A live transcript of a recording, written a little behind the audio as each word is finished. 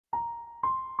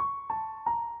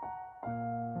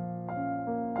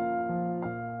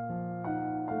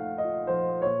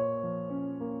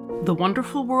The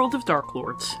Wonderful World of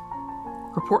Darklords.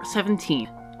 Report 17.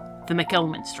 The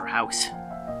McElminster House.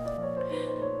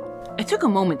 I took a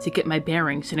moment to get my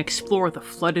bearings and explore the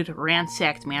flooded,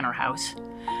 ransacked manor house.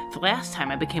 The last time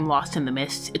I became lost in the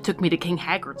mists, it took me to King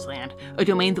Haggard's land, a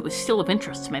domain that was still of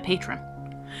interest to my patron.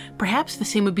 Perhaps the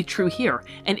same would be true here,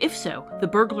 and if so, the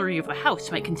burglary of the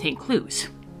house might contain clues.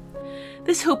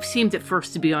 This hope seemed at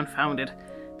first to be unfounded.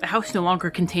 The house no longer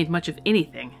contained much of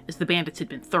anything, as the bandits had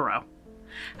been thorough.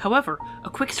 However, a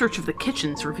quick search of the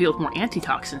kitchens revealed more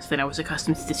antitoxins than I was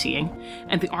accustomed to seeing,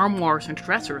 and the armoires and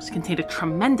dressers contained a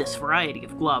tremendous variety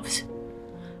of gloves.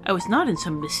 I was not in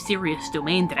some mysterious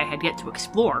domain that I had yet to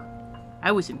explore.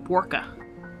 I was in Borca.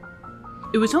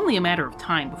 It was only a matter of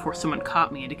time before someone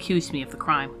caught me and accused me of the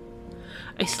crime.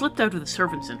 I slipped out of the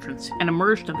servants' entrance and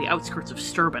emerged on the outskirts of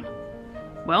Sturban.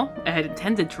 Well, I had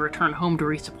intended to return home to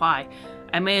resupply.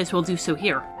 I may as well do so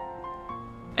here.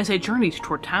 As I journeyed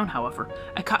toward town, however,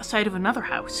 I caught sight of another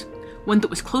house, one that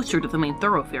was closer to the main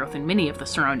thoroughfare than many of the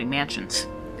surrounding mansions.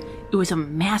 It was a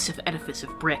massive edifice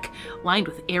of brick, lined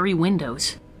with airy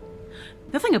windows.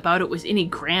 Nothing about it was any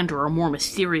grander or more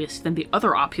mysterious than the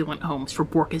other opulent homes for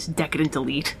Borca's decadent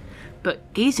elite,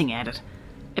 but gazing at it,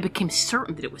 I became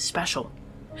certain that it was special.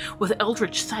 With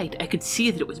eldritch sight, I could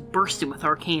see that it was bursting with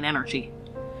arcane energy.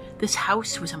 This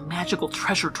house was a magical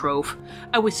treasure trove.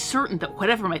 I was certain that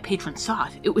whatever my patron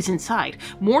sought, it was inside.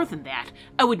 More than that,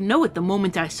 I would know it the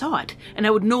moment I saw it, and I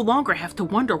would no longer have to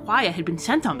wonder why I had been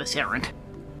sent on this errand.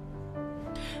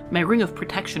 My ring of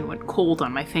protection went cold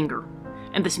on my finger,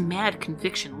 and this mad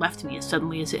conviction left me as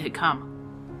suddenly as it had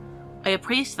come. I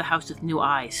appraised the house with new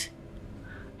eyes.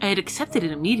 I had accepted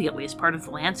it immediately as part of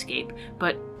the landscape,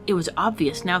 but it was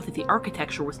obvious now that the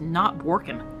architecture was not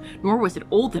Borcan, nor was it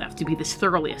old enough to be this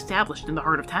thoroughly established in the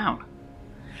heart of town.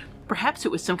 Perhaps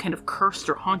it was some kind of cursed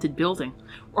or haunted building,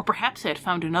 or perhaps I had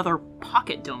found another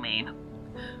pocket domain.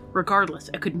 Regardless,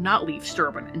 I could not leave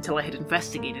Sturban until I had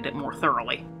investigated it more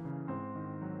thoroughly.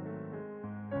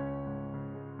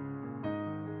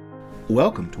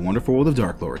 Welcome to Wonderful World of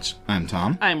Darklords. I'm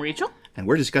Tom. I'm Rachel. And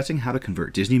we're discussing how to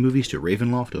convert Disney movies to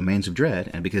Ravenloft Domains of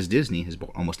Dread, and because Disney has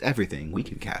bought almost everything, we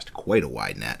can cast quite a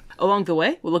wide net. Along the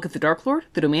way, we'll look at the Darklord,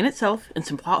 the domain itself, and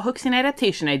some plot hooks and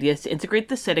adaptation ideas to integrate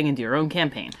the setting into your own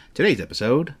campaign. Today's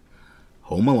episode,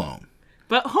 Home Alone.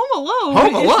 But Home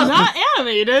Alone is not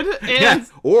animated. And yeah,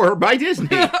 or by Disney.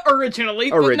 Originally,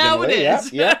 but now it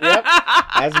is. Yep.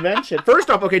 As mentioned. First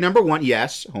off, okay, number one,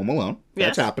 yes, Home Alone.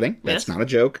 That's happening. That's not a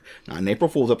joke. Not an April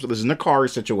Fool's episode. This isn't a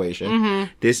Cars situation.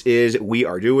 Mm-hmm. We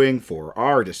are doing, for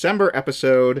our December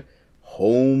episode,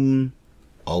 Home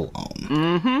Alone.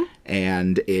 Mm-hmm.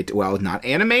 And while it's not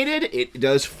animated, it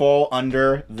does fall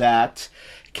under that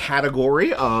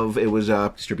category of, it was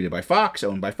distributed by Fox,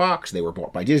 owned by Fox. They were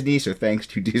bought by Disney, so thanks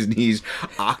to Disney's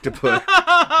octopus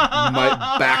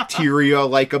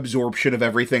bacteria-like absorption of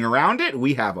everything around it,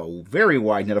 we have a very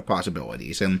wide net of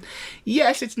possibilities. And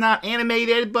yes, it's not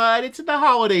animated, but it's the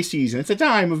holiday season. It's a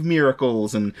time of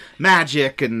miracles and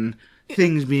magic and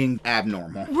things being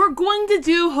abnormal. We're going to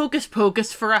do Hocus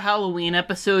Pocus for a Halloween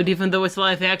episode, even though it's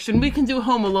live action. We can do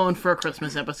Home Alone for a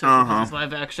Christmas episode because it's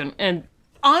live action. And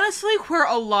honestly, where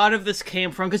a lot of this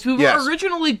came from, because we were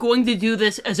originally going to do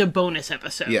this as a bonus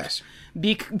episode. Yes.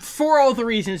 For all the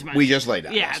reasons mentioned. We just laid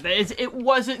out. Yeah, it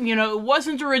wasn't, it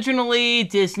wasn't originally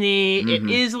Disney. Mm-hmm.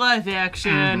 It is live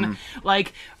action. Mm-hmm.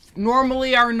 Like,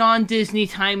 normally our non-Disney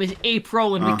time is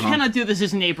April, and we cannot do this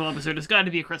as an April episode. It's got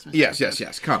to be a Christmas episode.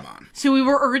 Yes. Come on. So we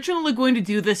were originally going to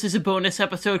do this as a bonus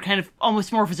episode, kind of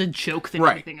almost more of as a joke than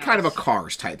anything else. Kind of a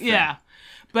Cars type thing. Yeah.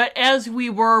 But as we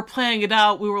were playing it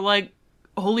out, we were like,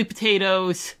 holy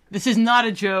potatoes, this is not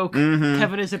a joke. Mm-hmm.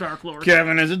 Kevin is a Darklord.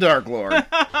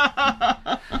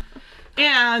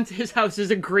 And his house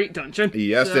is a great dungeon.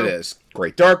 Yes, it is.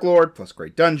 Great Darklord plus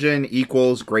great dungeon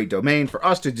equals great domain for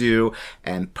us to do,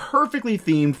 and perfectly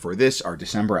themed for this, our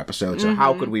December episode, so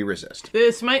how could we resist?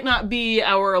 This might not be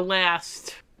our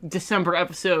last December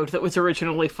episode that was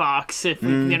originally Fox, if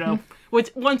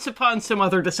once upon some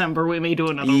other December, we may do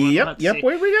another one. Yep.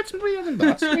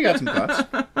 We got some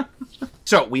thoughts.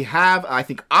 So, we have, I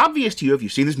think, obvious to you, if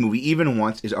you've seen this movie even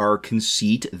once, is our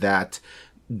conceit that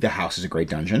the house is a great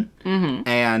dungeon. Mm-hmm.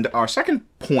 And our second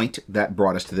point that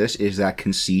brought us to this is that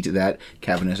conceit that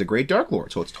Kevin is a great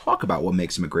Darklord. So let's talk about what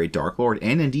makes him a great Darklord,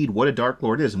 and indeed what a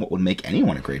Darklord is, and what would make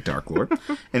anyone a great Darklord,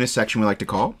 in a section we like to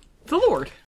call The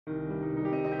Lord.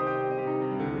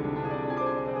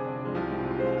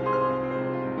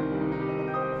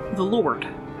 The Lord.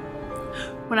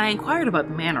 When I inquired about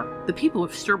the manor, the people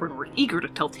of Sturban were eager to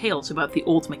tell tales about the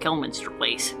old McElminster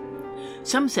place.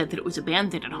 Some said that it was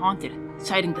abandoned and haunted,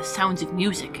 citing the sounds of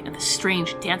music and the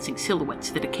strange dancing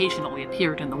silhouettes that occasionally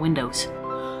appeared in the windows.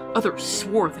 Others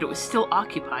swore that it was still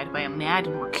occupied by a mad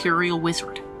and mercurial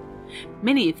wizard.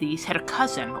 Many of these had a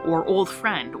cousin or old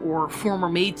friend or former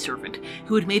maidservant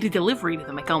who had made a delivery to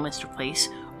the McElminster place,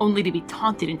 only to be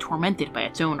taunted and tormented by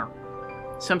its owner.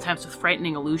 Sometimes with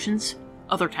frightening illusions,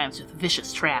 other times with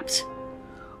vicious traps.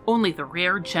 Only the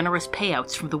rare, generous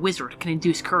payouts from the wizard can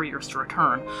induce couriers to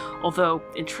return, although,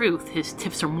 in truth, his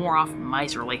tips are more often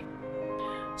miserly.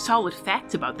 Solid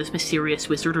facts about this mysterious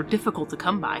wizard are difficult to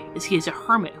come by, as he is a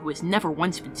hermit who has never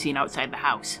once been seen outside the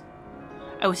house.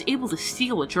 I was able to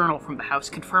steal a journal from the house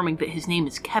confirming that his name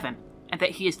is Kevin, and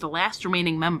that he is the last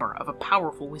remaining member of a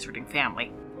powerful wizarding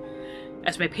family.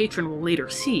 As my patron will later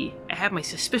see, I have my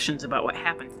suspicions about what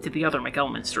happened to the other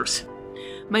McElminsters.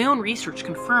 My own research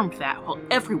confirmed that, while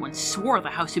everyone swore the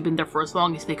house had been there for as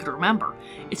long as they could remember,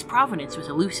 its provenance was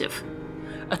elusive.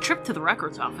 A trip to the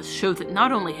records office showed that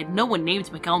not only had no one named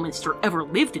McElminster ever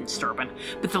lived in Sturban,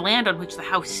 but the land on which the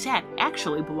house sat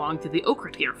actually belonged to the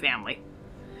Okratier family.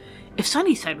 If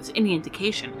Sunnyside was any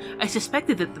indication, I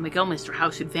suspected that the McElminster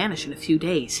house would vanish in a few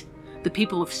days. The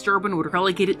people of Sturban would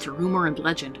relegate it to rumor and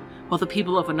legend, while the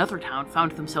people of another town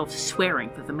found themselves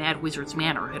swearing that the Mad Wizard's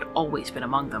manor had always been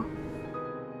among them.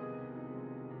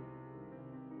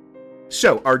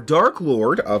 So, our Dark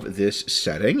Lord of this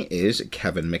setting is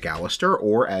Kevin McAllister,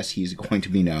 or as he's going to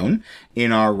be known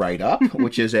in our write-up,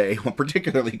 which is a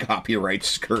particularly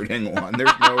copyright-skirting one.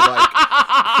 There's no,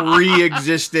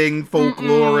 pre-existing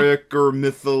folkloric or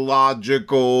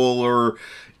mythological or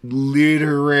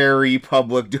literary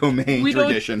public domain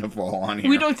tradition to fall on here.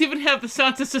 We don't even have the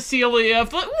Santa Cecilia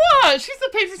of, what? She's the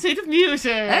patron saint of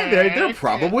music. And there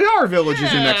probably are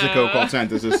villages in Mexico called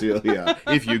Santa Cecilia.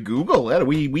 If you Google it,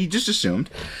 we just assumed.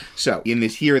 So, in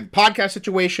this here podcast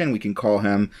situation, we can call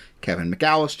him Kevin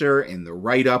McAllister. In the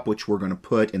write-up, which we're going to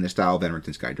put in the style of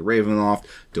Edmonton's Guide to Ravenloft,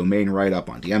 domain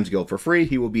write-up on DM's Guild for free,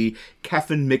 he will be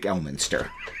Kevin McElminster,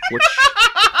 which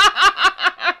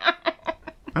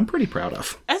I'm pretty proud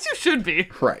of. As you should be.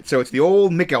 Right, so it's the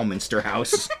old McElminster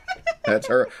house. That's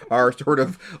our sort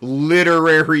of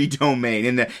literary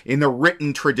domain in the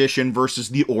written tradition versus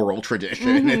the oral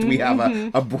tradition. We have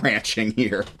a branching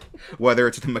here, whether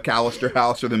it's the McAllister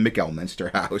house or the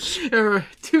McElminster house. There are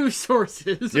two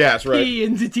sources. Yes, right. P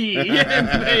and D.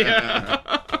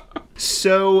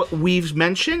 So, we've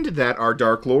mentioned that our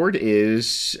Dark Lord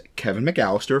is Kevin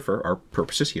McAllister for our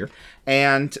purposes here.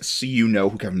 And so you know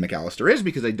who Kevin McAllister is,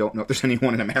 because I don't know if there's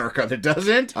anyone in America that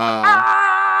doesn't.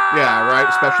 Yeah, right?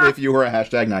 Especially if you were a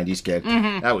 #90s kid.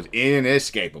 That was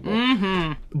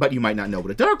inescapable. But you might not know what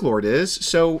a Dark Lord is.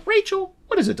 So, Rachel,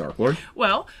 what is a Dark Lord?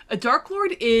 Well, a Dark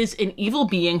Lord is an evil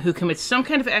being who commits some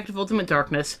kind of act of ultimate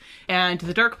darkness, and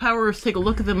the Dark Powers take a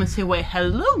look at them and say, "Why,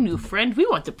 hello, new friend, we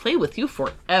want to play with you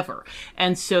forever."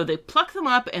 And so they pluck them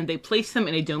up and they place them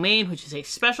in a domain which is a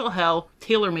special hell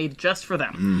tailor-made just for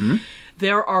them.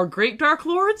 There are great Dark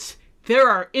Lords. There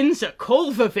are Inza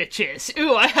Kolvoviches.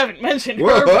 Ooh, I haven't mentioned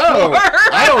her before.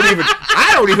 I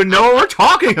don't even know what we're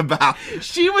talking about.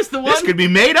 She was the one. This could be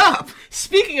made up.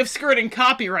 Speaking of skirting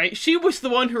copyright, she was the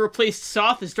one who replaced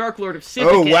Soth as Dark Lord of Sivicus.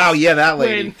 Oh, wow, yeah, that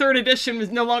lady. When 3rd edition was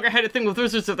no longer had a thing with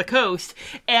Wizards of the Coast.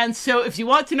 And so if you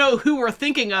want to know who we're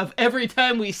thinking of every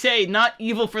time we say not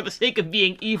evil for the sake of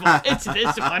being evil, it's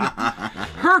this one.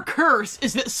 Her curse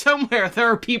is that somewhere there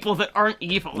are people that aren't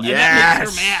evil. And that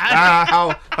makes her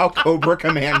mad. How Cobra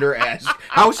Commander-esque.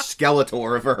 How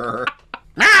Skeletor of her.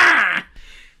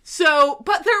 So,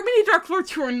 but there are many Dark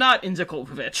Lords who are not Inza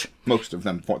Kolvovich. Most of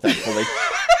them, thankfully.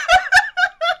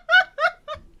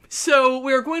 So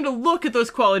we're going to look at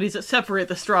those qualities that separate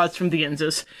the Strahds from the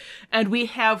Inzas. And we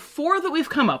have 4 that we've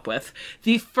come up with.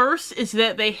 The first is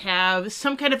that they have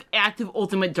some kind of active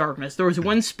ultimate darkness. There was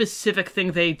one specific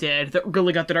thing they did that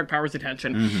really got the Dark Powers'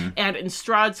 attention. And in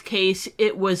Strahd's case,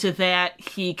 it was that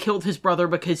he killed his brother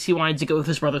because he wanted to go with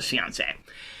his brother's fiancée.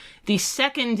 The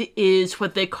second is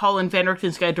what they call in Van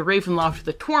Richten's Guide to Ravenloft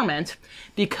the Torment,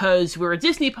 because we're a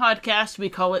Disney podcast, we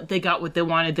call it They Got What They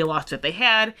Wanted, They Lost What They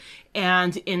Had.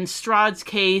 And in Strahd's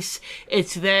case,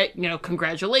 it's that,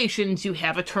 congratulations, you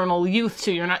have eternal youth, so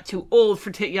you're not too old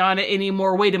for Titania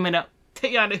anymore. Wait a minute,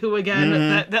 Titania who again?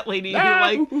 That lady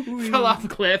who, fell off a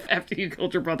cliff after you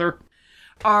killed your brother.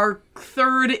 Our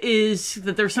third is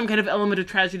that there's some kind of element of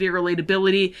tragedy or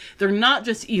relatability. They're not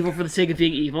just evil for the sake of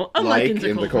being evil, unlike in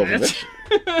the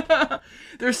Kolvovich.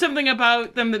 There's something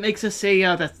about them that makes us say,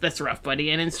 "Yeah, that's rough,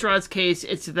 buddy." And in Strahd's case,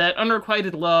 it's that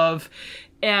unrequited love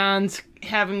and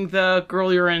having the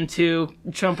girl you're into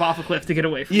jump off a cliff to get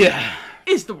away from you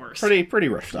is the worst. Pretty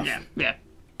rough stuff. Yeah.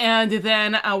 And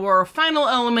then our final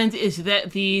element is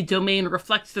that the domain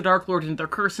reflects the Dark Lord and their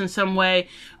curse in some way.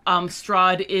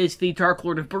 Strahd is the Dark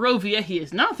Lord of Barovia. He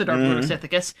is not the Dark Lord of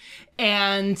Sithicus.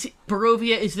 And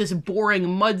Barovia is this boring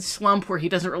mud slump where he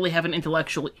doesn't really have an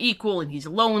intellectual equal, and he's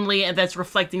lonely, and that's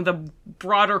reflecting the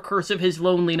broader curse of his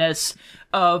loneliness,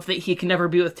 of that he can never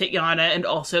be with Tityanna, and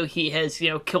also he has,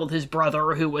 killed his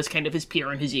brother, who was kind of his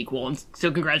peer and his equal. And so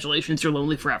congratulations, you're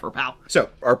lonely forever, pal. So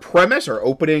our premise, our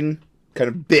opening kind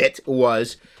of bit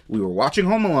was we were watching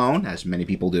Home Alone, as many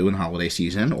people do in the holiday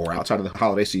season, or outside of the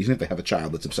holiday season if they have a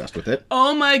child that's obsessed with it.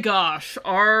 Oh my gosh,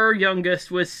 our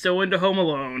youngest was so into Home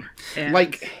Alone.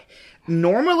 And...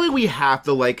 normally we have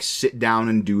to, sit down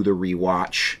and do the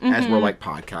rewatch as we're,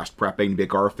 podcast prepping,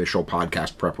 make our official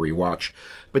podcast prep rewatch.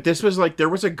 But this was, there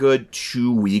was a good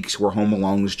 2 weeks where Home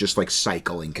Alone was just,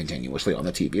 cycling continuously on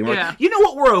the TV. And we're like, you know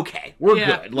what? We're okay. We're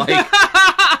good.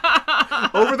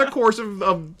 Over the course of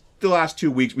the last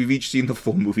 2 weeks, we've each seen the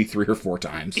full movie 3 or 4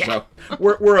 times. Yeah. So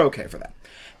we're okay for that.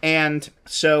 And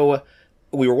so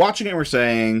we were watching it and we're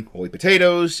saying, holy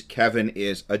potatoes, Kevin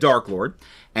is a Dark Lord.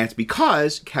 And it's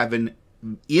because Kevin,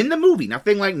 in the movie,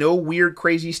 nothing no weird,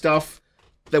 crazy stuff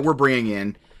that we're bringing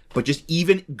in, but just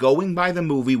even going by the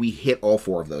movie, we hit all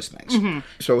 4 of those things.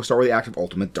 So we'll start with the act of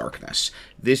ultimate darkness.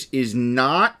 This is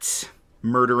not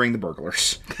murdering the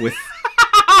burglars with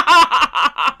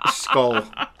skull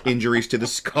injuries to the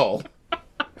skull.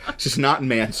 This is not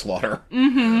manslaughter.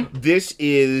 This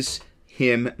is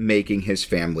him making his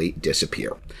family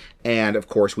disappear. And, of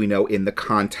course, we know in the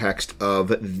context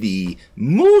of the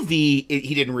movie,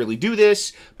 he didn't really do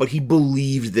this, but he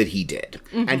believed that he did.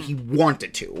 And he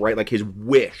wanted to, right? His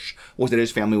wish was that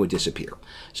his family would disappear.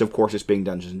 So, of course, it's being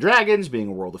Dungeons & Dragons, being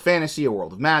a world of fantasy, a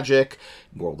world of magic,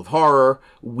 a world of horror,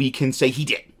 we can say he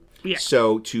did. Yeah.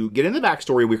 So, to get into the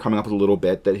backstory, we're coming up with a little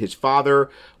bit that his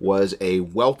father was a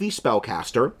wealthy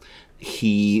spellcaster.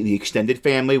 The extended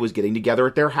family was getting together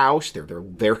at their house, their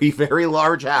very, very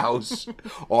large house,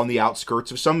 on the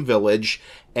outskirts of some village,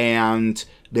 and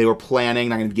they were planning,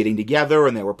 getting together,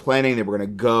 and they were planning they were going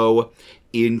to go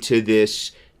into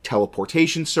this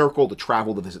teleportation circle to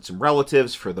travel to visit some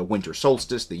relatives for the winter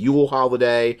solstice, the Yule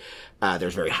holiday.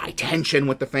 There's very high tension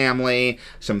with the family.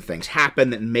 Some things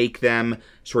happen that make them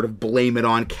sort of blame it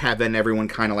on Kevin. Everyone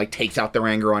kind of takes out their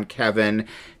anger on Kevin.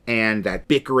 And that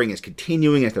bickering is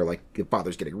continuing as the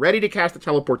father's getting ready to cast the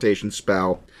teleportation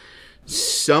spell.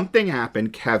 Something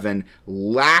happened. Kevin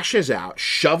lashes out,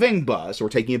 shoving Buzz. So we're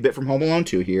taking a bit from Home Alone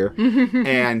 2 here.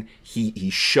 And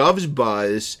he shoves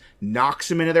Buzz,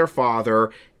 knocks him into their father.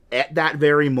 At that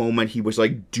very moment, he was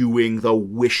doing the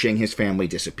wishing his family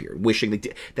disappeared.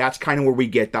 That's kind of where we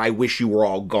get the I wish you were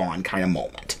all gone kind of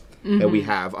moment that we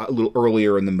have a little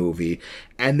earlier in the movie.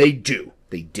 And they do.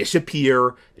 They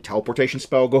disappear. The teleportation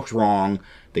spell goes wrong.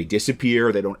 They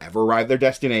disappear. They don't ever arrive at their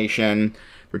destination.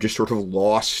 They're just sort of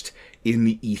lost in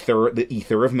the ether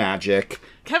of magic.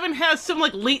 Kevin has some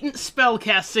latent spell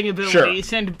casting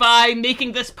abilities, and by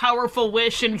making this powerful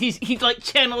wish, and he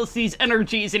channels these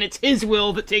energies, and it's his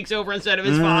will that takes over instead of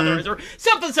his father's, or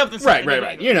something.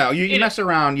 Right. You mess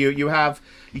around. You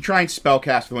try and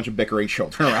spellcast with a bunch of bickering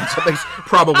children around. Something's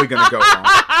probably going to go wrong.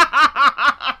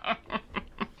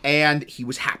 And he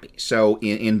was happy. So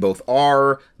in both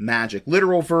our magic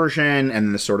literal version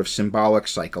and the sort of symbolic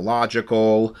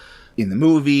psychological in the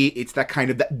movie, it's that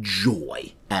kind of that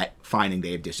joy at finding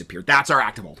they have disappeared. That's our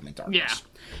act of ultimate darkness.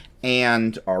 Yeah.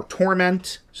 And our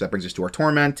torment, so that brings us to our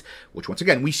torment, which once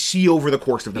again, we see over the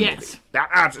course of the movie.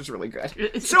 That's just really good.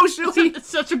 It's so silly. It's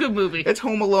such a good movie. It's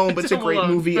Home Alone, but it's a great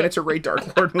movie, and it's a great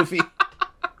Dark Lord movie.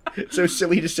 It's so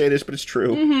silly to say this, but it's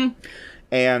true.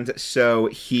 And so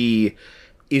he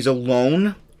is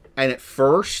alone, and at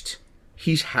first,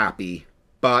 he's happy,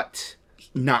 but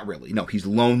not really. No, he's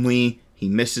lonely, he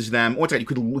misses them. Once again, you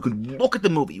could look at the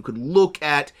movie, you could look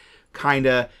at kind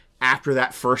of after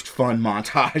that first fun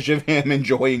montage of him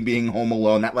enjoying being home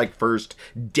alone, that first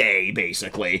day,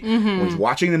 basically. When he's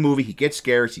watching the movie, he gets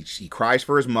scared, he cries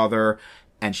for his mother,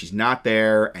 and she's not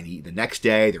there, and the next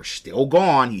day, they're still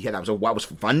gone. That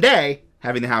was a fun day,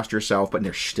 having the house to yourself, but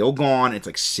they're still gone. It's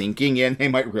sinking in. They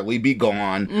might really be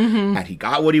gone. And he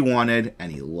got what he wanted,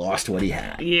 and he lost what he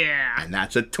had. Yeah. And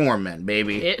that's a torment,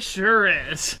 baby. It sure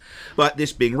is. But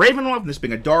this being Ravenloft, and this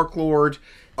being a Dark Lord,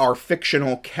 our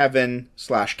fictional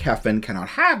Kevin/Keffin cannot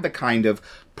have the kind of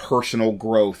personal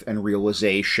growth and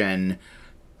realization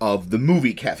of the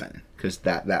movie Kevin. Because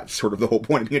that's sort of the whole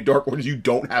point of being a Dark Lord, is you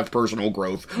don't have personal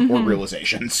growth or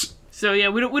realizations. So yeah,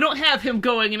 we don't have him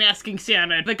going and asking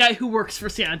Santa, the guy who works for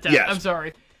Santa. Yes. I'm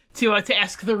sorry. to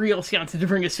ask the real Santa to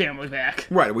bring his family back.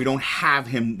 Right, we don't have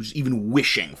him even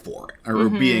wishing for it, or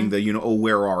being the, oh,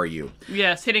 where are you?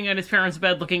 Yeah, sitting on his parents'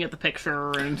 bed looking at the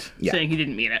picture and saying he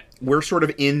didn't mean it. We're sort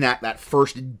of in that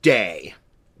first day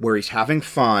where he's having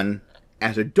fun.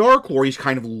 As a Darklord, he's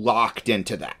kind of locked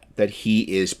into that he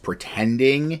is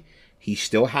pretending he's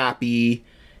still happy,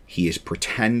 he is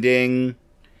pretending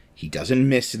he doesn't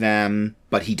miss them,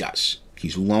 but he does.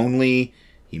 He's lonely.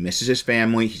 He misses his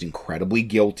family. He's incredibly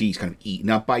guilty. He's kind of eaten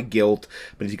up by guilt.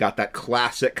 But he's got that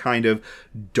classic kind of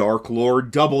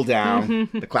Darklord double down.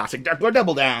 The classic Darklord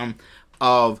double down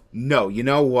of, no, you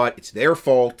know what? It's their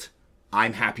fault.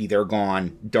 I'm happy they're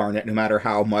gone. Darn it, no matter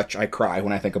how much I cry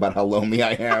when I think about how lonely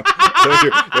I am.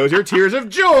 those are tears of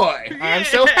joy. I'm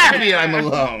so happy I'm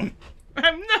alone.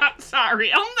 I'm not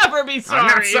sorry. I'll never be sorry. I'm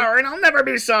not sorry, and I'll never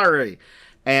be sorry.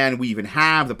 And we even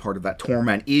have the part of that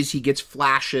torment is he gets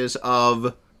flashes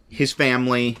of his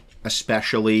family,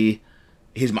 especially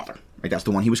his mother. Right? That's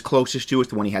the one he was closest to. It's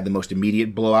the one he had the most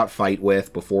immediate blowout fight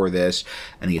with before this.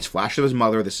 And he gets flashes of his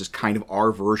mother. This is kind of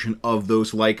our version of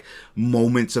those, like,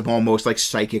 moments of almost, like,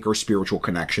 psychic or spiritual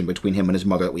connection between him and his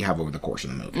mother that we have over the course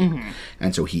of the movie.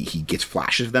 And so he gets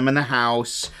flashes of them in the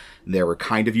house. They were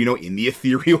kind of, in the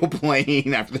ethereal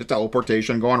plane after the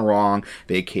teleportation gone wrong.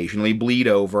 They occasionally bleed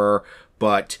over.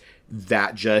 But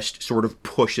that just sort of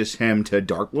pushes him to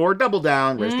Darklord double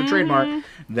down, raise the trademark,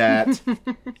 that,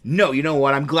 no, you know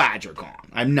what, I'm glad you're gone.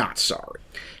 I'm not sorry.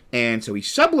 And so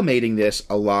he's sublimating this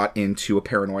a lot into a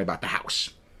paranoia about the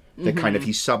house. That kind of,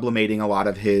 he's sublimating a lot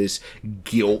of his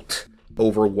guilt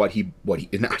over what he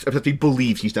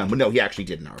believes he's done. But no, he actually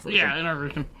did in our version. Yeah, in our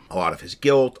version. A lot of his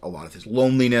guilt, a lot of his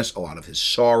loneliness, a lot of his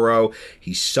sorrow.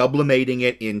 He's sublimating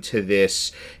it into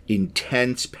this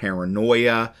intense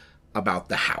paranoia about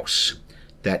the house,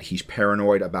 that he's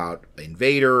paranoid about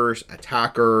invaders,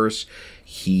 attackers.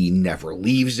 He never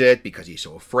leaves it because he's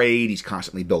so afraid. He's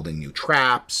constantly building new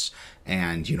traps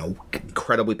and,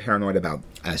 incredibly paranoid about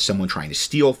someone trying to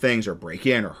steal things or break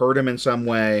in or hurt him in some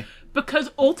way.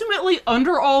 Because ultimately,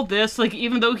 under all this, like,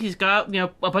 even though he's got,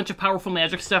 a bunch of powerful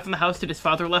magic stuff in the house that his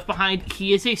father left behind,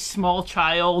 he is a small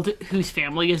child whose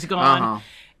family is gone.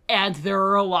 And there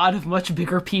are a lot of much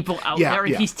bigger people out there,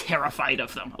 and he's terrified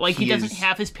of them. Like, he doesn't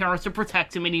have his parents to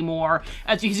protect him anymore.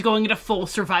 As he's going into full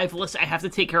survivalist, I have to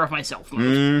take care of myself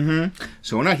mode.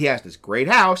 So now he has this great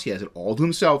house. He has it all to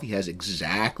himself. He has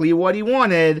exactly what he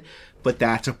wanted, but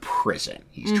that's a prison.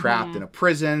 He's trapped in a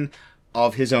prison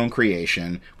of his own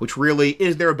creation, which really,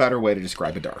 is there a better way to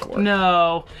describe a Darklord?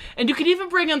 No. And you could even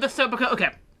bring in the soapbox.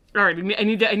 Okay. All right. I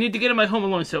need to get in my Home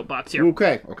Alone soapbox here.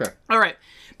 Okay. All right.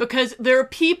 Because there are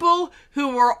people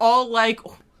who are all like,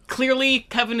 clearly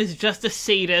Kevin is just a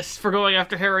sadist for going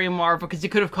after Harry and Marv because he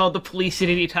could have called the police at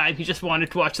any time. He just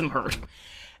wanted to watch them hurt.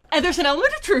 And there's an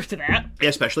element of truth to that. Yeah,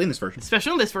 especially in this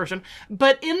version.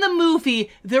 But in the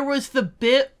movie, there was the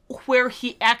bit where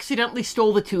he accidentally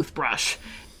stole the toothbrush.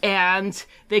 And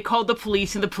they called the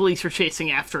police, and the police were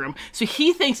chasing after him. So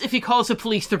he thinks if he calls the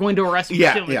police, they're going to arrest him for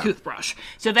stealing the toothbrush.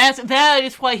 So that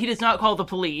is why he does not call the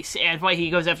police, and why he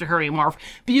goes after Harry and Marv.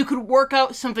 But you could work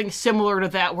out something similar to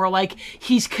that, where, like,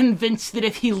 he's convinced that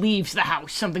if he leaves the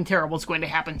house, something terrible is going to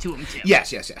happen to him, too.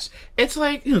 Yes. It's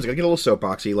like, it's gonna get a little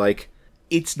soapboxy, like,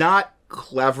 it's not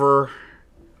clever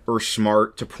or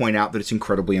smart to point out that it's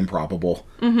incredibly improbable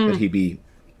that he'd be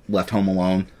left home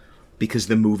alone. Because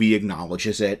the movie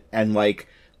acknowledges it, and, like,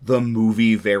 the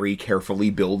movie very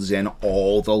carefully builds in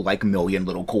all the, like, million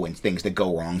little things that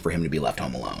go wrong for him to be left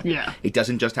home alone. Yeah. It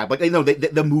doesn't just have, like,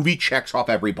 the movie checks off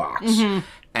every box.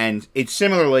 And it's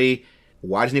similarly,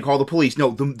 why doesn't he call the police? No,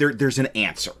 there's an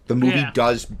answer. The movie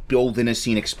does build in a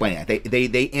scene explaining it.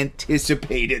 They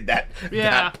anticipated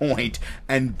that point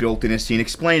and built in a scene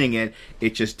explaining it.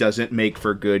 It just doesn't make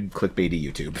for good clickbaity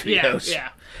YouTube videos. Yeah.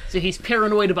 So he's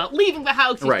paranoid about leaving the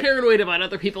house. He's paranoid about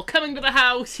other people coming to the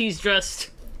house. He's just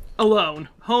alone.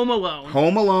 Home alone.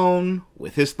 Home alone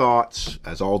with his thoughts,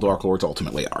 as all Darklords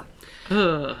ultimately are.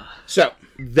 So,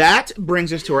 that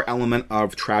brings us to our element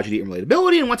of tragedy and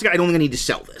relatability. And once again, I don't think I need to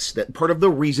sell this. That part of the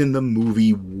reason the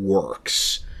movie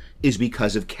works is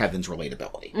because of Kevin's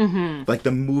relatability. Like,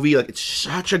 the movie, like, it's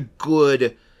such a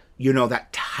good,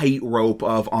 that tightrope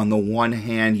of, on the one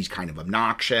hand, he's kind of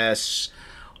obnoxious.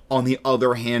 On the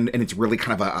other hand, and it's really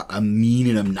kind of a mean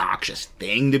and obnoxious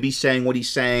thing to be saying what he's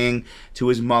saying to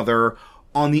his mother.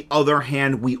 On the other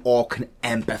hand, we all can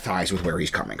empathize with where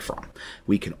he's coming from.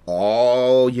 We can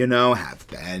all, have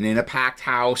been in a packed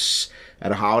house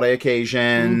at a holiday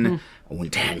occasion. when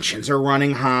tensions are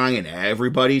running high and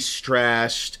everybody's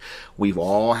stressed. We've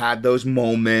all had those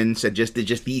moments and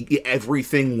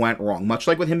everything went wrong. Much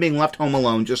like with him being left home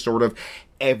alone, just sort of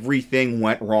everything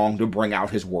went wrong to bring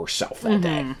out his worst self that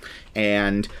day.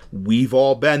 And we've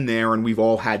all been there, and we've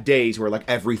all had days where, like,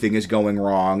 everything is going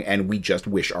wrong, and we just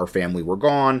wish our family were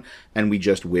gone, and we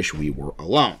just wish we were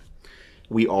alone.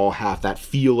 We all have that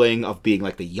feeling of being,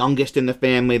 like, the youngest in the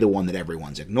family, the one that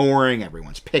everyone's ignoring,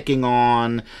 everyone's picking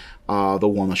on, the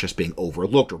one that's just being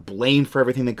overlooked or blamed for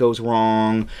everything that goes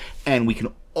wrong. And we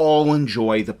can all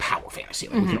enjoy the power fantasy.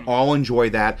 Like, we can all enjoy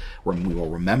that. We will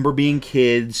remember being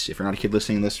kids. If you're not a kid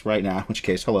listening to this right now, in which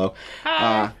case, hello.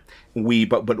 Hi.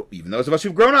 But even those of us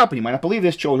who've grown up, and you might not believe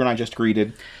this, children I just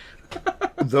greeted,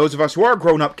 those of us who are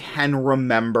grown up can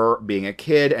remember being a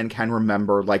kid and can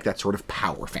remember, like, that sort of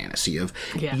power fantasy of,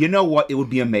 you know what, it would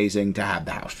be amazing to have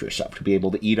the house for yourself, to be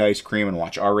able to eat ice cream and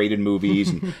watch R-rated movies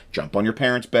and jump on your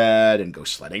parents' bed and go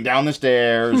sledding down the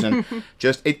stairs, and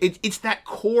just, it's that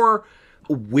core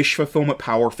wish fulfillment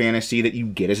power fantasy that you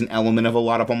get as an element of a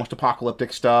lot of almost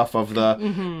apocalyptic stuff of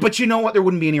the, but you know what, there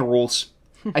wouldn't be any rules.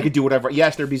 I could do whatever.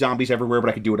 Yes, there'd be zombies everywhere, but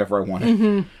I could do whatever I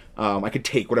wanted. I could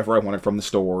take whatever I wanted from the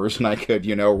stores, and I could,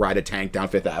 ride a tank down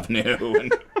Fifth Avenue,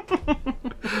 and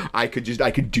I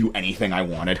could do anything I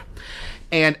wanted.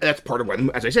 And that's part of why,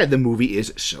 as I said, the movie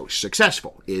is so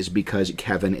successful, is because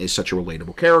Kevin is such a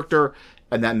relatable character,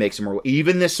 and that makes him,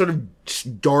 even this sort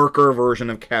of darker version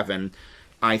of Kevin,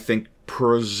 I think,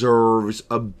 preserves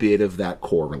a bit of that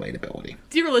core relatability.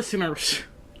 Dear listeners,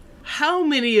 how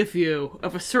many of you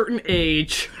of a certain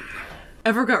age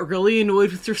ever got really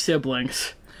annoyed with your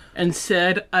siblings and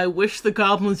said, I wish the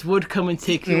goblins would come and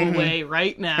take you away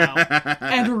right now,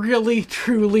 and really,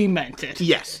 truly meant it?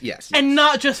 Yes. And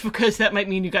not just because that might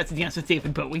mean you got to dance with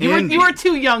David Bowie. You were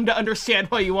too young to understand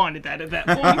why you wanted that at that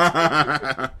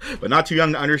point. But not too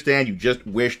young to understand, you just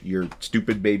wished your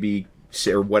stupid baby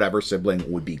or whatever sibling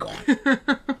would be gone.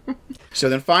 So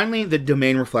then finally, the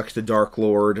domain reflects the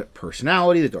Darklord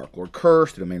personality, the Darklord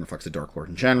curse. The domain reflects the Darklord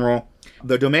in general.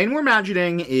 The domain we're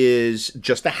imagining is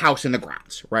just the house in the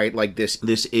grounds, right? Like this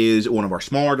is one of our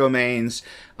smaller domains.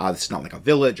 This is not like a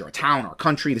village or a town or a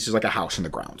country. This is like a house in the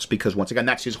grounds because, once again,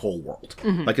 that's his whole world.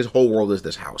 Like, his whole world is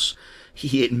this house.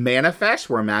 It manifests,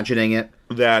 we're imagining it,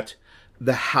 that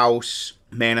the house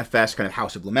manifests kind of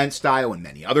House of Lament style in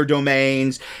many other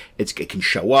domains. It can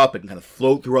show up, it can kind of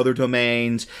float through other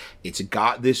domains. It's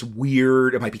got this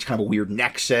weird, it might be kind of a weird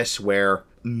nexus where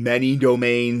many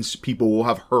domains, people will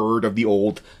have heard of the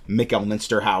old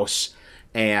McElminster house,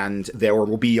 and there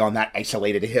will be on that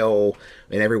isolated hill,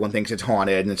 and everyone thinks it's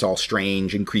haunted, and it's all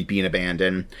strange and creepy and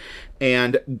abandoned.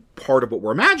 And part of what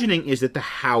we're imagining is that the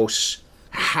house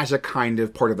has a kind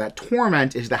of, part of that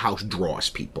torment is the house draws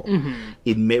people.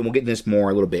 We'll get into this more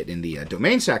a little bit in the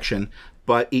domain section,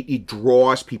 but it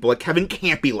draws people. Like, Kevin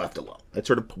can't be left alone. That's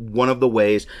sort of one of the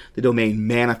ways the domain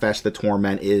manifests the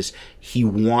torment, is he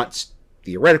wants,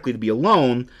 theoretically, to be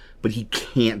alone, but he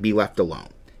can't be left alone.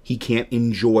 He can't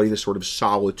enjoy the sort of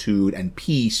solitude and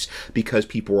peace because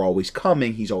people are always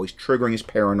coming. He's always triggering his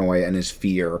paranoia and his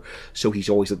fear. So he's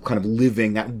always kind of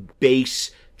living that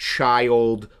base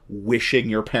child wishing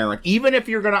your parent, even if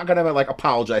you're not gonna like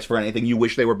apologize for anything, you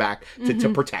wish they were back to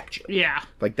protect you. Yeah,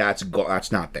 like that's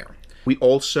not there. We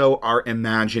also are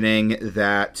imagining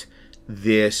that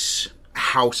this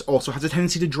house also has a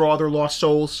tendency to draw other lost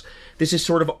souls. This is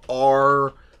sort of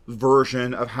our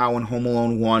version of how in Home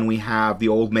Alone 1 we have the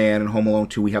old man, and Home Alone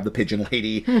 2 we have the pigeon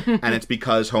lady, and it's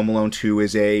because Home Alone 2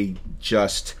 is a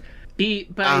just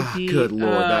beat by beat. Good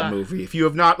lord, that movie. If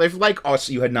like us,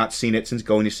 you had not seen it since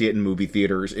going to see it in movie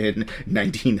theaters in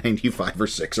 1995 or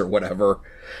 6 or whatever.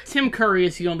 Tim Curry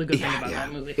is the only good thing about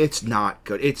that movie. It's not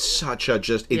good. It's such a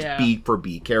it's beat for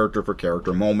beat, character for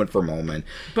character, moment for moment.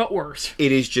 But worse.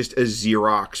 It is just a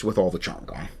Xerox with all the charm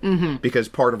gone. Because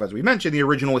part of, as we mentioned, the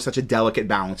original is such a delicate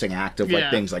balancing act of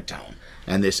like things like tone.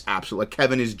 And this absolute, like,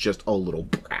 Kevin is just a little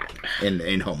brat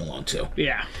in Home Alone 2.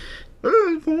 Yeah.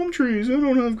 Palm trees. I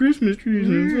don't have Christmas trees.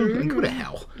 Go to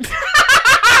hell.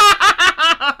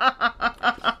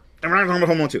 And we're not talking about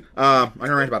Home Alone 2. I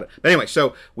can rant about it. But anyway,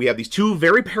 so we have these two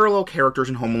very parallel characters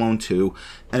in Home Alone 2,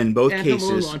 and in both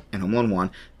cases, and Home Alone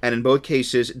 1, and in both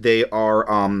cases, they are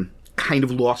kind of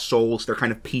lost souls. They're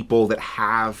kind of people that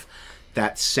have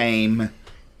that same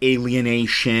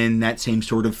alienation, that same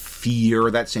sort of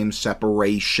fear, that same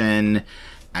separation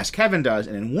as Kevin does.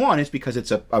 And in 1, it's because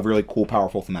it's a really cool,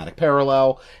 powerful thematic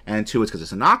parallel, and in 2, it's because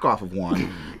it's a knockoff of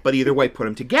 1. But either way, put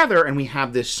them together, and we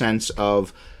have this sense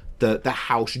of the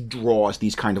house draws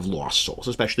these kind of lost souls,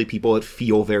 especially people that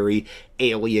feel very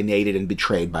alienated and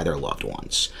betrayed by their loved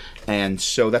ones. And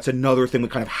so that's another thing we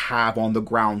kind of have on the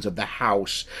grounds of the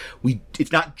house.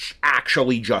 It's not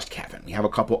actually just Kevin. We have a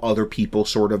couple other people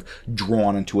sort of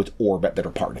drawn into its orbit that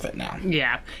are part of it now.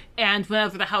 Yeah. And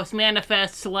whenever the house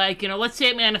manifests, like, let's say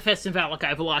it manifests in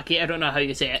Valaki, I don't know how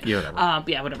you say it. Yeah,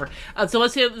 whatever. Whatever. So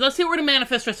let's say we're to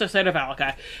manifest just outside of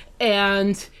Valaki.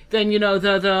 And then,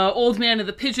 the old man and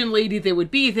the pigeon lady, they would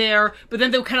be there, but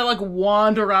then they would kind of like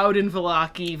wander out in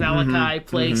Valaki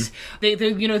place. They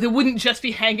wouldn't just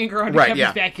be hanging around in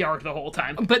Kevin's backyard the whole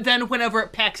time. But then whenever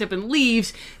it packs up and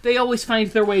leaves, they always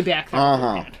find their way back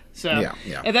there. So,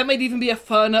 and that might even be a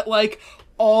fun, like,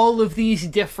 all of these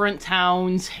different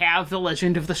towns have the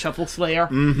legend of the Shovel Slayer.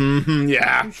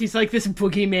 Yeah. She's like this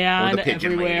boogeyman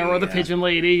everywhere, or the pigeon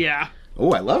lady, yeah.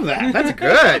 Oh, I love that. That's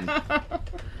good.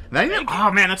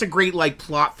 That's a great, like,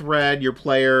 plot thread. Your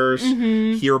players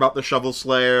hear about the Shovel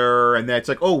Slayer, and then it's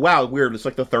like, oh, wow, weird. It's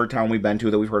like the third town we've been to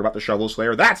that we've heard about the Shovel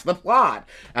Slayer. That's the plot.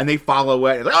 And they follow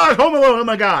it. It's like, oh, Home Alone, oh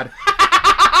my god.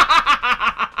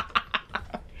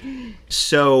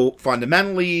 So,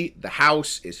 fundamentally, the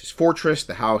house is his fortress,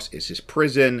 the house is his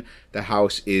prison, the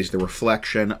house is the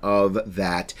reflection of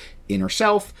that inner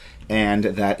self, and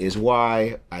that is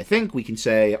why I think we can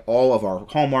say all of our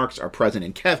hallmarks are present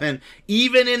in Kevin,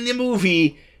 even in the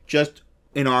movie, just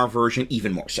in our version,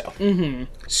 even more so.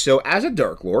 So, as a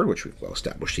darklord, which we've well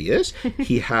established he is,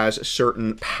 he has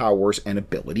certain powers and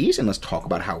abilities, and let's talk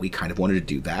about how we kind of wanted to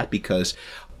do that, because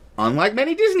unlike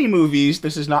many Disney movies,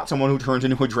 this is not someone who turns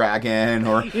into a dragon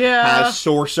or has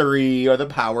sorcery or the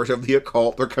powers of the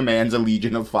occult or commands a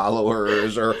legion of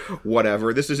followers or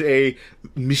whatever. This is a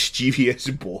mischievous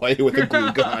boy with a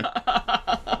glue gun.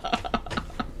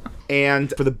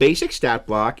 And for the basic stat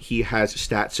block, he has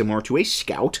stats similar to a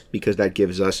scout, because that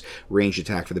gives us ranged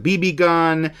attack for the BB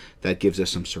gun, that gives us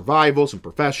some survival, some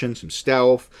profession, some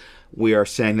stealth. We are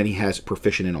saying that he has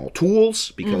proficient in all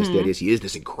tools, because that is, he is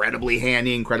this incredibly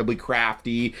handy, incredibly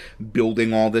crafty,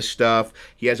 building all this stuff.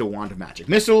 He has a wand of magic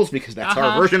missiles, because that's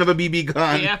our version of a BB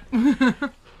gun. Yeah.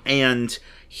 And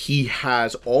he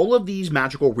has all of these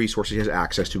magical resources he has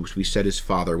access to, which we said his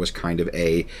father was kind of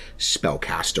a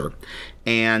spellcaster.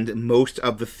 And most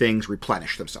of the things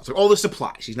replenish themselves. Like all the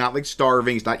supplies. He's not like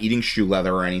starving. He's not eating shoe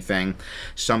leather or anything.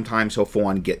 Sometimes he'll fall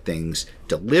and get things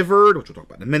delivered, which we'll talk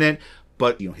about in a minute.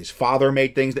 But, his father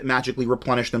made things that magically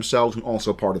replenish themselves, and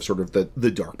also part of sort of the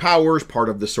dark powers, part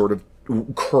of the sort of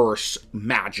curse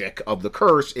magic of the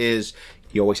curse is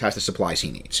he always has the supplies he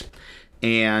needs.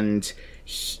 And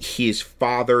his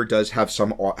father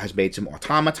has made some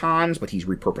automatons, but he's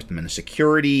repurposed them into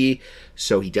security,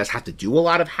 so he does have to do a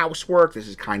lot of housework. This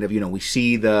is kind of, we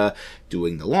see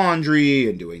doing the laundry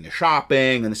and doing the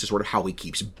shopping, and this is sort of how he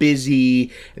keeps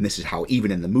busy, and this is how,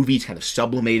 even in the movie, he's kind of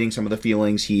sublimating some of the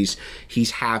feelings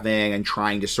he's having and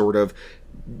trying to sort of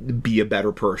be a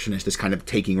better person, is this kind of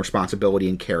taking responsibility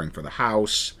and caring for the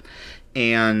house.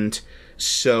 And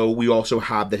so we also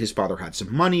have that his father had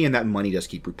some money, and that money does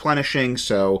keep replenishing,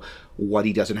 so what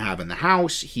he doesn't have in the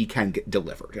house, he can get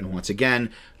delivered. And once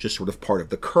again, just sort of part of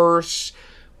the curse,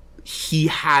 he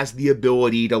has the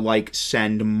ability to, like,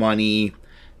 send money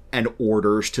and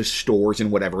orders to stores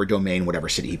in whatever domain, whatever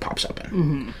city he pops up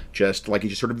in. Just, like,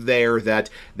 he's just sort of there, that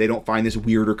they don't find this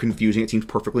weird or confusing. It seems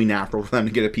perfectly natural for them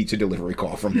to get a pizza delivery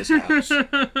call from his house.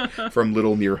 From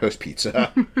Little Miro's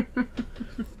Pizza.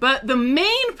 But the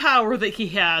main power that he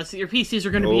has, that your PCs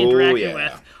are going to be interacting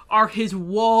with, are his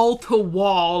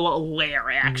wall-to-wall lair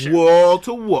actions.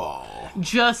 Wall-to-wall.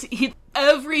 Just,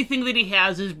 everything that he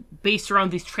has is based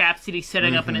around these traps that he's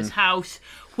setting up in his house,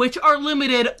 which are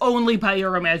limited only by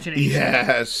your imagination.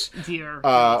 Yes. Dear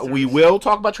we will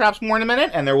talk about traps more in a minute,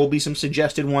 and there will be some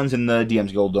suggested ones in the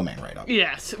DM's Guild domain write-up.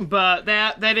 Yes, but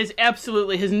that is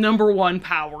absolutely his number one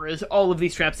power, is all of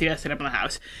these traps he has set up in the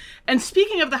house. And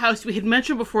speaking of the house, we had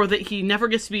mentioned before that he never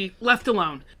gets to be left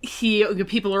alone.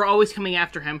 People are always coming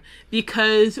after him,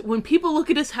 because when people look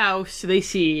at his house, they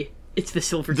see it's the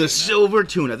silver tuna. The silver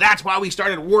tuna. That's why we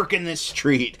started working this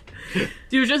street.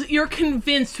 You're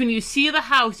convinced when you see the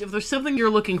house, if there's something you're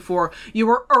looking for, you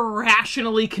are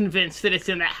irrationally convinced that it's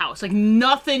in that house. Like,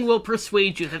 nothing will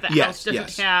persuade you that house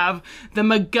doesn't have the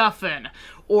MacGuffin,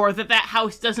 or that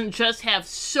house doesn't just have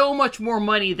so much more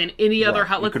money than any other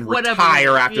house. You can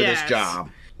retire after this job.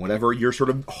 Whatever your sort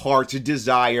of heart's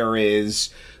desire is,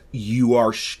 you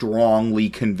are strongly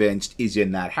convinced is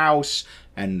in that house.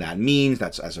 And that means,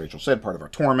 that's, as Rachel said, part of our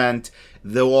torment.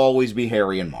 There'll always be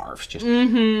Harry and Marvs. Just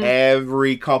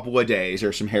every couple of days,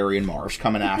 there's some Harry and Marvs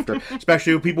coming after.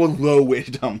 Especially with people with low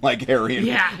wisdom, like Harry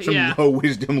and low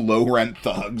wisdom, low rent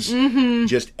thugs.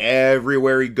 Just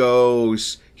everywhere he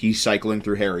goes, he's cycling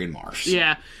through Harry and Marv.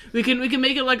 Yeah. We can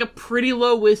make it like a pretty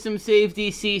low wisdom save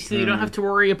DC so you don't have to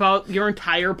worry about your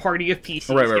entire party of PCs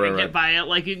getting hit by it.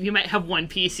 Like, you might have one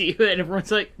PC and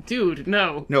everyone's like, dude,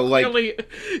 no. No, like...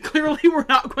 Clearly we're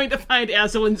not going to find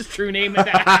Aslan's true name in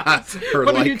that house.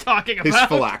 What are you talking about? His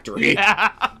phylactery.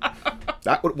 Yeah.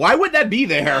 Why would that be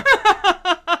there?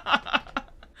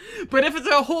 But if it's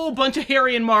a whole bunch of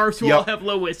Harry and Marvs who all have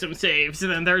low wisdom saves,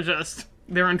 then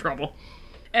they're in trouble.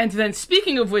 And then,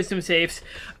 speaking of wisdom saves,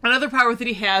 another power that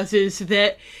he has is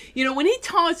that, you know, when he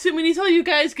taunts him and he's, oh, you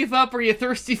guys give up, or you're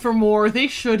thirsty for more, they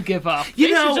should give up. They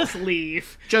should just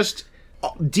leave. Just,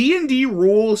 D&D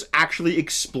rules actually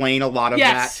explain a lot of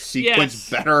that sequence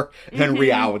better than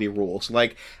reality rules.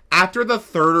 Like, after the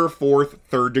third or fourth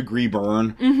third-degree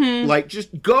burn, like,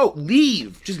 just go,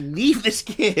 leave. Just leave this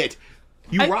kid.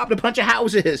 You robbed a bunch of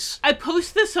houses. I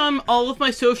post this on all of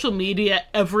my social media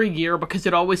every year because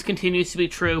it always continues to be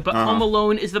true, but Home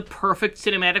Alone is the perfect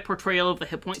cinematic portrayal of the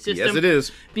hit point system. Yes, it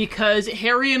is. Because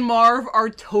Harry and Marv are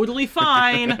totally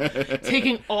fine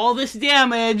taking all this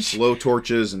damage. Blow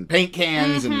torches and paint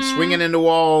cans and swinging into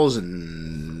walls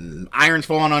and irons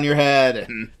falling on your head.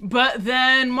 But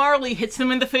then Marley hits them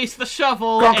in the face with a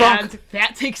shovel, and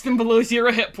that takes them below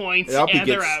 0 hit points, and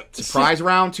they're out. Surprise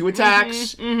round, 2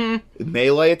 attacks.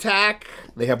 Melee attack.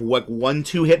 They have,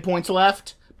 1-2 hit points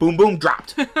left. Boom, boom,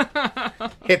 dropped.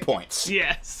 Hit points.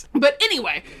 Yes. But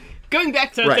anyway, going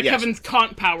back to Kevin's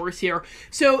taunt powers here.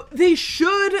 So they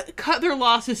should cut their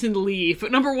losses and leave.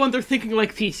 But number one, they're thinking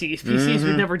like PCs. PCs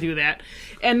would never do that.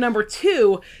 And number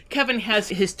two, Kevin has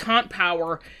his taunt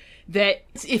power that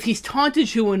if he's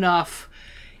taunted you enough,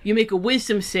 you make a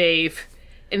wisdom save,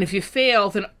 and if you fail,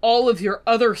 then all of your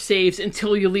other saves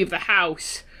until you leave the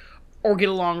house or get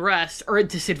a long rest are at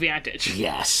disadvantage.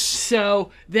 Yes.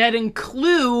 So that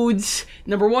includes,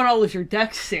 number one, all of your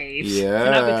dex saves. Yes.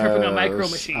 To not be tripping on micro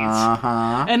machines.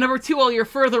 And number two, all your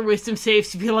further wisdom saves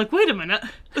to be like, wait a minute,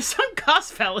 the Sun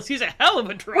Cost Palace, he's a hell of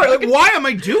a drug. Like, why am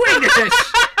I doing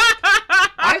this?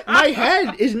 My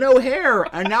head is no hair,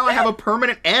 and now I have a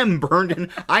permanent M burned in.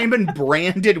 I am been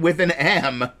branded with an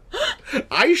M.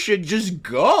 I should just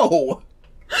go.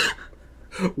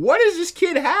 What does this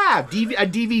kid have? A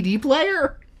DVD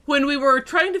player? When we were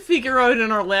trying to figure out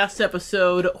in our last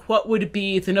episode what would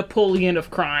be the Napoleon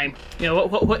of crime, you know,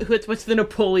 what's the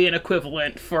Napoleon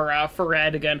equivalent for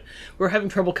Radigan, we were having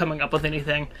trouble coming up with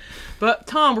anything. But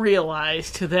Tom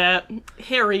realized that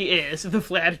Harry is the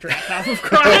Vlad Dracov of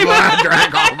crime. The Vlad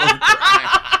Dracov of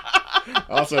crime.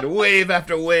 Also, wave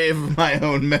after wave of my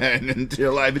own men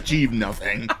until I've achieved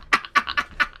nothing.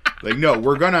 Like, no,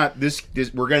 we're gonna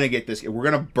get this. We're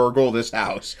gonna burgle this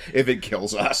house if it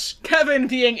kills us. Kevin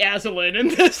being Aslan in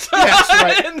this. Yes,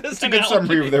 right. It's a good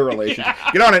summary of their relationship.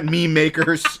 Yeah. Get on it, meme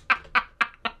makers.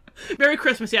 Merry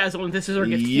Christmas, Aslan. This is our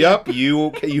gift. Yep,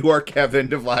 you are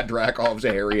Kevin to Vlad Drakov's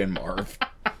Harry and Marv.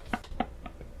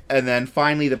 And then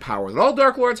finally, the power that all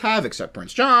Darklords have, except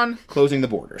Prince John, closing the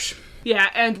borders.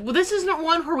 Yeah, and this isn't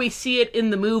one where we see it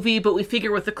in the movie, but we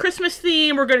figure with the Christmas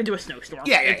theme, we're going to do a snowstorm.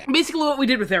 Yeah. Basically what we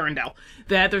did with Arendelle.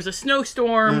 That there's a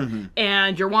snowstorm,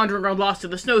 and you're wandering around lost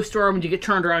in the snowstorm, and you get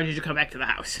turned around and you come back to the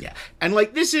house. Yeah. And,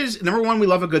 like, this is, number one, we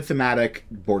love a good thematic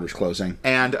borders closing.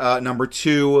 And number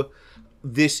two,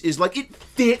 this is, like, it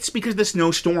fits because the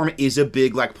snowstorm is a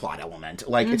big, like, plot element.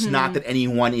 Like, it's not that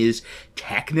anyone is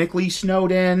technically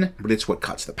snowed in, but it's what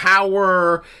cuts the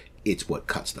power. It's what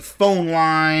cuts the phone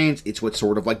lines. It's what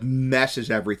sort of, like,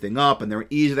 messes everything up. And there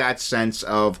is that sense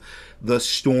of the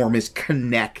storm is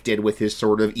connected with his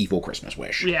sort of evil Christmas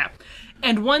wish. Yeah.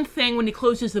 And one thing, when he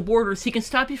closes the borders, he can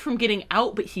stop you from getting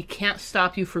out, but he can't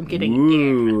stop you from getting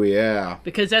in. Ooh, yeah.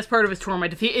 Because that's part of his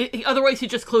torment. Otherwise, he'd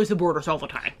just close the borders all the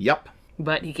time. Yep.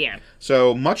 But he can.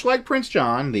 So, much like Prince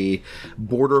John, the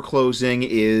border closing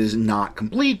is not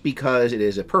complete because it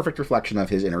is a perfect reflection of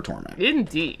his inner torment.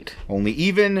 Indeed. Only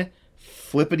even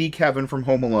flippity Kevin from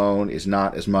Home Alone is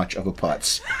not as much of a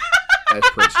putz as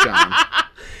Prince John.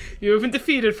 You have been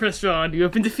defeated, Prince John. You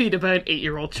have been defeated by an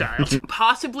 8-year-old child.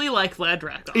 Possibly like Vlad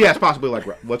Dracov. Yes, possibly like,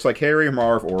 looks like Harry or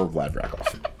Marv or Vlad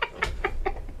Dracov.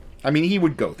 I mean, he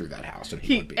would go through that house. And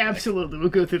he absolutely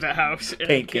would go through that house.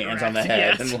 Paint cans on the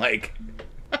head and, like...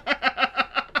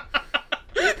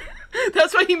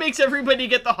 That's why he makes everybody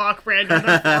get the Hawk brand on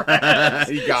their foreheads.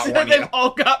 He got so one, they've all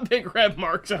got big red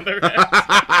marks on their heads.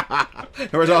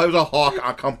 It was a Hawk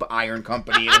iron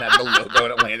company, and it had the logo,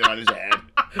 and it landed on his head.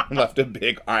 And left a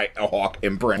big a Hawk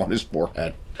imprint on his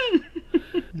forehead.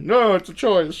 No, it's a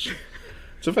choice.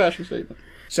 It's a fashion statement.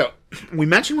 So, we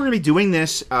mentioned we're going to be doing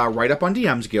this write-up on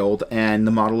DM's Guild and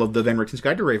the model of the Van Richten's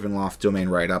Guide to Ravenloft domain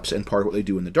write-ups. And part of what they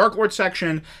do in the Darklord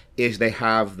section is they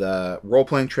have the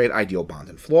role-playing trait ideal, bond,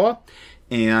 and flaw.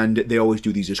 And they always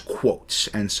do these as quotes.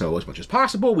 And so, as much as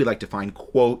possible, we like to find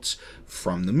quotes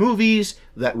from the movies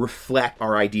that reflect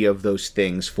our idea of those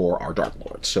things for our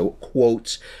Darklords. So,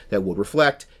 quotes that would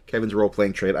reflect Kevin's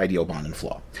role-playing trait, ideal, bond, and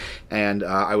flaw. And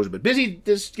I was a bit busy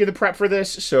this the prep for this,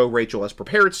 so Rachel has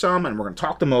prepared some, and we're going to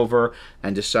talk them over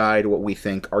and decide what we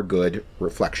think are good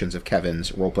reflections of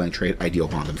Kevin's role-playing trait, ideal,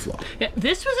 bond, and flaw. Yeah,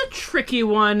 this was a tricky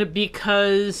one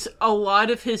because a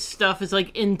lot of his stuff is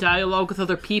like in dialogue with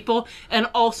other people, and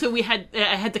also I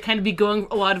had to kind of be going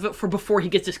a lot of it for before he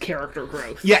gets his character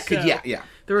growth. Yeah, so yeah.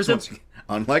 There was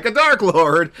Unlike a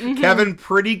Darklord, Kevin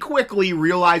pretty quickly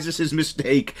realizes his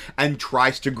mistake and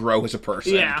tries to grow as a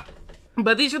person. Yeah.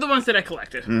 But these are the ones that I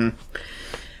collected.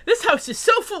 This house is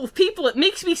so full of people it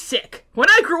makes me sick. When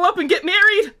I grow up and get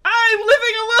married, I'm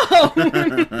living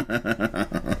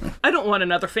alone. I don't want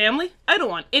another family. I don't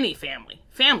want any family.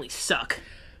 Families suck.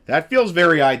 That feels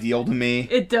very ideal to me.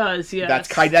 It does, yes.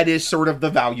 That is sort of the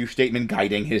value statement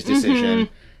guiding his decision.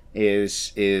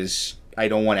 Is I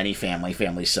don't want any family.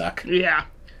 Families suck. Yeah.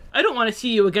 I don't want to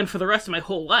see you again for the rest of my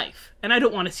whole life. And I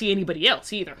don't want to see anybody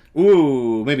else either.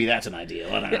 Ooh, maybe that's an ideal.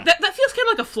 I don't know. That feels kind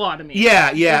of like a flaw to me.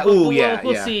 Yeah. We'll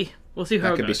see. We'll see how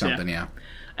that it could goes. Be something, yeah.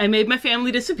 I made my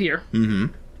family disappear.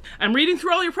 I'm reading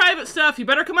through all your private stuff. You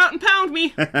better come out and pound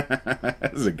me.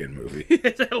 That's a good movie.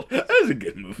 That's a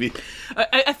good movie.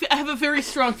 I have a very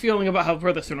strong feeling about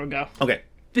where this one will go. Okay.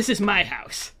 This is my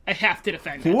house. I have to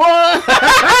defend it. What?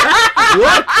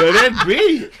 What could it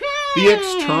be? The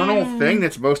external thing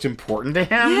that's most important to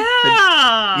him?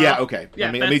 Yeah. Okay. Yeah,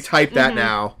 let me type that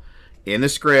now. In the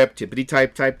script. Tippity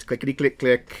type, clickety click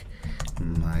click.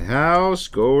 My house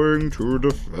going to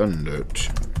defend it.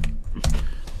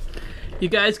 You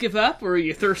guys give up, or are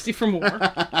you thirsty for more?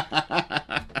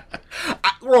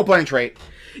 Role-playing trait.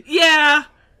 Yeah.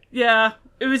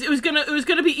 It was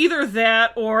gonna be either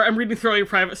that or I'm reading through all your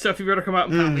private stuff. You better come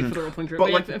out and pound me for the role playing trait.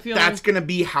 But that's gonna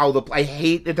be how I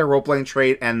hate that the role playing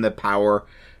trait and the power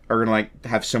are gonna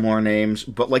have similar names.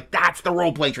 But that's the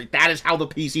role playing trait. That is how the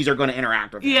PCs are gonna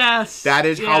interact with it. Yes. That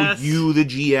is how you, the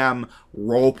GM,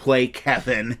 role play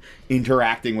Kevin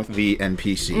interacting with the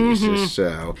NPCs.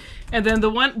 So. And then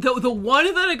the one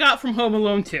that I got from Home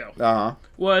Alone 2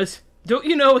 was, don't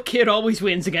you know a kid always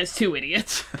wins against two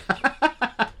idiots?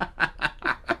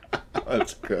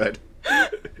 That's good.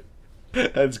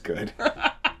 That's good.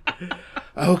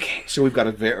 Okay, so we've got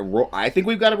I think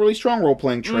we've got a really strong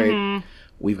role-playing trait.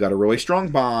 We've got a really strong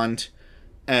bond.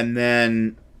 And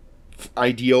then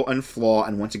ideal and flaw.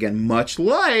 And once again, much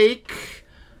like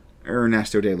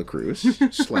Ernesto de la Cruz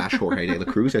 / Jorge de la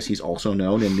Cruz, as he's also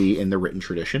known in the written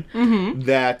tradition,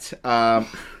 that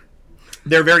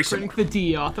they're very similar. The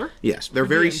D author. Yes, they're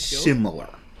very similar.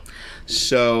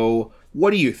 So,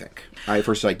 what do you think?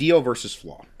 Versus ideal versus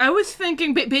flaw. I was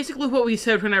thinking basically what we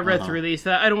said when I read through these,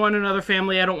 that I don't want another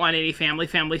family, I don't want any family,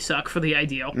 families suck for the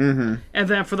ideal. And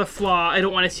then for the flaw, I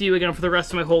don't want to see you again for the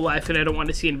rest of my whole life, and I don't want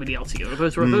to see anybody else either.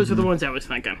 Those are the ones I was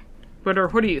thinking. What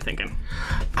are you thinking?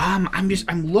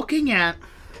 I'm looking at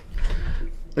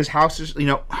this house is,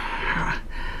 the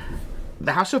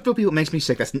house of people makes me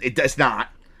sick. It's not.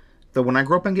 But when I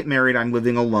grow up and get married, I'm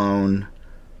living alone.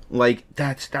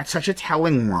 That's such a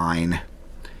telling line.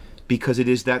 Because it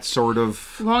is that sort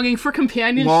of... Longing for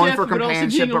companionship,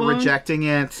 but rejecting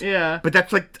it. Yeah. But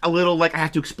that's a little, I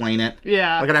have to explain it.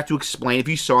 Yeah. I'd have to explain. If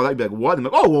you saw that, you'd be like, what? And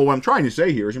I'm like, oh, well, what I'm trying to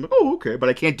say here is, I'm like, oh, okay. But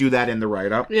I can't do that in the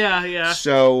write-up. Yeah.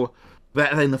 So,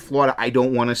 but in the flaw, I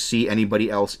don't want to see anybody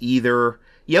else either.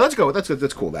 Yeah, let's go. Let's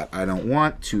cool that. I don't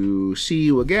want to see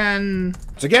you again.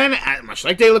 So again, much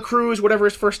like De La Cruz, whatever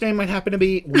his first name might happen to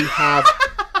be, we have...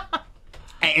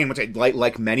 And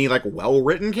like many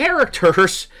well-written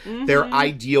characters, their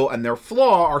ideal and their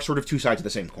flaw are sort of two sides of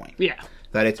the same coin. Yeah.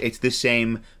 That it's the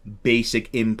same basic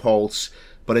impulse,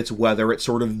 but it's whether it's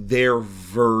sort of their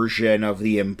version of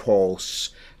the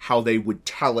impulse, how they would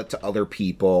tell it to other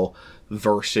people,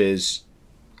 versus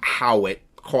how it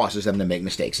causes them to make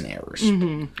mistakes and errors.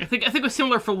 I think it was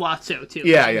similar for Lotso too.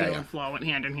 Yeah. And flaw went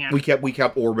hand in hand. We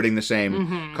kept orbiting the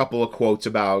same couple of quotes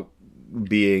about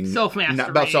being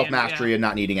self-mastery and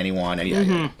not needing anyone.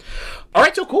 And all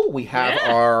right, so cool. We have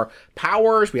our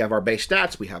powers, we have our base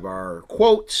stats, we have our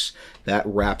quotes. That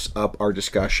wraps up our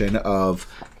discussion of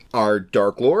our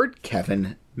Darklord,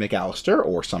 Kevin McAllister,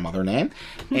 or some other name.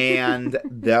 And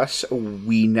thus,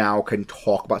 we now can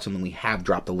talk about something we have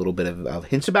dropped a little bit of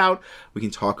hints about. We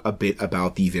can talk a bit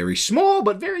about the very small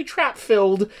but very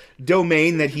trap-filled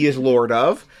domain that he is lord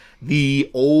of. The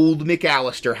old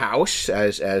McAllister house,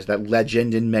 as that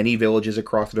legend in many villages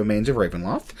across the domains of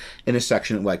Ravenloft, in a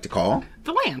section that we like to call...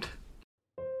 The Land.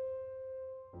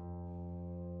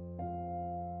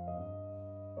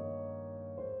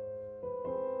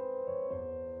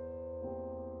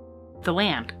 The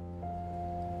Land.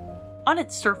 On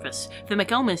its surface, the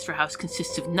McElminster house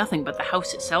consists of nothing but the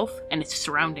house itself and its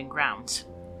surrounding grounds.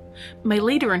 My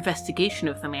later investigation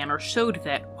of the manor showed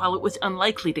that, while it was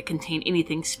unlikely to contain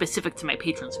anything specific to my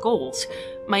patron's goals,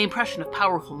 my impression of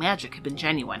powerful magic had been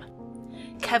genuine.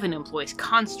 Kevin employs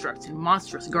constructs and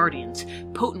monstrous guardians,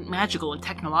 potent magical and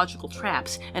technological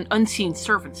traps, and unseen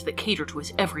servants that cater to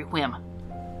his every whim.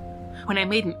 When I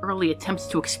made an early attempt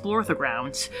to explore the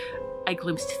grounds, I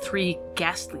glimpsed 3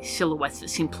 ghastly silhouettes that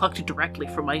seemed plucked directly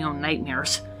from my own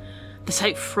nightmares. The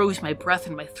sight froze my breath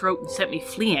in my throat and sent me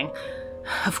fleeing.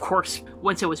 Of course,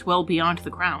 once I was well beyond the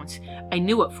grounds, I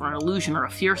knew it for an illusion or a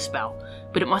fear spell,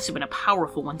 but it must have been a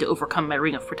powerful one to overcome my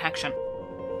ring of protection.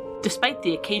 Despite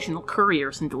the occasional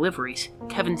couriers and deliveries,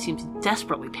 Kevin seems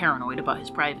desperately paranoid about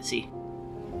his privacy.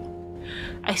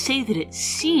 I say that it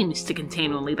seems to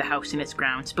contain only the house and its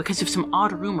grounds because of some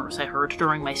odd rumors I heard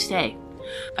during my stay.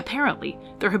 Apparently,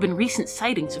 there have been recent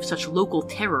sightings of such local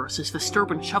terrors as the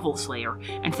Sturban Shovel Slayer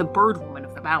and the Bird Woman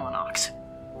of the Balanox.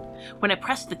 When I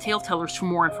pressed the tale-tellers for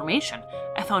more information,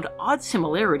 I found odd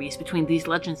similarities between these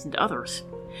legends and others.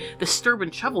 The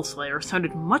Sturban Shovel Slayer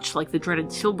sounded much like the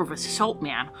dreaded Silbervis Salt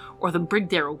Man or the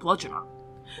Brigdarrow Bludgeoner.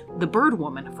 The Bird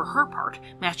Woman, for her part,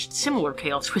 matched similar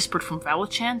tales whispered from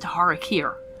Valachan to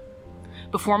Harakir.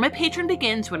 Before my patron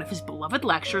begins one of his beloved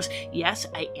lectures, yes,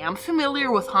 I am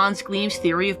familiar with Hans Gleam's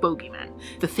theory of bogeymen,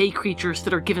 the fey creatures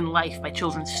that are given life by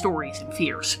children's stories and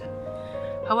fears.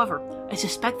 However, I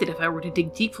suspect that if I were to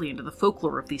dig deeply into the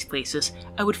folklore of these places,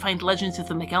 I would find legends of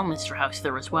the McElminster house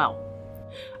there as well.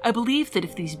 I believe that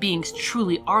if these beings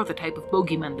truly are the type of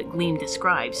bogeymen that Gleam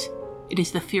describes, it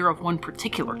is the fear of one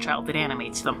particular child that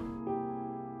animates them.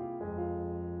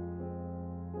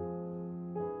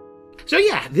 So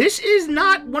yeah, this is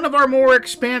not one of our more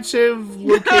expansive,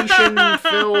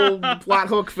 location-filled, plot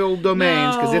hook-filled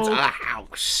domains, because it's a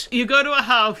house. You go to a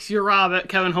house, you rob it,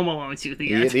 Kevin Home Alone's you at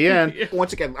the end. At the end.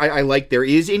 Once again, I like there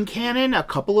is in canon a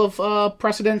couple of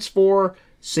precedents for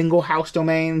single house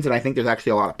domains, and I think there's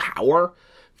actually a lot of power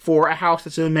for a house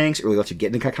that's in a domain. It really lets you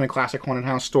get into kind of classic haunted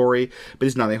house story, but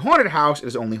it's not a haunted house. It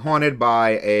is only haunted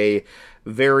by a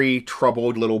very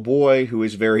troubled little boy who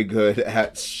is very good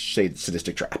at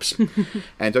sadistic traps.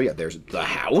 And so yeah, there's the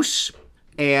house.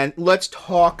 And let's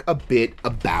talk a bit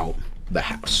about the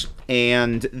house.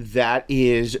 And this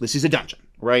is a dungeon,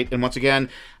 right? And once again,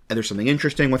 there's something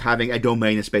interesting with having a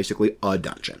domain that's basically a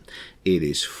dungeon. It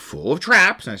is full of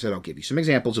traps, and I said I'll give you some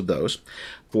examples of those.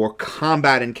 For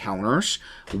combat encounters,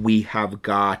 we have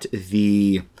got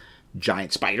the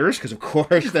giant spiders, because of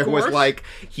course was like,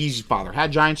 his father had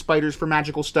giant spiders for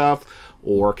magical stuff,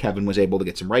 or Kevin was able to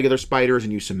get some regular spiders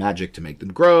and use some magic to make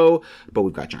them grow, but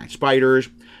we've got giant spiders.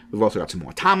 We've also got some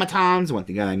automatons. One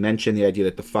thing I mentioned, the idea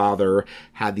that the father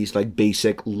had these like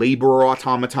basic laborer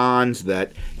automatons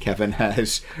that Kevin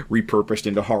has repurposed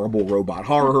into horrible robot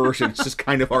horrors, and it's just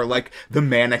kind of are like the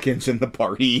mannequins in the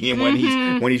party and when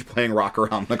he's playing Rock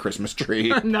Around the Christmas Tree.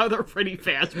 Now they're Freddy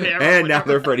Fazbear. And now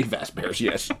they're Freddy Fazbears,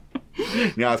 yes.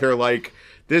 Now they're like,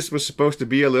 this was supposed to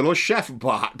be a little chef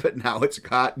bot, but now it's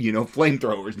got,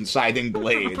 flamethrowers and scything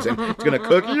blades, and it's gonna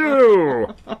cook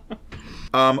you!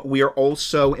 We are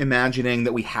also imagining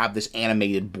that we have this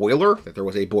animated boiler, that there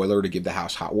was a boiler to give the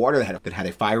house hot water that had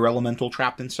a fire elemental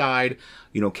trapped inside.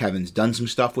 Kevin's done some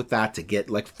stuff with that to get,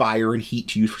 like, fire and heat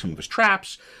to use for some of his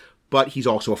traps, but he's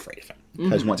also afraid of it.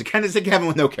 Because once again, it's a Kevin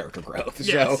with no character growth.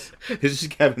 Yes. So this is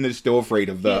Kevin that's still afraid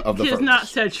of the furnace. He has not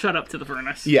said shut up to the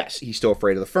furnace. Yes, he's still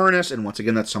afraid of the furnace, and once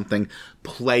again, that's something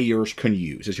players can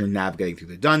use. As you're navigating through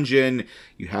the dungeon,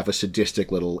 you have a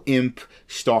sadistic little imp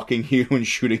stalking you and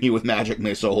shooting you with magic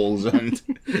missiles and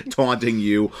taunting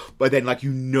you, but then,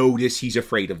 notice he's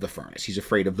afraid of the furnace. He's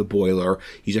afraid of the boiler.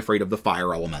 He's afraid of the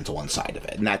fire elemental inside of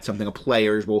it, and that's something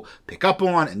players will pick up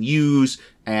on and use,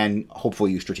 and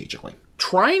hopefully use strategically.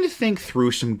 Trying to think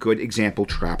through some good example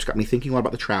traps got me thinking a lot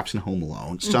about the traps in Home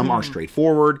Alone. Some are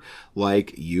straightforward,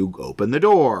 like you open the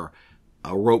door,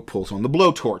 a rope pulls on the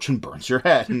blowtorch and burns your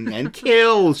head and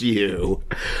kills you.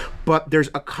 But there's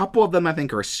a couple of them I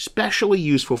think are especially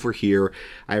useful for here.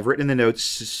 I've written in the notes,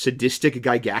 sadistic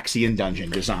Gygaxian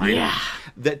dungeon design. Yeah.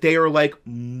 That they are like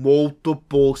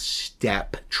multiple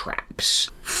step traps.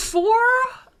 For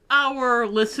our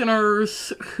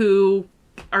listeners who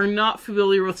are not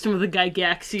familiar with some of the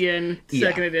Gygaxian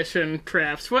second edition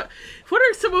traps, what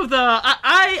are some of the...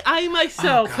 I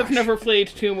myself have never played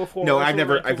Tomb of Horrors. No, I've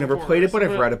never played it, but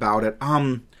I've read about it.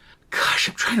 Gosh,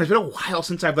 I'm trying. It's been a while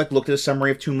since I've looked at a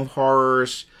summary of Tomb of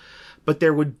Horrors. But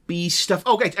there would be stuff.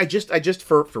 Okay, I just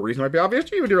for reason might be obvious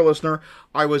to you, dear listener,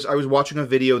 I was watching a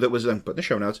video that was put in the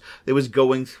show notes. That was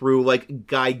going through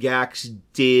Gygax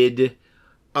did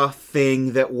a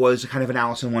thing that was kind of an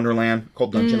Alice in Wonderland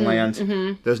called Dungeon Land.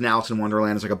 Mm-hmm. There's an Alice in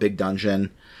Wonderland is a big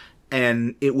dungeon,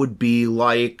 and it would be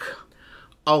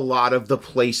a lot of the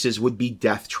places would be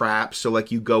death traps. So,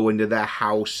 you go into the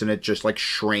house and it just,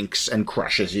 shrinks and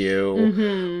crushes you.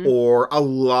 Mm-hmm. Or a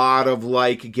lot of,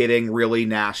 getting really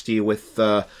nasty with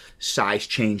the size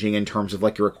changing in terms of,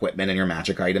 your equipment and your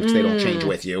magic items. They don't change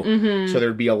with you. Mm-hmm. So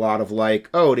there'd be a lot of,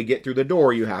 to get through the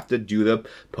door, you have to do the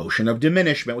Potion of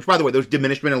Diminishment. Which, by the way, those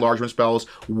diminishment enlargement spells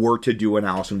were to do an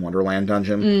Alice in Wonderland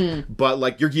dungeon.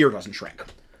 But, your gear doesn't shrink.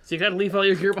 So you gotta leave all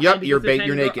your gear behind. Yep, you're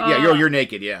naked. Yeah, you're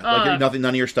naked. Yeah, none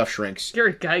of your stuff shrinks. You're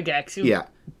a Gygax. Yeah.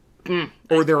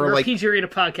 Or there are PG Read a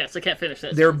podcast. I can't finish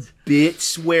that. There are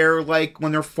bits where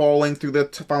when they're following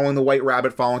the White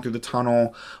Rabbit, falling through the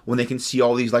tunnel, when they can see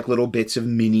all these little bits of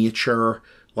miniature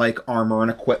armor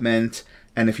and equipment.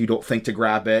 And if you don't think to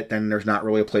grab it, then there's not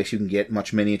really a place you can get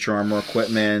much miniature armor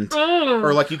equipment.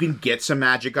 Or, you can get some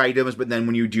magic items, but then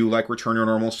when you do, return your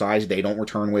normal size, they don't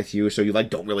return with you. So you,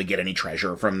 don't really get any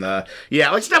treasure from the...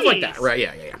 Yeah, stuff like that. Right,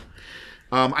 yeah.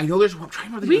 I know there's... I'm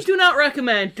trying to remember... We do not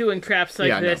recommend doing traps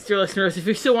like this, dear listeners, if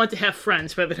you still want to have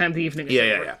friends by the time the evening is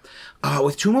over. Yeah.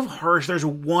 With Tomb of Horrors, there's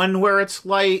one where it's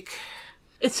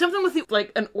It's something with,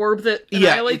 an orb that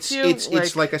annihilates you?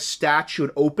 It's like a statue,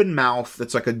 an open mouth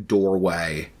that's a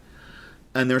doorway.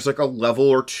 And there's, a level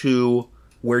or two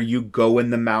where you go in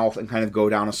the mouth and kind of go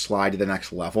down a slide to the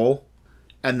next level.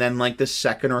 And then, the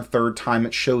second or third time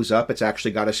it shows up, it's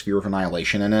actually got a Sphere of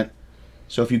Annihilation in it.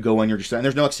 So if you go in, you're just... And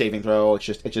there's no, saving throw. It's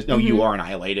just no, you are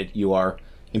annihilated. You are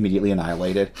immediately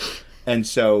annihilated. And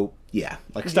so, yeah,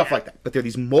 stuff like that. But they're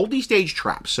these multi-stage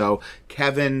traps. So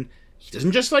Kevin... He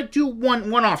doesn't just, do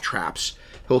one-off traps.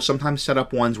 He'll sometimes set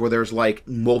up ones where there's,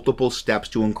 multiple steps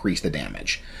to increase the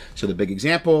damage. So the big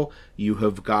example, you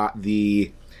have got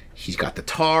he's got the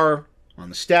tar on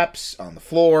the steps, on the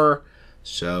floor.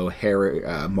 So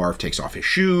Marv takes off his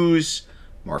shoes.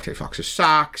 Marv takes off his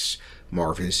socks.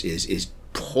 Marv is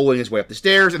pulling his way up the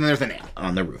stairs, and then there's the nail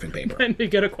on the roofing paper. And we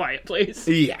get a quiet place.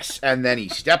 Yes, and then he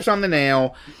steps on the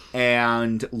nail,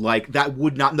 and, that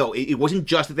would not... No, it wasn't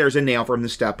just that there's a nail for him to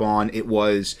step on. It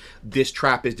was, this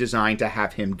trap is designed to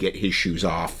have him get his shoes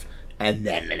off, and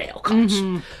then the nail comes.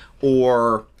 Mm-hmm.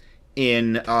 Or,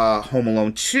 in Home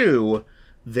Alone 2,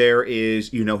 there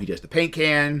is, he does the paint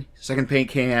can, second paint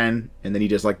can, and then he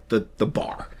does, the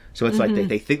bar. So it's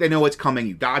they think they know what's coming,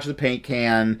 you dodge the paint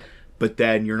can... But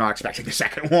then you're not expecting the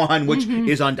second one, which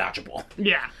is undodgeable.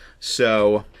 Yeah.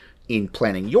 So, in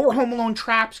planning your Home Alone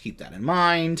traps, keep that in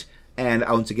mind. And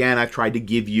once again, I've tried to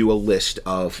give you a list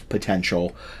of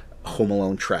potential Home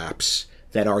Alone traps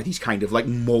that are these kind of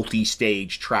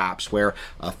multi-stage traps where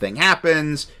a thing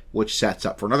happens, which sets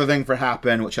up for another thing to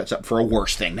happen, which sets up for a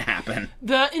worse thing to happen.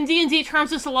 In D&D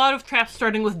terms, there's a lot of traps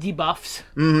starting with debuffs.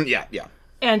 Yeah.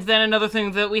 And then another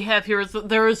thing that we have here is that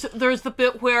there's the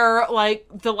bit where,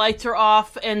 the lights are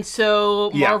off, and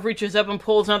so Marv reaches up and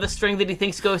pulls on the string that he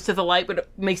thinks goes to the light, but it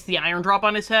makes the iron drop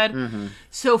on his head. Mm-hmm.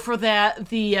 So for that,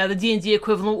 the D&D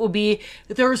equivalent will be,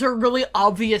 there's a really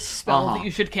obvious spell that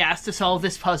you should cast to solve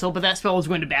this puzzle, but that spell is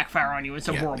going to backfire on you in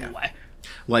some horrible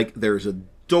way. There's a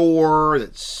door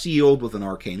that's sealed with an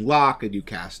arcane lock, and you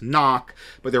cast knock,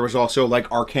 but there was also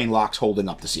arcane locks holding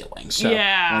up the ceiling. So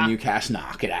when you cast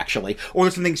knock, it actually, or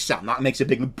there's something sound, knock makes a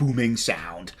big booming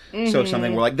sound. So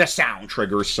something where the sound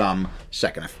triggers some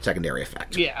secondary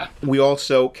effect. Yeah. We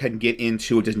also can get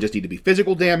into, it doesn't just need to be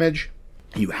physical damage.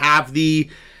 You have the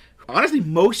honestly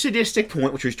most sadistic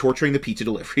point, which is torturing the pizza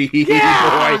delivery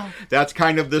boy. That's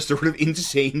kind of the sort of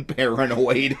insane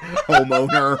paranoid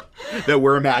homeowner that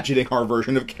we're imagining our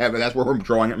version of Kevin. That's where we're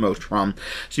drawing it most from.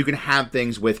 So you can have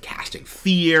things with casting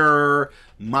fear,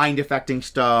 mind affecting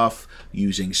stuff,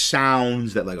 using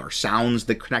sounds that are sounds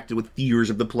that connected with fears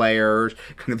of the players,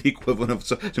 kind of the equivalent of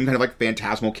some kind of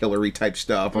phantasmal killery type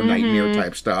stuff or nightmare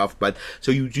type stuff. But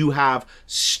so you do have,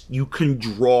 you can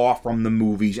draw from the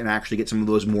movies and actually get some of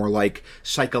those more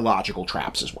psychological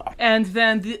traps as well. And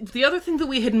then the other thing that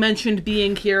we had mentioned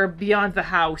being here beyond the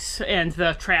house and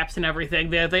the traps and everything,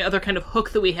 the other kind of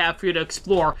hook that we have for you to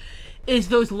explore is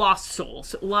those lost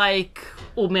souls, like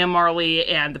Old Man Marley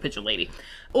and the Pigeon Lady.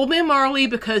 Old Man Marley,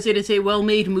 because it is a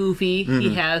well-made movie,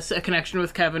 he has a connection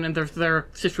with Kevin, and their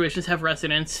situations have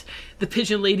resonance. The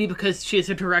Pigeon Lady, because she is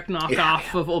a direct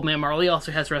knockoff of Old Man Marley,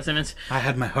 also has resonance. I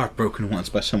had my heart broken once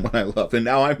by someone I loved, and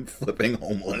now I'm flipping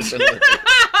homeless. And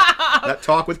that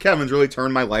talk with Kevin's really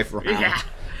turned my life around. Yeah.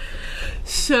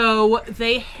 So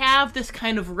they have this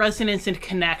kind of resonance and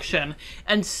connection,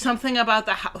 and something about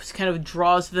the house kind of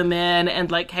draws them in and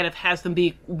like kind of has them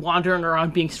be wandering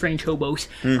around being strange hobos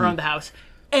around the house.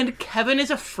 And Kevin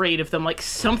is afraid of them. Like,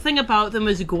 something about them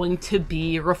is going to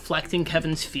be reflecting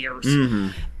Kevin's fears.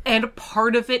 And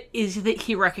part of it is that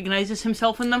he recognizes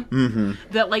himself in them.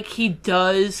 That, like, he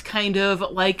does kind of,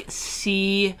 like,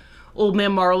 see Old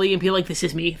Man Marley and be like, this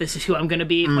is me, this is who I'm going to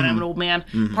be when I'm an old man.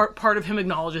 Part of him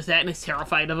acknowledges that and is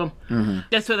terrified of them.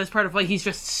 That's part of why he's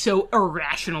just so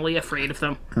irrationally afraid of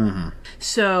them.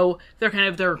 So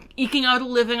they're eking out a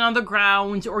living on the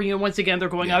grounds, or, you know, once again, they're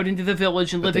going out into the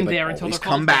village and living there until they're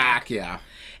called come back. Yeah.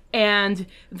 And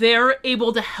they're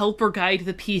able to help or guide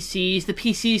the PCs. The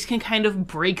PCs can kind of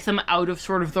break them out of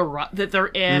sort of the rut that they're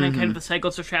in and kind of the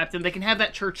cycles they're trapped in. They can have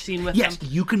that church scene with them. Yes,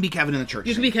 you can be Kevin in the church scene.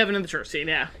 You can be Kevin in the church scene,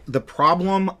 yeah. The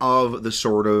problem of the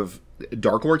sort of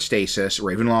Darklord stasis,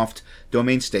 Ravenloft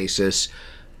domain stasis,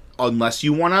 unless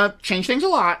you want to change things a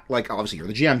lot, like, obviously you're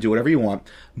the GM, do whatever you want,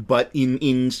 but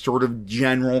in sort of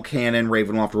general canon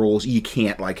Ravenloft rules, you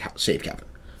can't, like, save Kevin.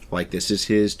 Like, this is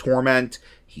his torment.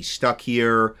 He's stuck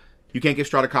here. You can't give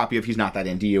Strahd a copy if he's not that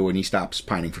into you and he stops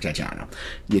pining for Tatiana.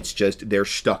 It's just, they're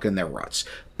stuck in their ruts.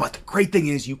 But the great thing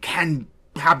is you can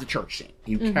have the church scene.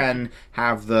 You can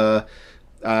have the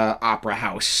opera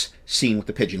house scene with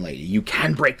the Pigeon Lady. You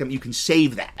can break them. You can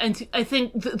save that. And I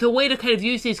think the way to kind of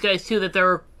use these guys, too, that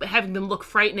they're having them look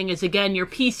frightening is, again, your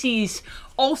PCs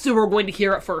also are going to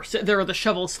hear at first that they're the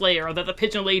Shovel Slayer, or that the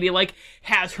Pigeon Lady, like,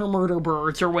 has her murder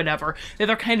birds or whatever. That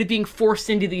they're kind of being forced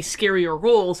into these scarier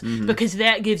roles because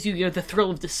that gives you, you know, the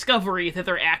thrill of discovery that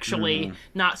they're actually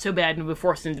not so bad and be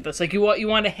forced into this. Like, you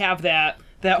want to have that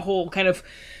whole kind of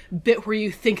bit where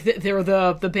you think that they're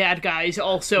the bad guys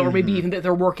also, or maybe even that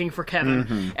they're working for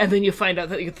Kevin, and then you find out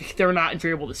that they're not, and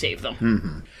you're able to save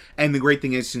them. And the great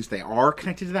thing is, since they are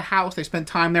connected to the house, they spend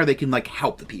time there, they can, like,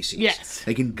 help the PCs. Yes.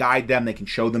 They can guide them, they can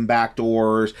show them back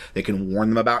doors, they can warn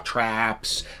them about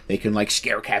traps, they can, like,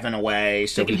 scare Kevin away.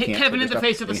 So they can hit Kevin in the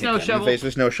face with a snow shovel. In the face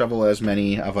with a snow shovel, as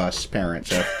many of us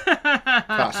parents have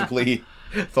possibly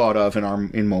thought of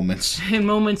in moments. In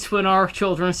moments when our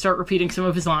children start repeating some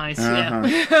of his lines.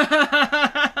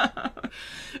 Yeah.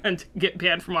 And get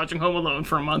banned from watching Home Alone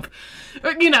for a month.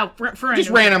 You know, for just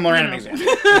random example.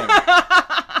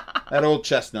 That old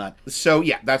chestnut. So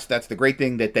yeah, that's the great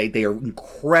thing, that they are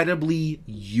incredibly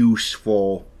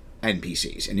useful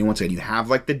NPCs. And once again, you have,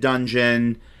 like, the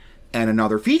dungeon. And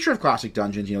another feature of classic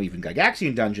dungeons, you know, even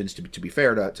Gygaxian dungeons, to be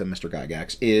fair to Mr.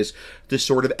 Gygax, is the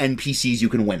sort of NPCs you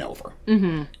can win over.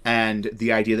 And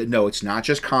the idea that, no, it's not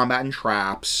just combat and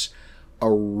traps.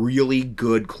 A really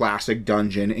good classic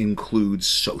dungeon includes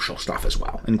social stuff as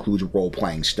well, includes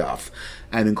role-playing stuff,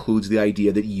 and includes the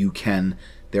idea that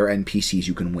there are NPCs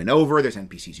you can win over, there's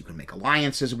NPCs you can make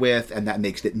alliances with, and that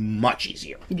makes it much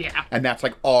easier. Yeah. And that's,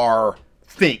 like, our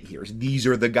thing here. These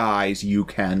are the guys you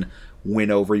can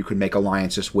win over, you can make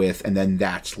alliances with, and then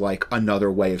that's, like,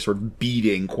 another way of sort of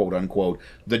beating, quote-unquote,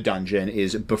 the dungeon,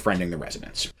 is befriending the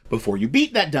residents. Before you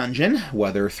beat that dungeon,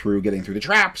 whether through getting through the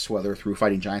traps, whether through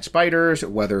fighting giant spiders,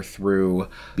 whether through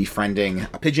befriending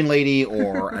a Pigeon Lady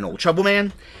or an old Shovel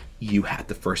Man, you had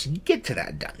to first get to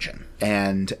that dungeon.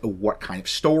 And what kind of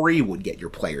story would get your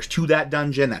players to that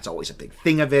dungeon? That's always a big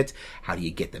thing of it. How do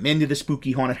you get them into the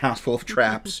spooky haunted house full of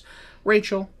traps?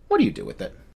 Rachel, what do you do with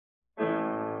it?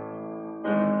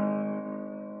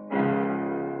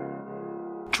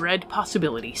 Dread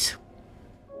possibilities.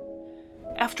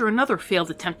 After another failed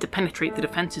attempt to penetrate the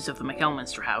defenses of the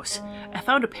McElminster house, I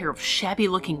found a pair of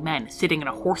shabby-looking men sitting in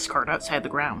a horse cart outside the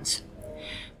grounds.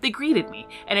 They greeted me,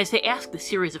 and as they asked a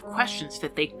series of questions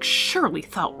that they surely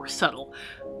thought were subtle,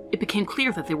 it became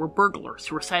clear that they were burglars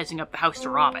who were sizing up the house to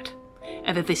rob it,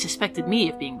 and that they suspected me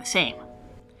of being the same.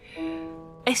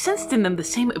 I sensed in them the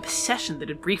same obsession that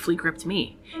had briefly gripped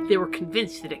me. They were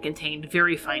convinced that it contained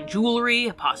very fine jewelry,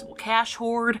 a possible cash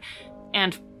hoard,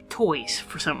 and toys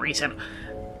for some reason.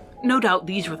 No doubt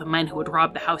these were the men who had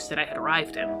robbed the house that I had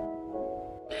arrived in.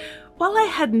 While I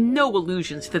had no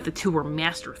illusions that the two were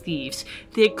master thieves,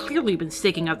 they had clearly been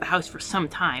staking out the house for some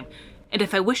time, and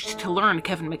if I wished to learn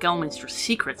Kevin McElminster's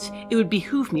secrets, it would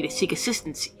behoove me to seek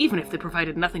assistance, even if they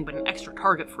provided nothing but an extra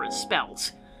target for his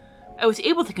spells. I was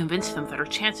able to convince them that our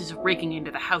chances of breaking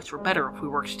into the house were better if we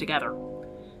worked together.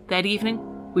 That evening,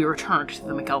 we returned to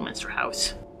the McElminster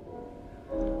house.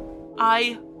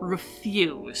 I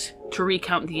refuse to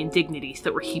recount the indignities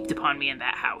that were heaped upon me in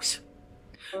that house.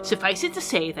 Suffice it to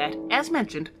say that, as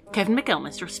mentioned, Kevin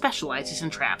McElminster specializes in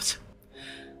traps.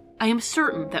 I am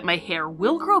certain that my hair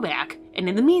will grow back, and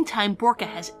in the meantime, Borka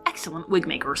has excellent wig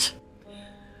makers.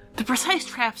 The precise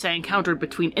traps I encountered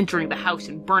between entering the house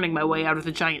and burning my way out of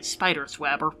the giant spider's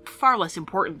web are far less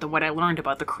important than what I learned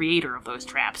about the creator of those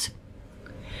traps.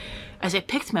 As I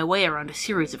picked my way around a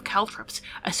series of caltrops,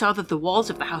 I saw that the walls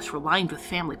of the house were lined with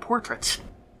family portraits.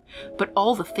 But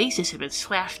all the faces had been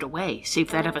slashed away,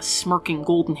 save that of a smirking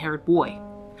golden-haired boy.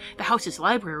 The house's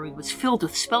library was filled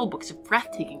with spellbooks of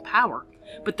breathtaking power,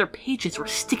 but their pages were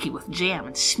sticky with jam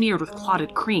and smeared with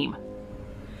clotted cream.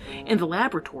 In the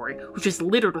laboratory, which was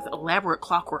littered with elaborate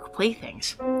clockwork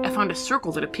playthings, I found a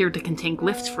circle that appeared to contain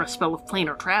glyphs for a spell of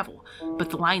planar travel, but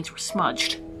the lines were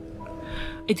smudged.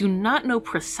 I do not know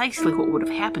precisely what would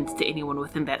have happened to anyone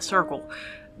within that circle,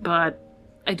 but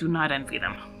I do not envy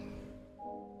them.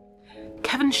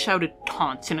 Kevin shouted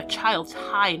taunts in a child's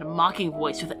high and mocking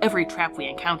voice with every trap we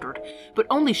encountered, but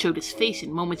only showed his face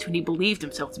in moments when he believed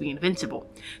himself to be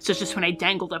invincible, such as when I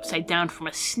dangled upside down from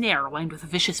a snare lined with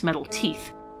vicious metal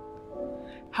teeth.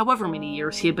 However many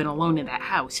years he had been alone in that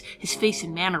house, his face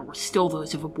and manner were still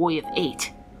those of a boy of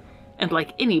 8. And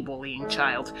like any bullying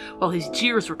child, while his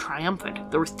jeers were triumphant,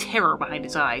 there was terror behind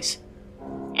his eyes.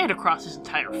 And across his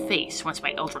entire face once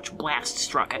my eldritch blast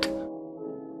struck it.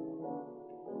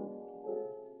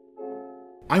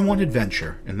 I want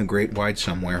adventure in the great wide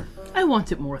somewhere. I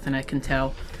want it more than I can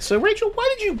tell. So, Rachel,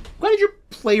 why did your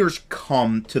players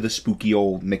come to the spooky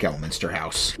old McElminster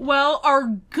house? Well, our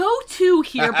go-to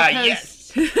here because...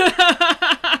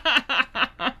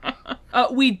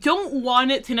 we don't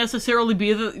want it to necessarily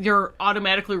be that you're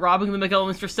automatically robbing the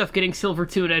McElminster stuff, getting silver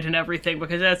tuned and everything,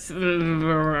 because that's...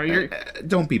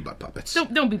 don't be butt puppets.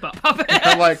 Don't be butt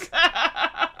puppets.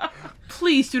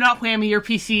 Please do not whammy your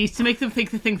PCs to make them think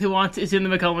the thing they want is in the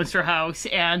McElminster house,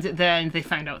 and then they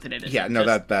find out that it isn't. Yeah, no,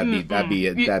 that'd be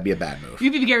a bad move.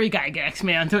 You'd be Gary Gygax,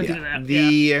 man. Don't do that.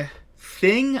 The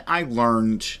thing I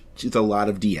learned with a lot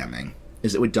of DMing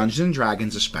is that with Dungeons and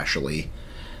Dragons especially,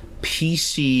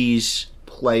 PCs,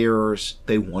 players,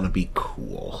 they want to be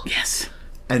cool. Yes.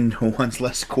 And no one's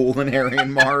less cool than Harry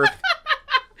and Marv.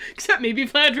 Except maybe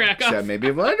Vlad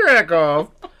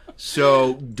Drakov.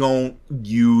 So don't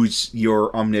use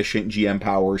your omniscient GM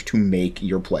powers to make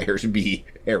your players be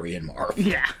Harry and Marv.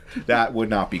 Yeah. That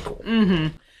would not be cool.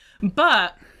 Mm-hmm.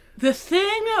 But the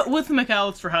thing with the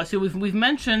McAllister house, we've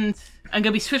mentioned... I'm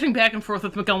going to be switching back and forth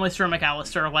with McElminster and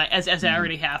McAllister, as I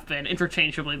already have been,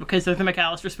 interchangeably, because they're the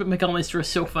McAllisters, but McElminster is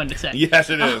so fun to say. Yes,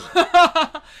 it is.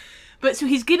 But so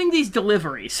he's getting these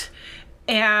deliveries,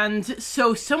 and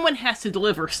so someone has to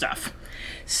deliver stuff.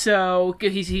 So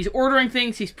he's ordering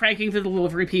things, he's pranking the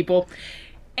delivery people,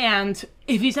 and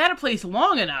if he's at a place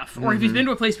long enough, or if he's been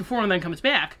to a place before and then comes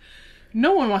back,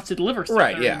 no one wants to deliver stuff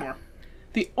there anymore.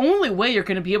 The only way you're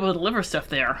going to be able to deliver stuff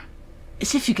there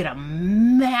is if you get a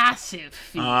massive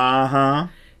fee. Uh-huh.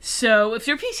 So if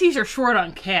your PCs are short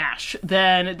on cash,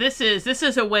 then this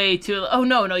is a way to, oh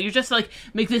no, you just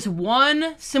make this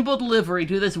one simple delivery,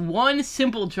 do this one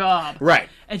simple job. Right.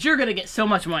 And you're going to get so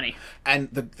much money.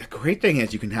 And the great thing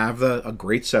is you can have a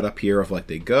great setup here of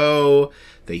they go,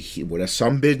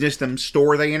 some business, some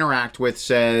store they interact with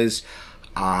says,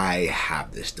 I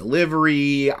have this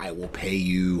delivery, I will pay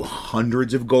you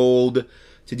hundreds of gold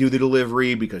to do the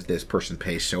delivery because this person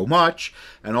pays so much,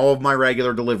 and all of my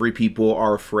regular delivery people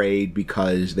are afraid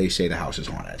because they say the house is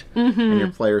haunted. Mm-hmm. And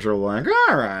your players are like,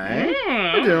 all right,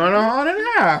 we're doing a haunted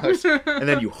house. And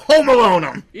then you Home Alone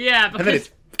them. Yeah, because... And then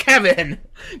it's Kevin.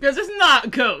 Because it's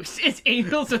not ghosts, it's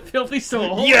angels of filthy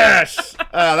souls. Yes!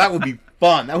 That would be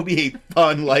fun. That would be a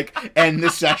fun, end the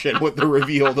session with the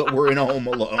reveal that we're in a Home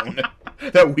Alone.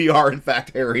 That we are, in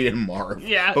fact, Harry and Marv.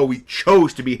 Yeah. But we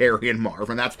chose to be Harry and Marv,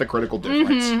 and that's the critical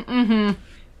difference. Mm-hmm, mm-hmm.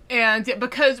 And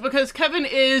because Kevin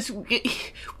is...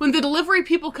 When the delivery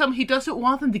people come, he doesn't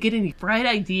want them to get any bright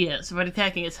ideas about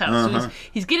attacking his house. Uh-huh. So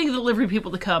he's getting the delivery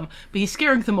people to come, but he's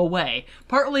scaring them away.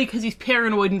 Partly because he's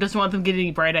paranoid and doesn't want them getting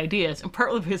any bright ideas, and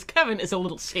partly because Kevin is a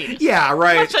little sadist. Yeah,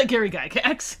 right. Much like Gary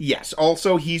Gygax. Yes.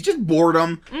 Also, he's just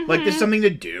boredom. Mm-hmm. There's something to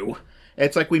do.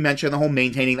 It's like we mentioned, the whole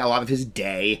maintaining, a lot of his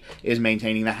day is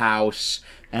maintaining the house,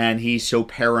 and he's so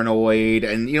paranoid,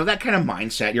 and, that kind of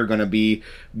mindset, you're going to be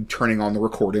turning on the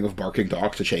recording of barking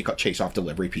dogs to chase off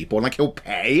delivery people, and, he'll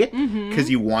pay, because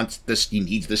he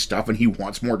needs this stuff, and he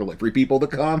wants more delivery people to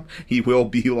come. He will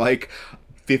be,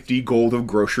 50 gold of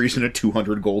groceries and a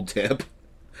 200 gold tip.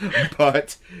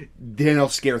 But then he'll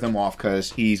scare them off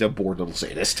because he's a bored little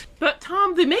sadist. But Tom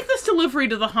they make this delivery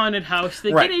to the haunted house.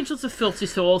 They get Angels of Filthy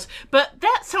Souls, but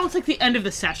that sounds like the end of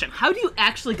the session. How do you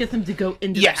actually get them to go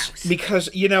into the house? Yes, because,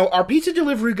 our pizza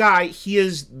delivery guy, he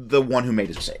is the one who made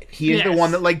his mistake. He is the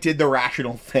one that, did the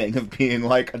rational thing of being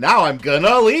like, now I'm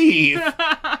gonna leave.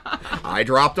 I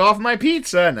dropped off my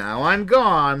pizza, now I'm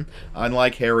gone.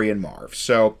 Unlike Harry and Marv.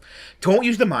 So, don't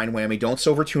use the mind whammy. Don't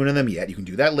silver tuna them yet. You can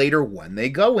do that later when they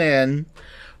go in.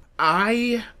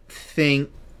 I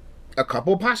think a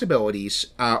couple of possibilities.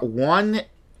 One,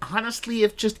 honestly,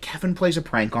 if just Kevin plays a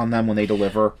prank on them when they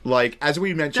deliver. As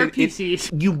we mentioned,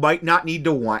 you might not need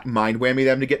to mind whammy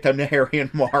them to get them to Harry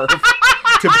and Marv.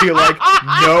 To be like,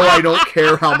 no, I don't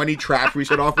care how many traps we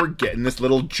set off. We're getting this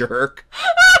little jerk.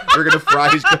 We're gonna fry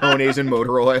his cojones in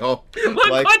motor oil.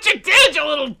 Look what you did, you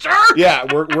little jerk! Yeah,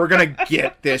 we're gonna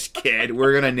get this kid.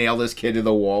 We're gonna nail this kid to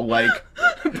the wall.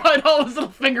 Bite all his little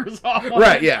fingers off.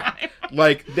 Right, yeah.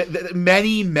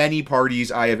 Many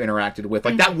parties I have interacted with,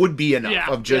 that would be enough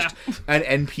of just an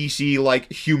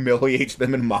NPC, humiliates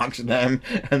them and mocks them,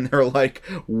 and they're like,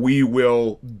 we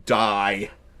will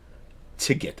die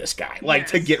to get this guy.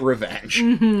 To get revenge.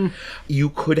 Mm-hmm. You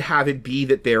could have it be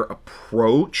that they're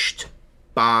approached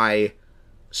by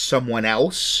someone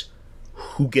else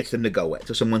who gets them to go in.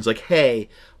 So someone's like, hey,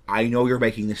 I know you're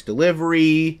making this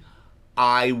delivery.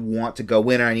 I want to go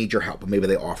in and I need your help. And maybe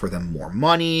they offer them more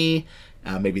money.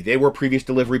 Maybe they were a previous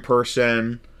delivery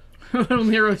person. Little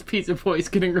Nero's pizza boy's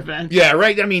getting revenge. Yeah,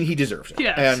 right? I mean, he deserves it.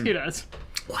 Yes, he does.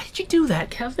 Why did you do that,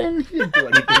 Kevin? He didn't do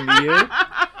anything to you.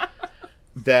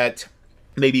 That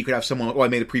maybe you could have someone, I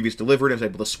made a previous delivery and I was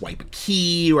able to swipe a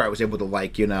key, or I was able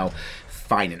to,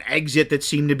 find an exit that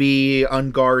seemed to be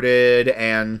unguarded,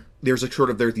 and there's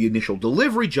there's the initial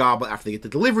delivery job, but after they get the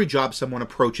delivery job, someone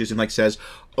approaches and says,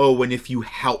 oh, and if you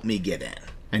help me get in,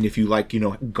 and if you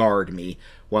guard me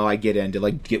while I get in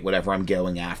to get whatever I'm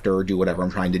going after or do whatever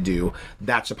I'm trying to do,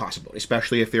 that's a possibility,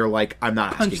 especially if they're I'm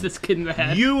not punch asking this kid in the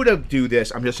head. You to do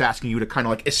this, I'm just asking you to kind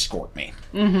of escort me.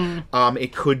 Mm-hmm.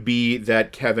 It could be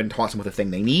that Kevin taunts them with a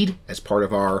thing they need as part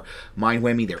of our mind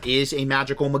whammy. There is a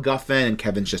magical MacGuffin, and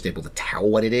Kevin's just able to tell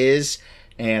what it is,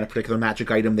 and a particular magic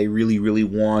item they really, really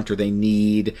want or they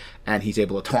need, and he's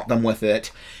able to taunt them with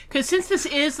it. Because since this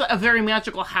is a very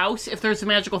magical house, if there's a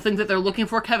magical thing that they're looking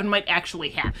for, Kevin might actually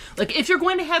have. If you're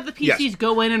going to have the PCs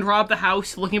go in and rob the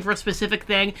house looking for a specific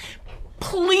thing,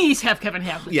 please have Kevin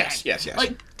have the thing. Yes.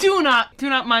 Do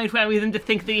not mind whammy them to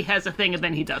think that he has a thing and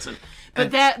then he doesn't.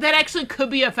 But that actually could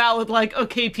be a valid,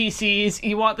 okay, PCs,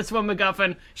 you want this one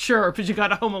MacGuffin? Sure, but you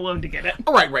got a Home Alone to get it.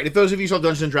 Right. If those of you saw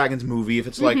Dungeons & Dragons movie, if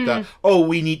it's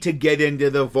we need to get into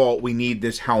the vault, we need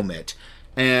this helmet.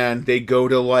 And they go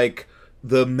to,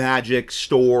 the magic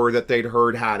store that they'd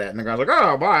heard had it. And the guy's like,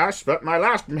 oh, boy, I spent my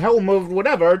last helm of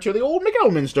whatever to the old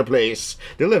McElminster place.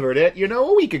 Delivered it,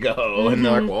 a week ago. Mm-hmm. And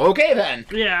they're like, well, okay then.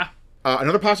 Yeah.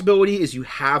 Another possibility is you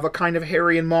have a kind of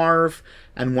Harry and Marv,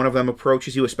 and one of them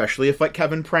approaches you, especially if,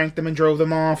 Kevin pranked them and drove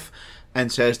them off,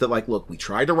 and says that, look, we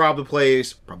tried to rob the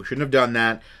place, probably shouldn't have done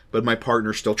that, but my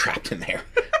partner's still trapped in there.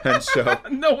 And so...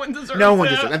 no one deserves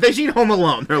that. If they've seen Home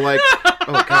Alone, they're like,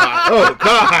 oh,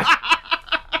 God.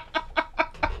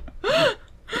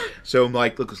 So I'm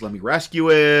like, look, let me rescue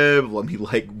him. Let me,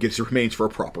 give his remains for a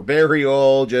proper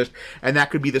burial. And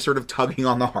that could be the sort of tugging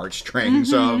on the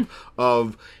heartstrings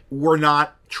of we're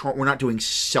not doing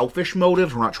selfish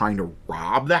motives. We're not trying to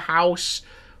rob the house.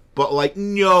 But,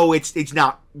 no, it's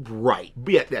not right.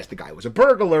 But yes, the guy was a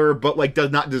burglar, but,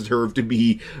 does not deserve to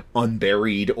be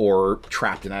unburied or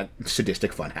trapped in a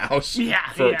sadistic funhouse.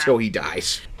 Until he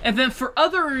dies. And then for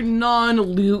other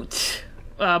non-loot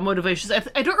motivations.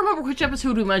 I don't remember which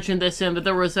episode we mentioned this in, but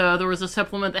there was a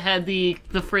supplement that had the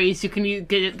phrase you can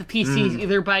get the PCs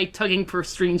either by tugging purse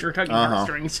strings or tugging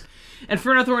heartstrings. And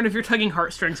for another one of your tugging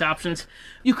heartstrings options,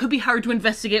 you could be hard to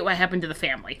investigate what happened to the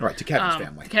family. Right, to Kevin's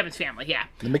family. To Kevin's family, yeah.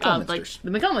 The McElminsters. The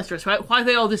McElminsters, right? Why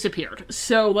they all disappeared.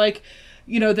 So,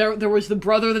 there was the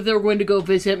brother that they were going to go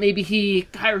visit. Maybe he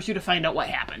hires you to find out what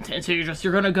happened. And so you're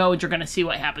going to go and you're going to see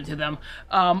what happened to them.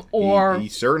 Or... He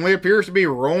certainly appears to be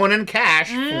rolling in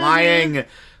cash, flying,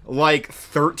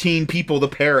 13 people to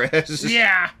Paris.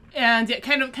 Yeah. And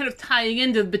kind of tying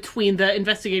into between the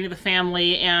investigating the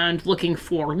family and looking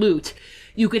for loot.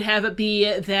 You could have it be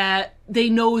that they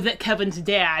know that Kevin's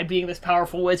dad, being this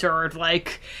powerful wizard,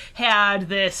 had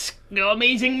this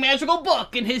amazing magical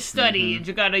book in his study, and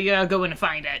you gotta go in and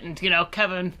find it. And,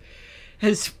 Kevin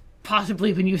has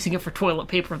possibly been using it for toilet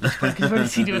paper at this point, because what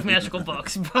does he do with magical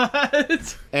books?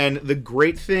 But and the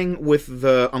great thing with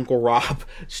the Uncle Rob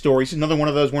stories, another one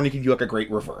of those where you can do like a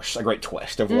great reverse, a great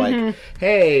twist of like,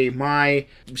 hey, my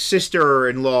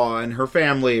sister-in-law and her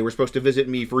family were supposed to visit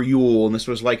me for Yule, and this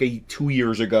was like 2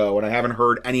 years ago, and I haven't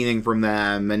heard anything from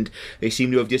them, and they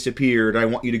seem to have disappeared. I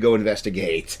want you to go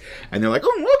investigate. And they're like,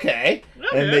 oh, okay.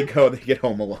 And they get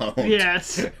home alone.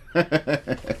 Yes.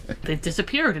 They've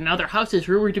disappeared, and now their house is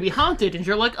rumored to be haunted, and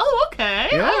you're like, oh, okay,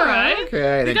 yeah, all right.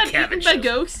 Okay. They got eaten by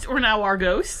ghosts, or now are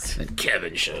ghosts. And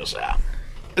Kevin shows up.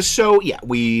 So, yeah,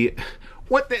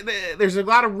 there's a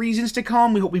lot of reasons to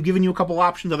come. We hope we've given you a couple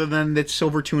options other than that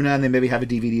silver tuna and they maybe have a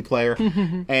DVD player.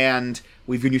 And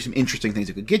we've given you some interesting things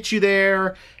that could get you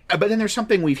there. But then there's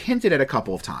something we've hinted at a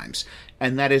couple of times,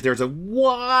 and that is there's a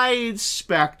wide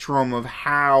spectrum of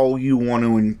how you want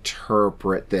to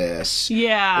interpret this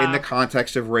in the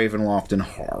context of Ravenloft and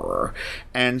horror.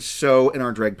 And so in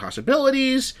our Dreg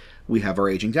Possibilities, we have our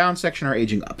aging down section, our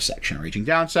aging up section. Our aging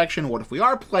down section, what if we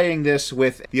are playing this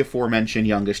with the aforementioned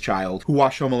youngest child who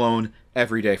watched Home Alone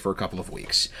every day for a couple of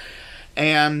weeks?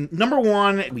 And number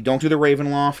one, we don't do the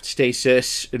Ravenloft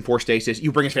stasis, enforced stasis.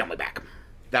 You bring his family back.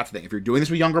 That's the thing. If you're doing this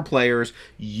with younger players,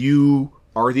 you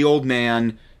are the old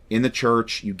man in the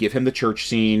church. You give him the church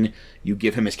scene. You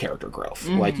give him his character growth.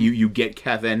 Like, you get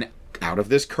Kevin out of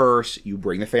this curse. You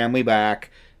bring the family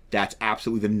back. That's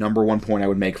absolutely the number one point I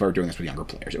would make if I were doing this with younger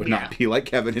players. It would not be like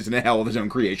Kevin is in a hell of his own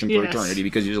creation for eternity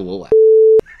because he's a little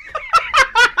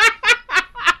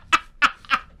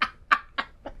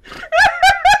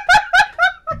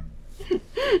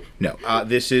No,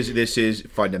 this is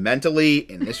fundamentally,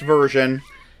 in this version,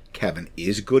 Kevin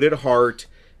is good at heart.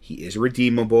 He is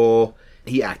redeemable.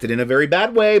 He acted in a very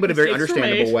bad way, but a very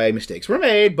understandable way. Mistakes were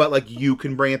made, but like you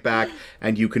can bring it back,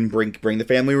 and you can bring the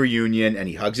family reunion, and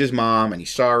he hugs his mom, and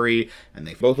he's sorry, and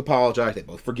they both apologize, they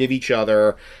both forgive each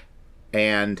other,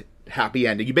 and happy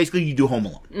ending. You do Home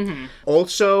Alone.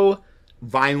 Also,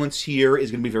 violence here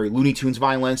is going to be very Looney Tunes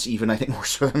violence, even I think more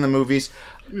so than the movies.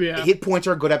 Hit points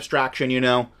are a good abstraction, you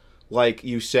know. Like,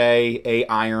 you say a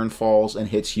iron falls and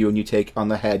hits you, and you take on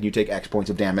the head, you take X points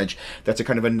of damage. That's a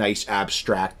kind of a nice,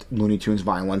 abstract Looney Tunes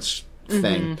violence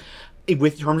thing.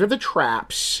 With terms of the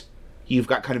traps, you've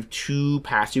got kind of two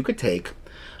paths you could take.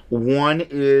 One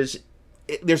is,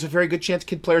 there's a very good chance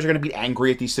kid players are going to be angry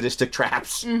at these sadistic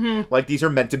traps. Like, these are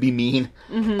meant to be mean.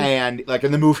 And, like,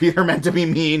 in the movie, they're meant to be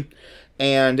mean.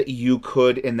 And you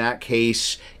could, in that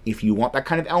case, if you want that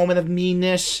kind of element of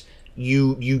meanness,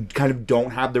 you kind of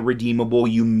don't have the redeemable.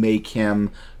 You make him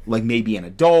like maybe an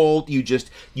adult. You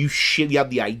have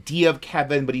the idea of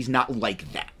Kevin, but he's not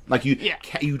like that. Like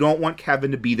you don't want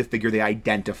Kevin to be the figure they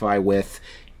identify with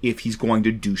if he's going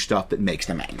to do stuff that makes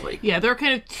them angry. Yeah, there are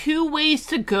kind of two ways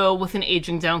to go with an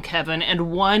aging down Kevin,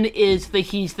 and one is that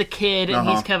he's the kid and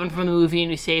he's Kevin from the movie and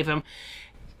you save him.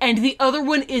 And the other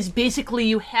one is basically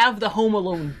you have the Home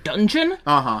Alone dungeon.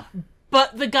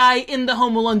 But the guy in the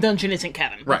Home Alone dungeon isn't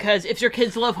Kevin. Right. Because if your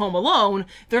kids love Home Alone,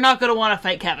 they're not going to want to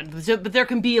fight Kevin. But there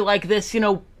can be, like, this,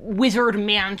 wizard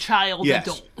man-child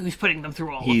adult who's putting them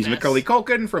through all of this. He's Macaulay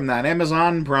Culkin from that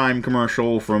Amazon Prime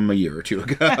commercial from a year or two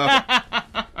ago.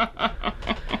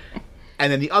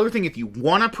 And then the other thing, if you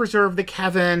want to preserve the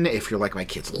Kevin, if you're like, my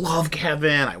kids love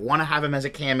Kevin, I want to have him as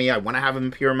a cameo, I want to have him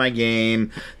appear in my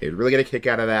game, they'd really get a kick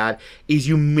out of that, is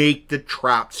you make the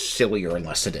traps sillier and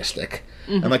less sadistic.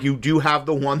 And, like, you do have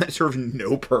the one that serves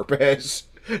no purpose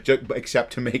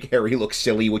except to make Harry look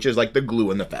silly, which is, like, the glue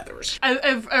and the feathers.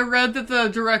 I read that the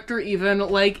director even,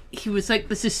 like, he was like,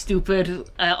 this is stupid,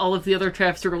 all of the other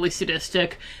traps are really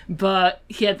sadistic, but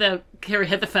Harry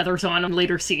had the feathers on in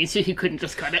later scenes, so he couldn't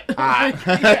just cut it.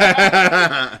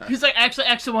 He's like, I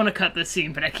actually want to cut this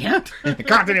scene, but I can't.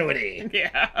 Continuity!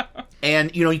 Yeah.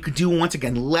 And, you could do, once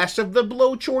again, less of the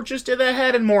blowtorches to the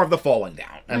head and more of the falling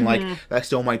down. And, like, that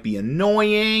still might be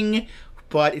annoying,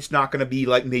 but it's not going to be,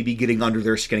 like, maybe getting under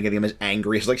their skin and getting them as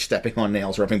angry as, like, stepping on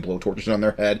nails or having blowtorches on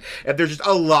their head. And there's just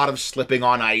a lot of slipping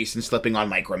on ice and slipping on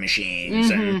micro machines.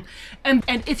 And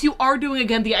if you are doing,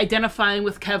 again, the identifying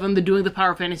with Kevin, the doing the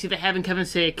power fantasy, the having Kevin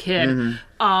say a kid,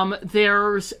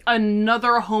 there's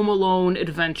another Home Alone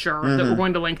adventure that we're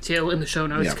going to link to in the show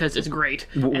notes because it's great.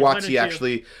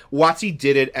 Watsy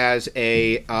did it as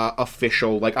a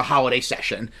official, like, a holiday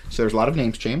session. So there's a lot of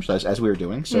names changed, as we were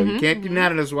doing. So you can't get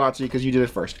mad at us, Watsy, because you did it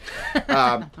first.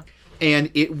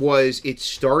 And it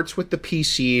starts with the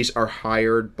PCs are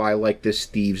hired by, like, this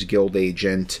Thieves Guild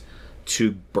agent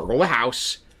to burgle a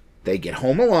house. They get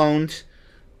home alone,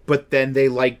 but then they,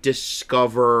 like,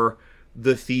 discover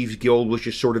the Thieves Guild was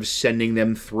just sort of sending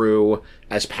them through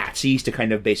as patsies to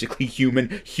kind of basically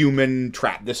human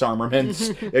trap disarmaments.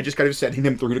 They're just kind of sending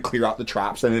them through to clear out the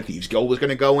traps, and the Thieves Guild was going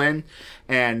to go in.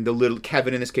 And the little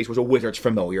Kevin, in this case, was a wizard's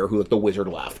familiar who the wizard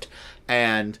left.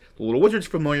 And the little wizard's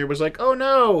familiar was like, oh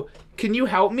no, can you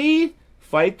help me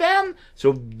fight them?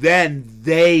 So then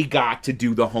they got to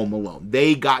do the Home Alone.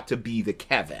 They got to be the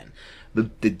Kevin. The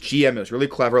GM was really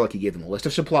clever. Like, he gave them a list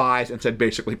of supplies and said,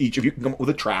 basically, each of you can come up with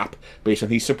a trap based on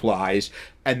these supplies,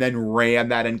 and then ran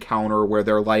that encounter where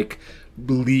they're, like,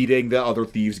 leading the other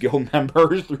Thieves Guild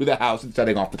members through the house and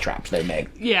setting off the traps they made.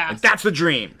 Yeah. Like, that's the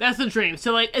dream. That's the dream.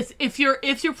 So, like, if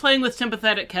you're playing with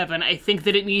sympathetic Kevin, I think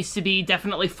that it needs to be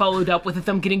definitely followed up with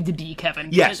them getting to be Kevin.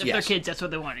 Yes, if they're kids, that's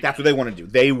what they want to do. That's what they want to do.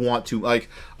 They want to, like,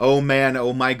 oh man,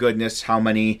 oh my goodness, how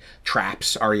many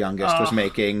traps our youngest was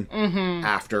making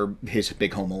after his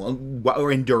big Home Alone,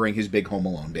 or enduring his big Home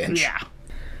Alone binge. Yeah.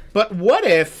 But what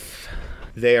if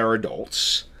they are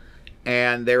adults?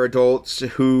 And they're adults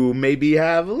who maybe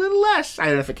have a little less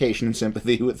identification and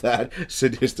sympathy with that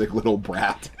sadistic little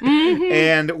brat.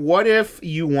 And what if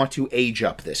you want to age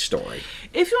up this story?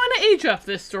 If you want to age up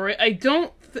this story, I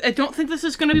don't think this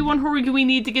is going to be one where we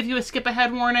need to give you a skip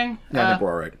ahead warning. I think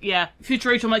we're all right. Yeah, future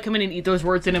Rachel might come in and eat those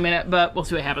words in a minute, but we'll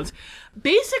see what happens.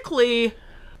 Basically,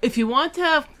 if you want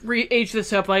to age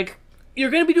this up, like, you're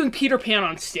going to be doing Peter Pan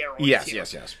on steroids.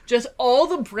 Yes. Just all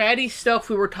the bratty stuff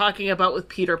we were talking about with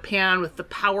Peter Pan, with the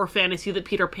power fantasy that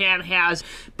Peter Pan has,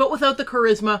 but without the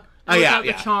charisma, without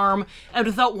the charm, and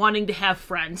without wanting to have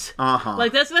friends.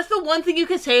 Like, that's the one thing you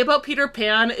can say about Peter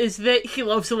Pan, is that he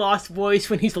loves the Lost Boys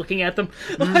when he's looking at them.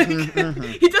 Like,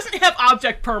 he doesn't have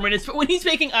object permanence, but when he's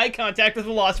making eye contact with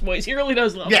the Lost Boys, he really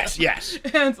does love them. Yes.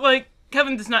 And, like,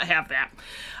 Kevin does not have that.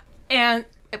 And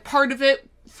part of it,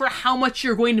 for how much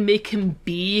you're going to make him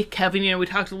be Kevin, we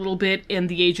talked a little bit in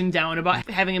the Aging Down about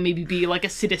having him maybe be like a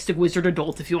sadistic wizard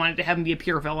adult if you wanted to have him be a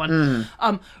pure villain.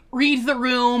 Read the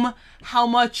room. How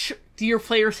much do your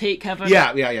players hate Kevin?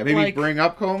 Yeah. Maybe bring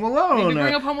up Home Alone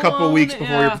a couple weeks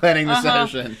before you're planning the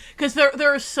session. Because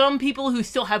there are some people who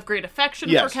still have great affection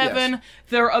for Kevin. Yes.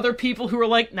 There are other people who are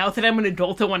like, now that I'm an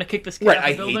adult, I want to kick this kid out of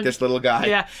the building. I hate this little guy.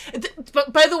 Yeah.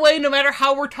 But by the way, no matter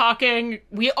how we're talking,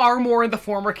 we are more in the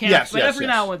former camp. Every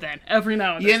now and then.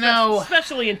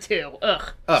 Especially in 2.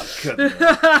 Ugh. Oh, good Lord.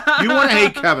 You want to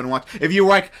hate Kevin. If you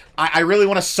like, I really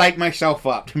want to psych myself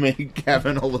up to make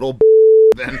Kevin a little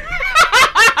then.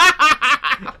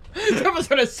 That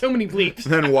episode has so many bleeps.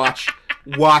 Then watch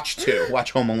 2.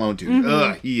 Watch Home Alone 2.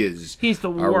 Ugh, he's the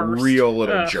worst. A real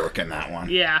little jerk in that one.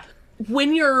 Yeah.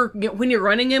 When you're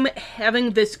running him,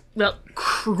 having this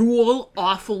cruel,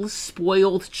 awful,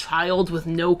 spoiled child with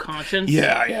no conscience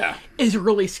is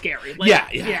really scary. Like,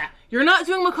 yeah. You're not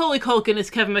doing Macaulay Culkin as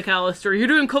Kevin McAllister. You're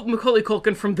doing Macaulay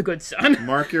Culkin from The Good Son.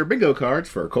 Mark your bingo cards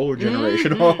for a Kohler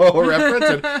generational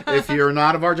reference. And if you're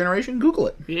not of our generation, Google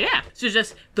it. Yeah. So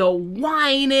just the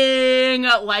whining,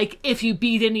 like, if you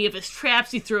beat any of his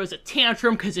traps, he throws a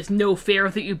tantrum because it's no fair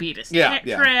that you beat his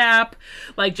trap.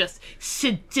 Like, just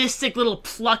sadistic little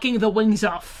plucking the wings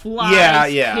off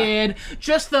flies kid.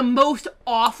 Just the most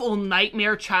awful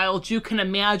nightmare child you can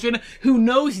imagine, who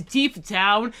knows deep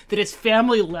down that his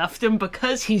family left him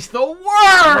because he's the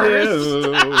worst.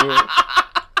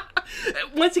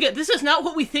 Once again, this is not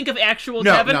what we think of actual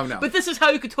Kevin, but this is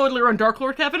how you could totally run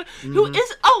Darklord Kevin, who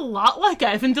is a lot like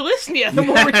Ivan Delisnia the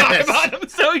more we talk about him.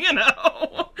 So,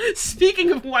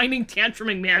 speaking of whining,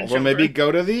 tantruming man children. Well, maybe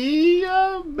go to the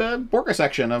Borka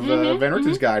section of Van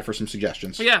Ritten's guide for some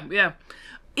suggestions. Yeah.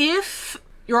 If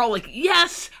you're all like,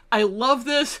 yes, I love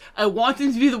this. I want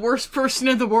him to be the worst person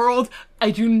in the world. I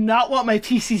do not want my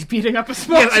PCs beating up a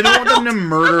small child. I don't want them to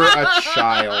murder a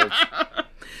child.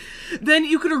 Then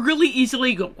you could really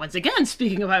easily go, once again,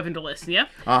 speaking of Ivan Delisnia,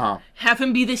 have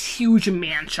him be this huge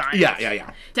man-child.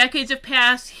 Yeah. Decades have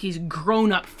passed, he's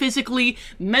grown up physically,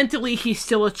 mentally he's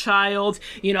still a child,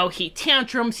 he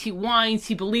tantrums, he whines,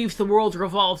 he believes the world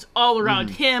revolves all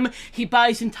around him, he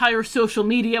buys entire social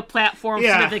media platforms so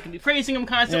that they can be praising him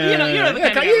constantly,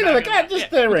 the kind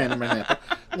just the random example.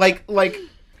 Like,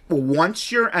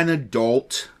 once you're an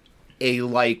adult, a,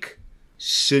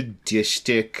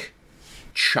 sadistic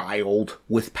child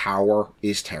with power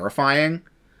is terrifying,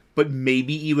 but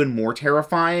maybe even more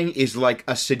terrifying is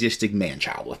a sadistic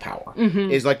man-child with power.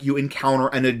 Is you encounter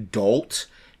an adult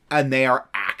and they are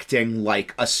acting acting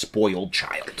like a spoiled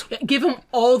child. Give him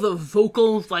all the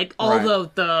vocals, like all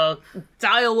the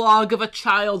dialogue of a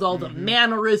child, all the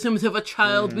mannerisms of a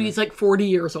child, but he's like 40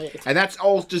 years old. And that's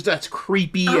that's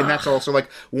creepy, and that's also like,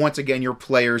 once again, your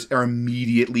players are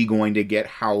immediately going to get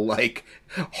how like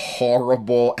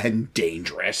horrible and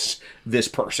dangerous this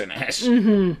person is.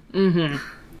 And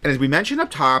as we mentioned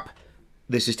up top,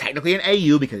 this is technically an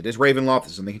AU because it is Ravenloft.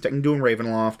 This is something you can do in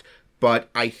Ravenloft. But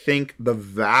I think the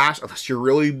vast, unless you're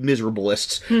really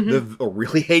miserableists, or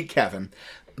really hate Kevin,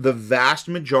 the vast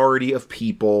majority of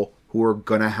people who are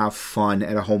going to have fun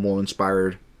at a Home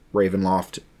Alone-inspired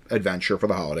Ravenloft adventure for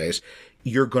the holidays,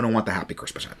 you're going to want the Happy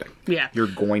Christmas ending. Yeah. You're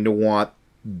going to want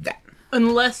that.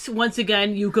 Unless, once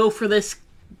again, you go for this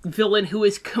villain who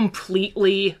is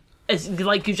completely,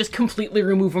 you just completely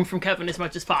remove him from Kevin as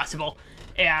much as possible.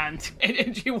 And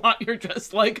you want your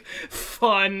just, like,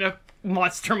 fun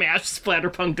Monster Mash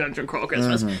Splatterpunk Dungeon Crawl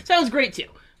Christmas. Sounds great, too.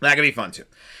 That could be fun, too.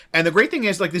 And the great thing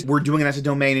is, like, this, we're doing it as a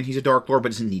domain, and he's a Darklord, but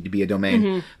it doesn't need to be a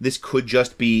domain. This could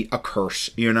just be a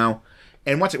curse, you know?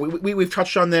 And once we've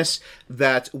touched on this,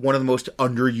 that one of the most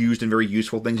underused and very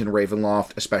useful things in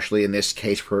Ravenloft, especially in this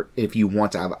case, for if you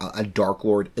want to have a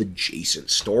Darklord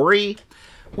adjacent story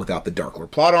without the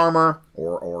Darklord plot armor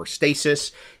or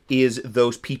stasis, is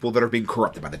those people that are being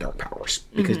corrupted by the dark powers,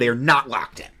 because they are not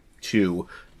locked in to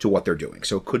what they're doing.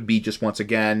 So it could be just, once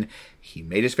again, he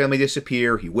made his family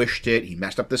disappear, he wished it, he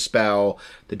messed up the spell,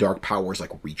 the dark powers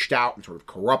like reached out and sort of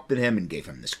corrupted him and gave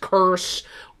him this curse,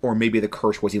 or maybe the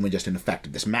curse was even just an effect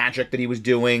of this magic that he was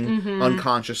doing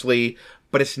unconsciously,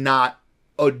 but it's not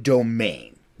a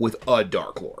domain with a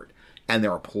Darklord. And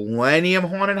there are plenty of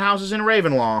haunted houses in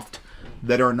Ravenloft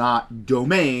that are not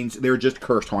domains, they're just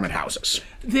cursed haunted houses.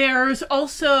 There's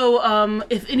also,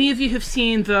 if any of you have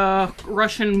seen the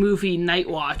Russian movie Night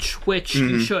Watch, which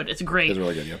you should, it's great. It's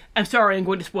really good, yeah. I'm sorry, I'm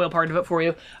going to spoil part of it for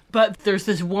you. But there's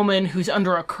this woman who's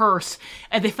under a curse,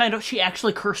 and they find out she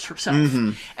actually cursed herself.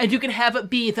 And you can have it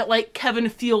be that, like, Kevin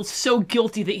feels so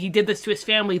guilty that he did this to his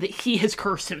family that he has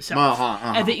cursed himself.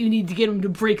 And that you need to get him to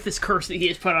break this curse that he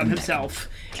has put on himself.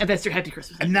 And that's your Happy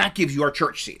Christmas. And that gives you our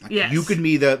church scene. Like, yes. You could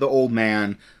be the old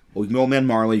man, or the old man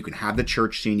Marley, you can have the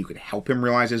church scene, you can help him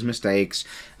realize his mistakes,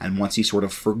 and once he sort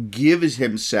of forgives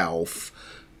himself,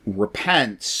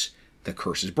 repents, the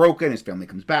curse is broken, his family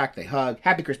comes back, they hug,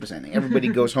 Happy Christmas ending. Everybody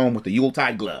goes home with the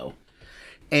Yuletide glow.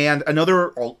 And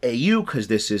another AU, because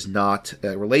this is not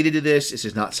related to this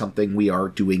is not something we are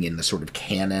doing in the sort of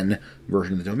canon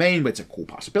version of the domain, but it's a cool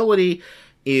possibility,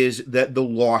 is that the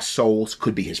lost souls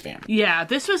could be his family. Yeah,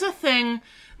 this was a thing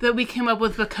that we came up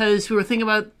with because we were thinking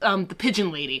about the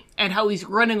Pigeon Lady and how he's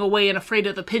running away and afraid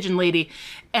of the Pigeon Lady,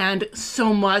 and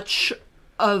so much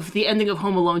of the ending of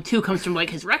Home Alone 2 comes from,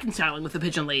 like, his reconciling with the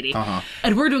Pigeon Lady.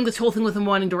 And we're doing this whole thing with him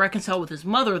wanting to reconcile with his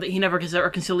mother, that he never gets that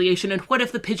reconciliation, and what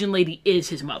if the Pigeon Lady is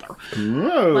his mother?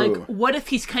 Whoa. Like, what if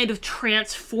he's kind of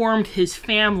transformed his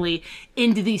family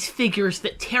into these figures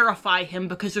that terrify him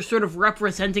because they're sort of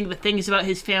representing the things about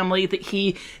his family that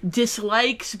he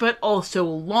dislikes but also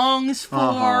longs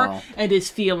for and is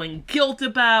feeling guilt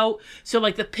about. So,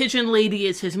 like, the Pigeon Lady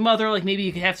is his mother. Like, maybe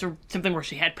you could have something where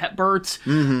she had pet birds.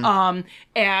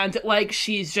 And, like,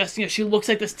 she's just, you know, she looks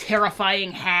like this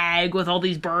terrifying hag with all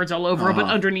these birds all over her, but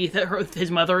underneath it,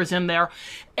 his mother is in there.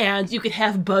 And you could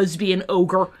have Buzz be an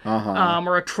ogre,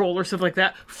 or a troll or something like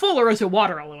that. Fuller is a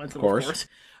water elemental, of course.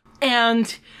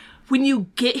 And when you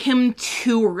get him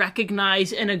to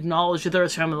recognize and acknowledge that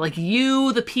there's family, like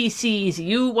you, the PCs,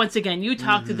 you, once again, you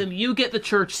talk to them, you get the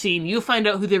church scene, you find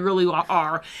out who they really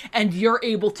are, and you're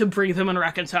able to bring them and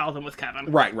reconcile them with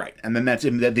Kevin. Right. And then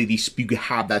you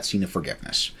have that scene of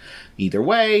forgiveness. Either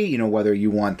way, you know, whether you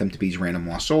want them to be his random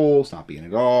lost souls, not being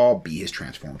at all, be his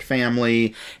transformed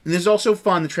family. And there's also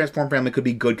fun, the transformed family could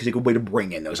be good because it's a good way to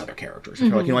bring in those other characters. If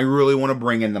you're like, you know, I really want to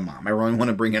bring in the mom. I really want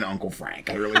to bring in Uncle Frank.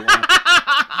 I really want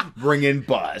to bring in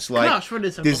Buzz. Like, gosh, what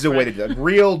is Uncle this is a way to do it.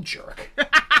 Real jerk.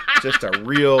 Just a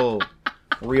real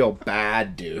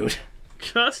bad dude.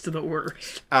 Just the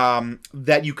worst.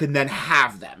 That you can then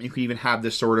have them. You can even have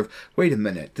this sort of, wait a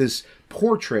minute, this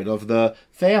portrait of the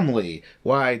family.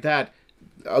 Why, that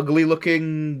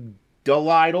ugly-looking,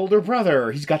 dull-eyed older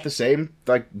brother. He's got the same,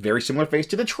 like, very similar face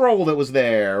to the troll that was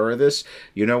there. Or this,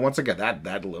 you know, once again,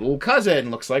 that little cousin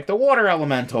looks like the water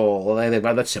elemental. They've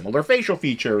got that similar facial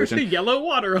features. And, yellow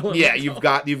water elemental. Yeah, you've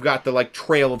got the, like,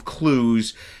 trail of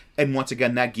clues. And once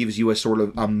again, that gives you a sort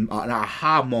of an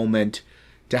aha moment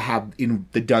to have in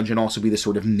the dungeon also be this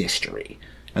sort of mystery.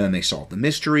 And then they solve the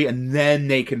mystery, and then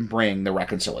they can bring the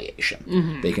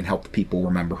reconciliation. They can help the people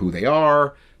remember who they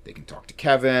are, they can talk to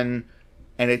Kevin,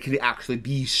 and it can actually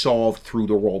be solved through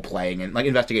the role-playing and, like,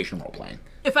 investigation role-playing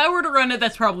If I were to run it,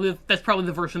 that's probably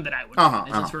the version that I would run.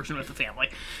 It's this version with the family.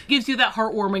 Gives you that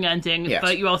heartwarming ending,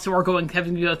 but you also are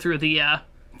having to go through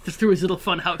through his little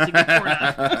fun house to get torn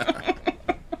up.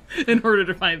 In order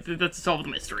to solve the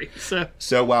mystery.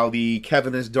 So while the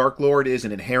Kevin as Darklord is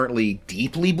an inherently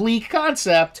deeply bleak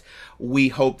concept, we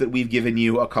hope that we've given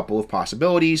you a couple of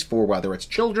possibilities for whether it's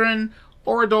children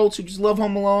or adults who just love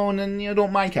Home Alone and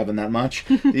don't mind Kevin that much.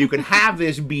 You can have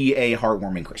this be a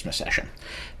heartwarming Christmas session.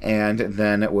 And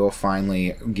then we'll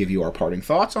finally give you our parting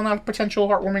thoughts on that potential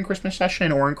heartwarming Christmas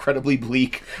session or incredibly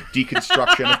bleak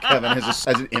deconstruction of Kevin as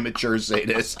an immature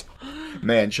sadist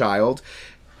man-child.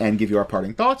 And give you our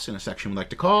parting thoughts in a section we like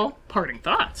to call Parting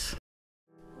Thoughts.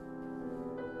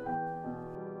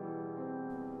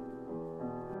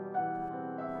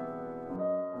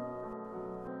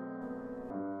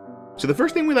 So the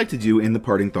first thing we like to do in the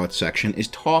Parting Thoughts section is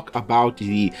talk about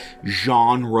the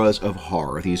genres of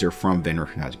horror. These are from Van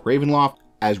Ravenloft.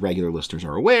 As regular listeners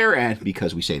are aware, and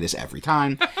because we say this every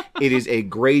time, it is a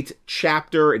great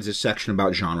chapter. It's a section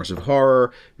about genres of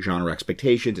horror, genre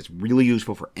expectations. It's really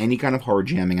useful for any kind of horror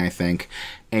jamming, I think,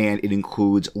 and it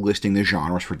includes listing the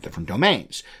genres for different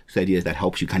domains. So the idea is that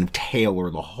helps you kind of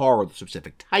tailor the horror, the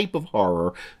specific type of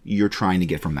horror you're trying to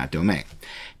get from that domain.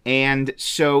 And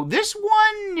so this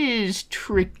one is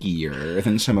trickier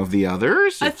than some of the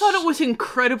others. I thought it was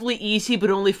incredibly easy,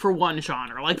 but only for one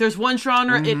genre. Like, there's one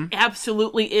genre, it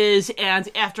absolutely is, and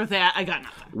after that, I got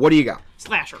nothing. What do you got?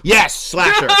 Slasher. Yes,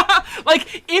 slasher.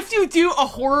 Like, if you do a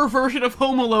horror version of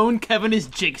Home Alone, Kevin is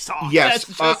Jigsaw. Yes,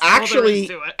 That's just all there is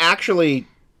to it. actually,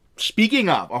 speaking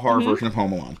of a horror version of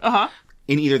Home Alone,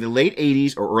 in either the late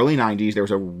 80s or early 90s, there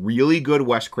was a really good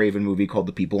Wes Craven movie called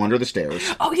The People Under the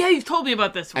Stairs. Oh, yeah, you've told me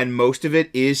about this one. And most of it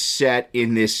is set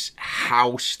in this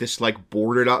house, this, like,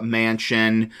 boarded-up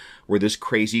mansion where this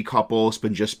crazy couple has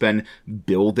been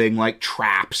building, like,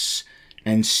 traps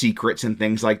and secrets and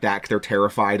things like that because they're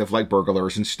terrified of, like,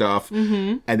 burglars and stuff.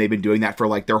 And they've been doing that for,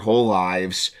 like, their whole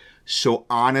lives. So,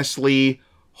 honestly,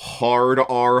 hard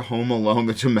R Home Alone,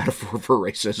 that's a metaphor for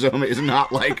racism, is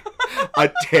not, like,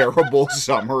 a terrible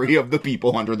summary of The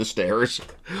People Under the Stairs.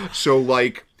 So,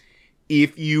 like,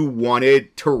 if you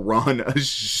wanted to run a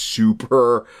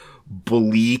super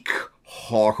bleak,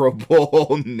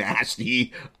 horrible,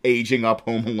 nasty, aging up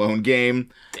Home Alone game,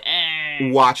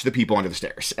 watch The People Under the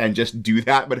Stairs. And just do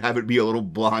that, but have it be a little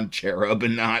blonde cherub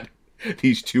and not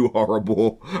these two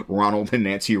horrible Ronald and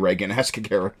Nancy Reagan-esque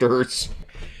characters.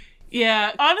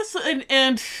 Yeah, honestly,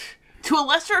 and to a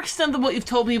lesser extent than what you've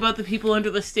told me about The People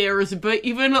Under the Stairs, but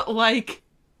even, like,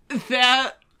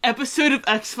 that episode of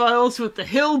X-Files with the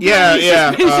hillbillies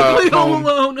is basically Home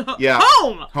Alone. Yeah.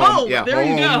 Home. Yeah, there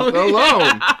you go.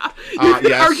 Alone.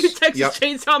 Yes. Architect's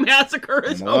Chainsaw Massacre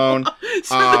is Home Alone.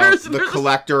 So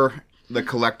The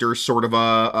Collector, sort of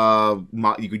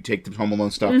you could take the Home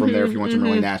Alone stuff from there if you want some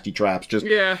really nasty traps. Just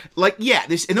and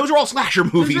those are all slasher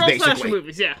movies, basically. Slasher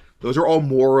movies, yeah. Those are all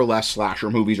more or less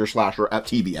slasher movies or slasher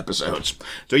TV episodes.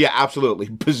 So yeah, absolutely.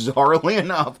 Bizarrely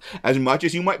enough, as much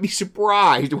as you might be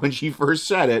surprised when she first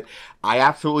said it, I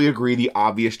absolutely agree the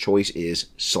obvious choice is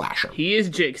slasher. He is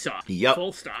Jigsaw. Yep.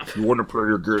 Full stop. You want to play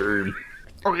your game?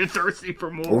 Are you thirsty for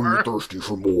more?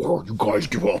 You guys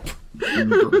give up.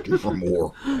 You're thirsty for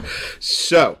more.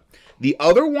 So, the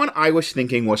other one I was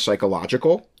thinking was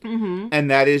psychological.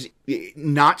 And that is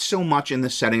not so much in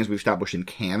the setting as we've established in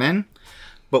canon,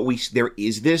 but there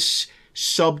is this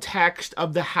subtext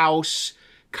of the house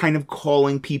kind of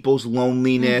calling people's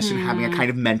loneliness and having a kind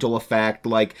of mental effect.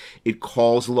 Like, it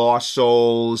calls lost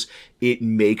souls. It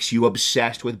makes you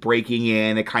obsessed with breaking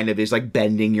in. It kind of is like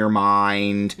bending your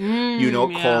mind.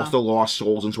 It calls the lost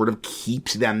souls and sort of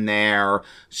keeps them there.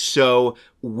 So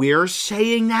we're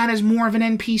saying that as more of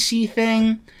an NPC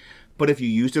thing. But if you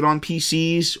used it on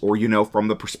PCs, or, from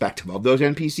the perspective of those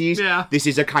NPCs, this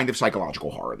is a kind of psychological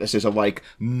horror. This is a, like,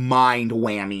 mind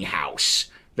whammy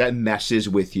house that messes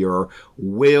with your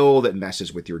will, that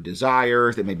messes with your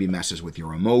desires, that maybe messes with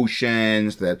your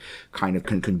emotions, that kind of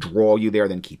can draw you there,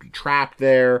 then keep you trapped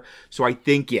there. So I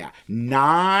think,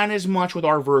 not as much with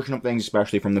our version of things,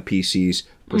 especially from the PC's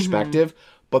perspective,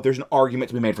 but there's an argument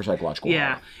to be made for psychological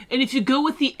horror. And if you go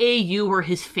with the AU or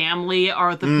his family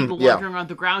are the people wandering around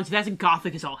the grounds, that's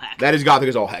gothic as all heck. That is gothic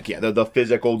as all heck, yeah. The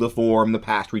physical, the form, the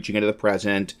past reaching into the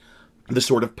present, the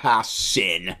sort of past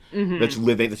sin that's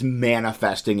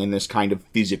manifesting in this kind of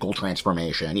physical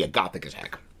transformation. Yeah, gothic as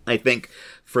heck. I think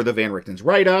for the Van Richten's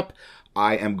write-up,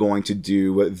 I am going to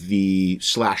do the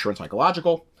slasher and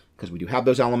psychological, because we do have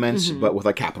those elements, but with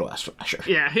a capital S slasher.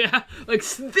 Yeah. Like,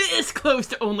 this close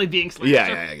to only being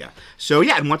slasher. Yeah. So,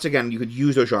 and once again, you could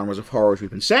use those genres of horror, as we've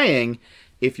been saying,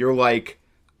 if you're like,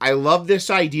 I love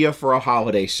this idea for a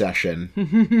holiday session,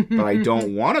 but I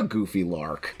don't want a goofy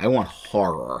lark. I want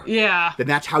horror. Yeah. Then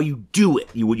that's how you do it.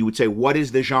 You would say, what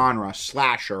is the genre?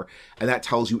 Slasher. And that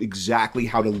tells you exactly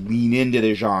how to lean into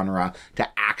the genre to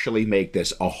actually make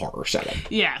this a horror setting.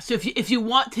 Yeah, so if you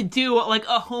want to do like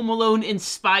a Home Alone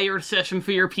inspired session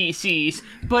for your PCs,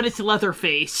 but it's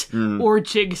Leatherface or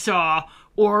Jigsaw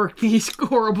or these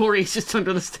horrible racists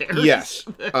under the stairs. Yes.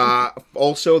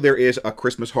 Also, there is a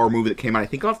Christmas horror movie that came out, I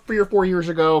think, 3 or 4 years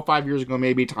ago, 5 years ago,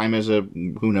 maybe. Time is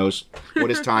who knows?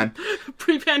 What is time?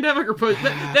 Pre-pandemic or post?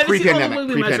 That is the only way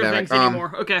we measure things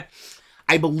anymore. Okay.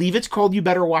 I believe it's called You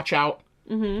Better Watch Out.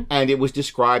 And it was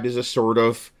described as a sort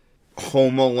of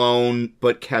Home Alone,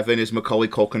 but Kevin is Macaulay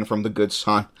Culkin from The Good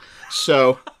Son.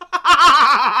 So...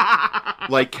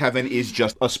 like Kevin is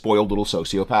just a spoiled little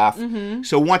sociopath.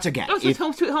 So once again... Oh, so it's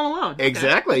Home Sweet Home Alone. Okay.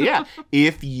 Exactly, yeah.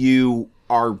 If you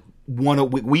are...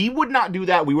 we would not do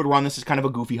that. We would run this as kind of a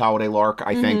goofy holiday lark,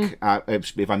 I think,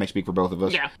 if I may speak for both of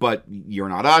us. Yeah. But you're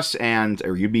not us,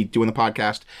 or you'd be doing the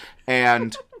podcast.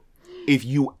 And if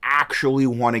you actually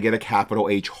want to get a capital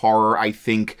H horror, I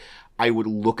think I would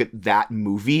look at that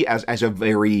movie as a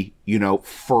very,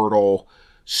 fertile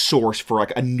source for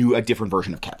like a different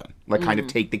version of Kevin. Like kind of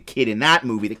take the kid in that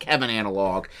movie, the Kevin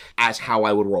analog, as how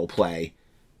I would role play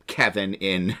Kevin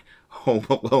in Home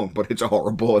Alone, but it's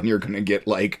horrible and you're gonna get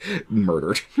like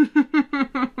murdered.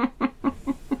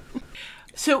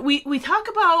 So we talk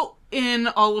about in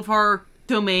all of our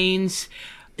domains,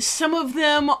 some of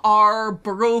them are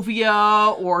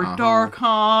Barovia or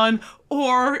Darkon,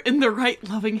 or in the right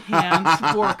loving hands,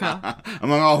 Vorka.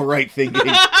 Among all right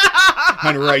thinking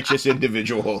and righteous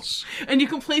individuals. And you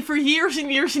can play for years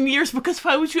and years and years, because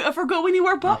why would you ever go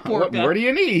anywhere but Vorka? What more do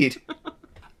you need?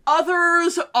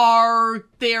 Others are,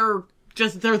 they're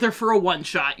there for a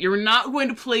one-shot. You're not going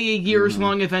to play a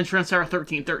years-long adventure on Star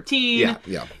 1313.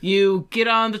 Yeah. You get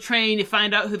on the train, you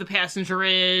find out who the passenger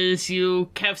is,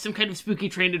 you have some kind of spooky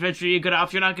train adventure you get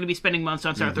off. You're not going to be spending months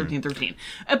on Star 1313.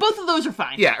 And both of those are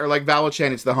fine. Yeah, or like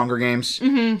Valachan, it's the Hunger Games.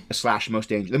 Slash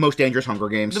the most dangerous Hunger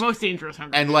Games. The most dangerous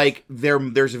Hunger Games. And like,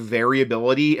 there's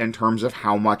variability in terms of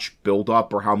how much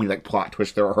build-up or how many like plot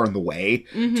twists there are on the way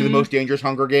to the most dangerous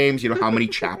Hunger Games. How many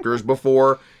chapters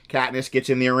before Katniss gets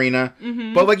in the arena.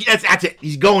 But like that's it.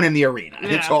 He's going in the arena. Yeah.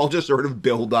 It's all just sort of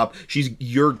build up.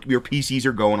 Your PCs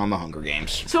are going on the Hunger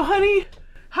Games. So honey,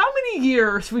 how many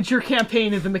years would your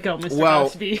campaign of the McElminster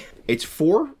House be? It's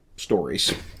 4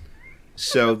 stories.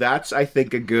 So that's, I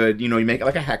think, a good, you make it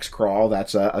like a hex crawl.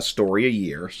 That's a story a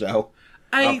year. So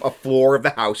a floor of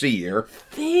the house a year.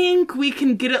 I think we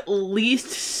can get at least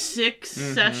 6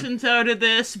 sessions out of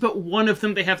this, but one of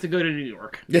them they have to go to New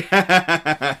York.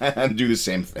 And do the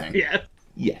same thing. Yeah.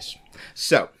 Yes.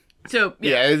 So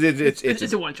yeah,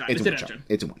 it's a one-shot. It's a dungeon.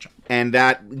 It's a one-shot. And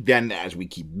that, then as we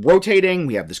keep rotating,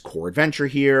 we have this core adventure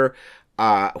here.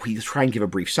 We try and give a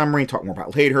brief summary and talk more about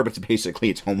it later, but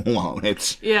it's Home Alone.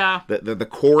 It's the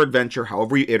core adventure,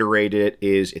 however you iterate it,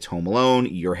 it's Home Alone.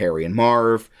 You're Harry and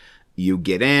Marv. You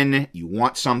get in, you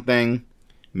want something,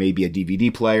 maybe a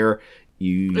DVD player.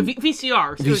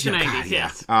 VCRs. It was the 90s,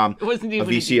 yes. It wasn't even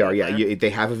a VCR, yeah. They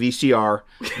have a VCR.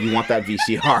 You want that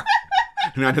VCR.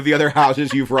 None of the other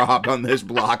houses you've robbed on this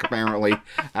block, apparently,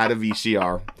 had a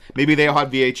VCR. Maybe they all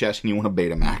had VHS and you want a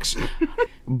Betamax.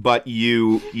 But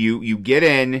you get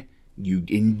in, you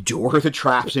endure the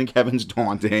traps in Kevin's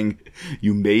Daunting,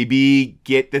 you maybe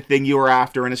get the thing you were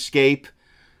after and escape,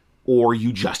 or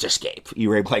you just escape.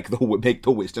 You're like make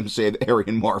the wisdom save that Harry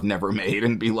and Marv never made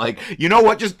and be like, you know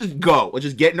what, just go. Let's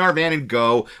just get in our van and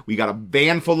go. We got a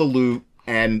van full of loot.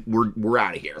 And we're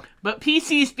out of here. But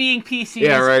PCs being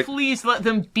PCs, please let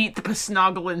them beat the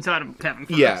Pasnoglins out of Kevin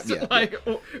first. Yeah.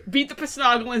 Beat the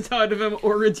Pasnoglins out of him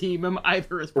or redeem him.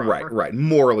 Either is proper. Right.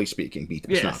 Morally speaking, beat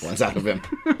the Pasnoglins out of him.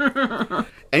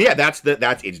 And yeah,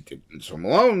 it's Home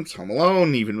Alone. It's Home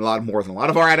Alone. Even a lot more than a lot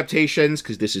of our adaptations,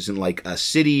 because this isn't like a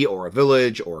city or a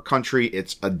village or a country.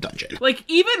 It's a dungeon. Like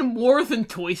even more than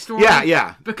Toy Story.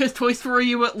 Yeah. Because Toy Story,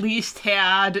 you at least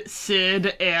had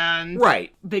Sid and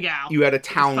Big Al. You had a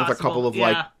town with a couple of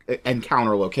like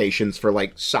encounter locations for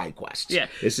like side quests. Yeah.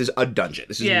 This is a dungeon.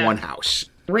 This is one house.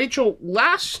 Rachel,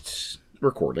 last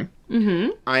recording,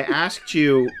 I asked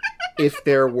you if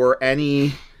there were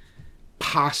any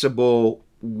possible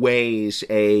ways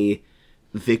a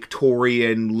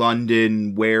Victorian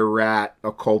London were-rat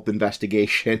occult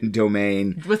investigation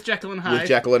domain with Jekyll and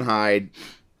Hyde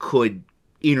could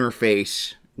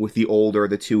interface with the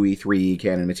 2E, 3E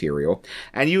canon material.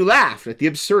 And you laughed at the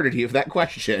absurdity of that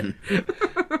question.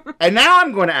 And now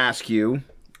I'm going to ask you,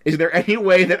 is there any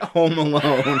way that Home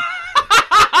Alone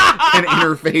can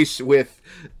interface with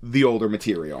the older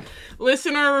material.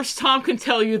 Listeners, Tom can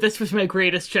tell you this was my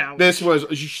greatest challenge. This was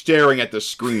staring at the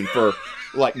screen for,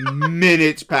 like,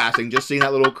 minutes passing, just seeing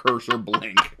that little cursor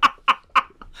blink.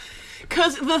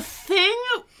 Because the thing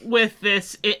with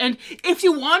this, and if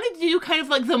you wanted to do kind of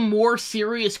like the more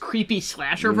serious, creepy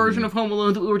slasher version of Home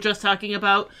Alone that we were just talking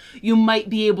about, you might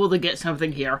be able to get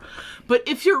something here. But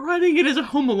if you're running it as a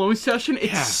Home Alone session,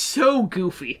 it's so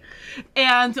goofy.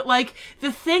 And, like,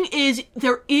 the thing is,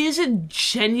 there is a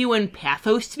genuine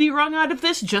pathos to be wrung out of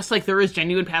this, just like there is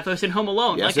genuine pathos in Home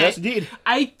Alone. Yes, like, yes, indeed.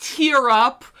 I tear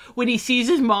up when he sees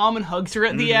his mom and hugs her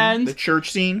at the end. The church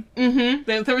scene.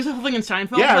 There was a whole thing in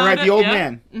Seinfeld Yeah, about right, it. the old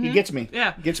man. He gets me.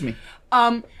 Yeah. Gets me.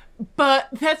 But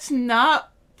that's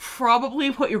not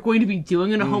probably what you're going to be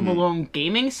doing in a Home Alone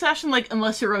gaming session, like,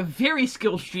 unless you're a very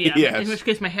skilled GM, in which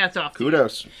case my hat's off to you.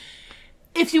 Kudos.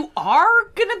 If you are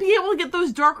gonna be able to get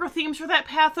those darker themes for that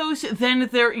pathos, then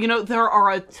there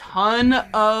are a ton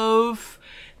of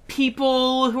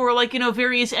people who are like,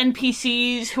 various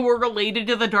NPCs who are related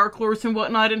to the Darklords and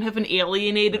whatnot and have been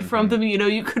alienated from them.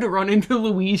 You could run into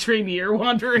Louise Rainier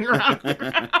wandering around the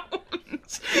grounds.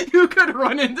 You could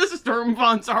run into Sturm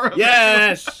von Zara.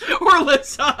 Yes! Or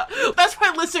Lissa. That's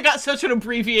why Lissa got such an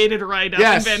abbreviated write-up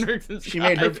in Van Rixen's She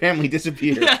made her family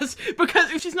disappear. Yes, because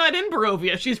she's not in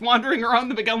Barovia. She's wandering around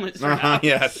the McElminster house.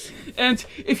 Yes. And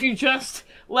if you just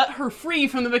let her free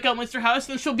from the McElminster house,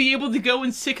 then she'll be able to go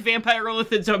and sick vampire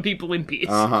lithids on people in peace.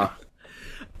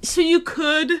 So you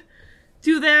could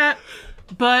do that,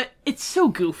 but it's so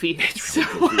goofy. It's really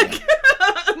so goofy,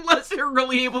 unless you're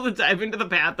really able to dive into the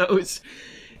pathos,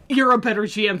 you're a better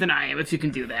GM than I am if you can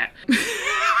do that.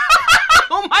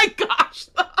 Oh my gosh,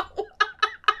 though.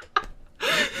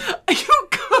 You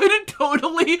could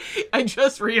totally. I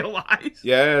just realized.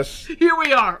 Yes. Here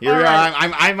we are. Here we are.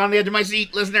 I'm on the edge of my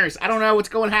seat, listeners. I don't know what's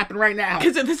going to happen right now.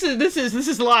 Because this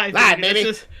is live. Live,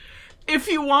 baby. If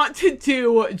you want to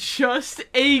do just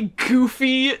a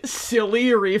goofy,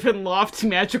 silly Ravenloft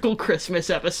magical Christmas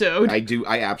episode,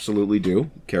 I absolutely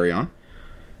do. Carry on.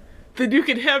 Then you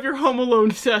can have your Home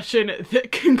Alone session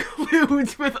that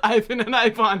concludes with Ivan and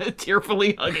Ivana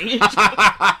tearfully hugging each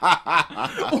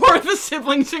other. Or the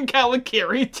siblings in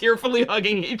Calicari tearfully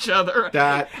hugging each other.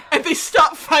 And they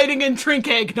stop fighting and drink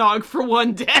eggnog for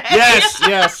one day. Yes.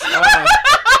 It's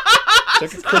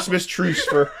like a Christmas truce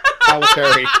for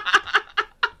Calicari.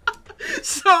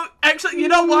 So, actually, you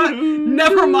know what?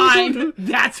 Never mind.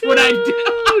 That's what I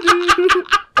do.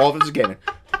 All this is gaming.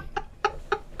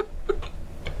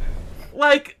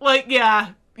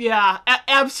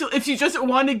 Absolutely. If you just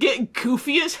want to get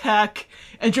goofy as heck,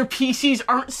 and your PCs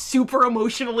aren't super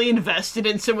emotionally invested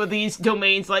in some of these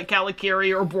domains like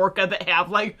Calicari or Borka that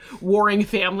have, like, warring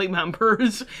family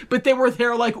members, but they were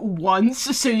there, like, once,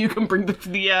 so you can bring the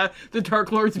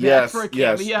Darklords back for a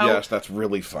cameo. Yes, that's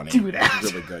really funny. Do that.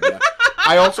 That's really good, yeah.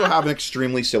 I also have an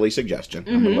extremely silly suggestion.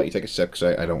 I'm going to let you take a sip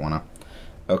because I don't want to...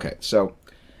 Okay, so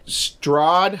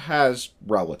Strahd has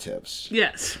relatives.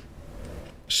 Yes.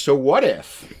 So what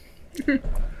if...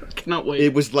 Cannot wait.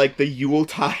 It was like the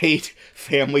Yuletide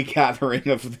family gathering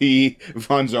of the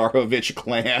von Zarovich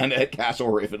clan at Castle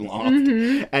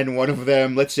Ravenloft. And one of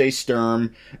them, let's say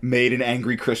Sturm, made an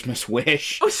angry Christmas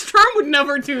wish. Oh, Sturm would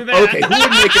never do that. Okay, who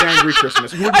would make an angry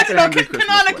Christmas? Who would make an angry Christmas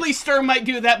canonically, wish? Sturm might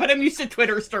do that, but I'm used to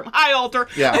Twitter Sturm. Hi, Alter.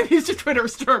 Yeah. I'm used to Twitter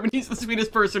Sturm, and he's the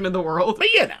sweetest person in the world. But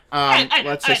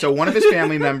let's say, so one of his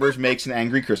family members makes an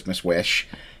angry Christmas wish,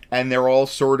 and they're all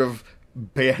sort of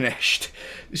banished.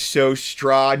 So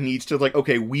Strahd needs to, like,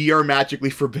 okay, we are magically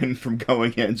forbidden from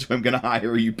going in, so I'm gonna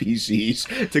hire you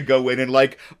PCs to go in and,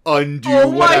 like, undo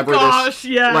whatever this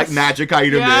like magic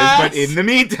item is. But in the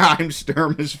meantime,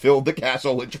 Sturm has filled the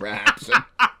castle with traps.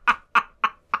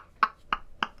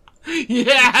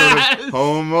 Yes! Sort of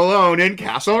Home Alone in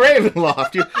Castle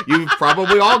Ravenloft. You've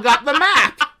probably all got the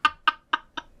map.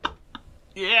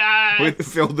 Yeah.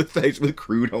 Filled the place with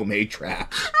crude homemade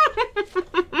traps.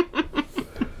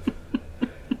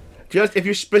 Just, if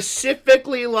you're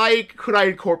specifically like, could I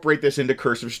incorporate this into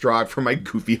Curse of Strahd for my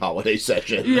goofy holiday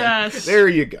session? Yes. There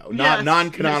you go. Yes.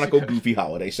 Non-canonical goofy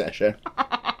holiday session.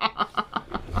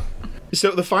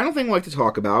 So the final thing I'd like to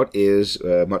talk about is,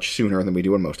 much sooner than we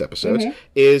do in most episodes,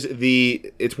 is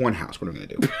it's one house. What are we going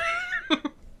to do?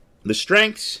 The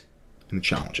strengths and the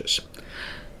challenges.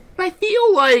 I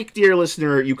feel like, dear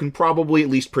listener, you can probably at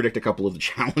least predict a couple of the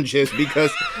challenges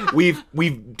because we've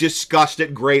discussed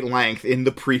at great length in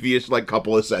the previous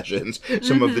couple of sessions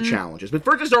some of the challenges. But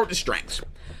first, let's start with the strengths.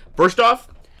 First off,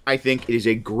 I think it is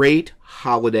a great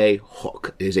holiday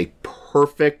hook. It is a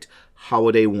perfect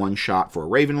holiday one-shot for a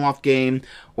Ravenloft game,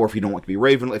 or if you don't want to be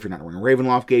if you're not running a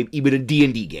Ravenloft game, even a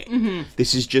D&D game.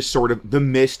 This is just sort of the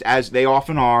Mist, as they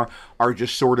often are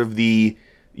just sort of the,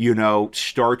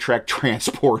 Star Trek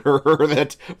transporter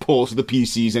that pulls the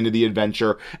PCs into the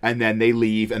adventure, and then they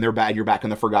leave, and you're back in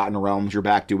the Forgotten Realms, you're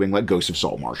back doing, like, Ghosts of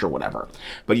Saltmarsh or whatever.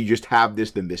 But you just have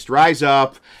the Mist rise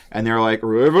up, and they're like,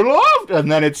 Ravenloft,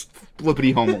 and then it's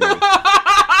flippity Home Alone.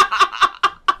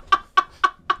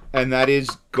 And that is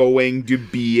going to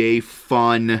be a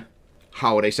fun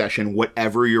holiday session.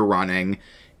 Whatever you're running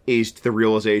is the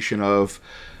realization of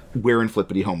we're in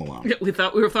flippity Home Alone. Yeah, we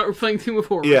thought we were playing Tomb of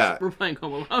Horrors. Yeah. We're playing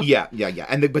Home Alone. Yeah.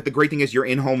 But the great thing is you're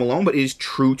in Home Alone, but it is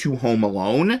true to Home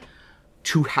Alone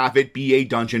to have it be a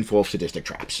dungeon full of sadistic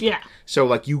traps. Yeah. So,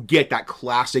 like, you get that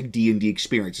classic D&D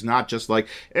experience. It's not just like,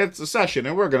 it's a session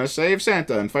and we're going to save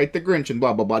Santa and fight the Grinch and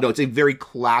blah, blah, blah. No, it's a very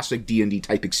classic D&D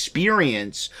type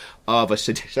experience of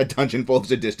a dungeon full of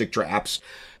sadistic traps.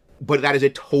 But that is a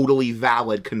totally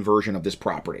valid conversion of this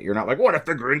property. You're not like, what if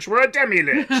the Grinch were a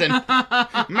demi-lich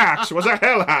and Max was a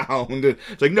hellhound?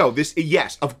 It's like, no,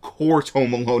 yes, of course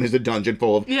Home Alone is a dungeon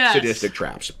full of sadistic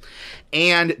traps.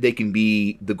 And they can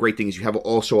be, the great thing is you have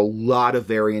also a lot of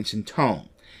variance in tone.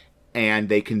 And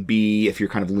they can be, if you're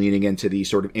kind of leaning into the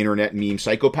sort of internet meme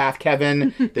psychopath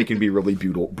Kevin, they can be really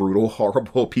brutal,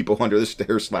 horrible people under the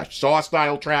stairs / Saw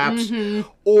style traps.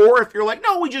 Or if you're like,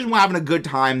 no, we just want having a good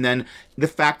time, then the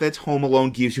fact that it's Home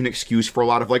Alone gives you an excuse for a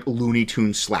lot of like Looney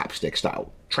Tunes slapstick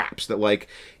style traps. That like,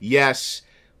 yes,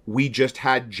 we just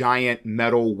had giant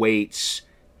metal weights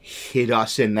hit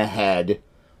us in the head.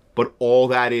 But all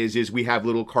that is we have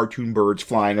little cartoon birds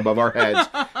flying above our heads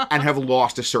and have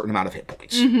lost a certain amount of hit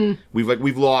points.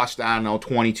 We've lost,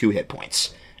 22 hit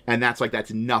points. And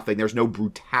that's nothing. There's no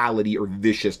brutality or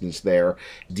viciousness there.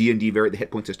 D&D, the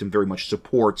hit point system very much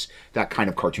supports that kind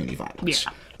of cartoony violence.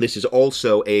 Yeah. This is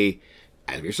also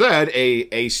as we said,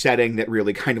 a setting that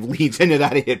really kind of leads into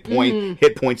that hit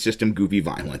point system, goofy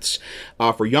violence.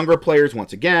 For younger players,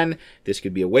 once again, this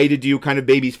could be a way to do kind of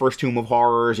baby's first Tomb of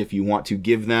Horrors if you want to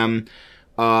give them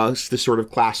the sort of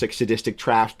classic sadistic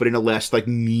traps, but in a less like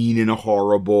mean and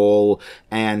horrible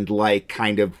and like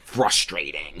kind of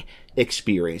frustrating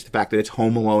experience. The fact that it's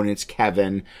Home Alone and it's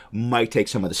Kevin might take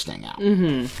some of the sting out.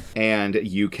 And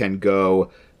you can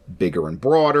go bigger and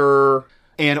broader.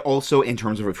 And also, in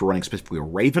terms of if you're running specifically a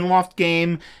Ravenloft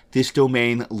game, this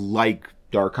domain, like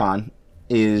Darkon,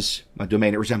 is a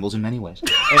domain it resembles in many ways.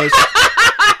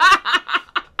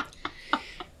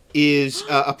 Is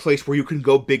a place where you can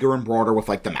go bigger and broader with,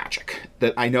 like, the magic.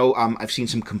 That I know I've seen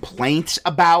some complaints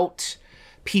about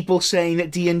people saying that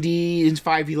D&D in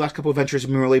 5e, last couple of adventures, have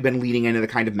really been leading into the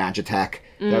kind of magitech.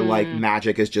 That, like,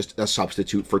 magic is just a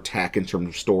substitute for tech in terms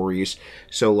of stories.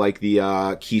 So, like,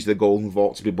 the Keys to the Golden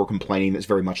Vault, some people were complaining that's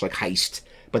very much like Heist.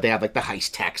 But they have, like, the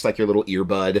Heist text, like your little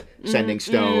earbud sending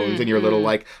stones and your little,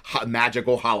 like,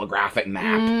 magical holographic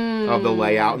map of the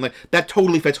layout. And, like, that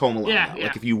totally fits Home Alone. Yeah.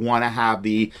 Like, if you want to have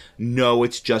no,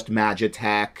 it's just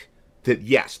magitech, that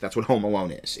yes, that's what Home Alone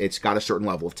is. It's got a certain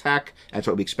level of tech. That's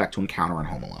what we expect to encounter on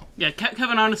Home Alone. Yeah,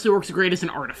 Kevin honestly works great as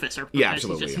an artificer. Yeah,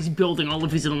 absolutely. He's building all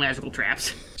of his little magical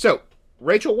traps. So,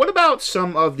 Rachel, what about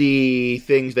some of the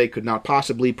things they could not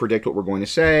possibly predict what we're going to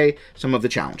say? Some of the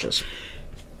challenges.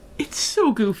 It's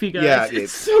so goofy, guys. Yeah,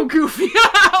 it's so goofy.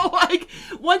 Like,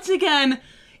 once again,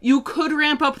 you could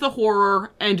ramp up the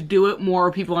horror and do it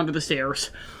more people under the stairs.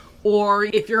 Or,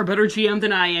 if you're a better GM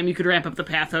than I am, you could ramp up the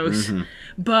pathos.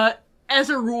 But as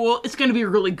a rule, it's going to be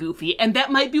really goofy, and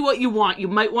that might be what you want. You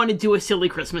might want to do a silly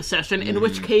Christmas session, in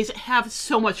which case, have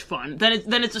so much fun. Then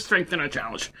it's a strength and a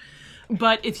challenge.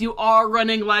 But if you are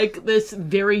running, like, this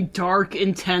very dark,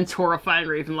 intense, horrifying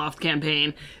Ravenloft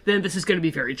campaign, then this is going to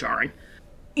be very jarring.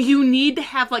 You need to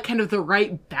have, like, kind of the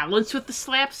right balance with the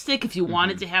slapstick if you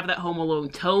wanted to have that Home Alone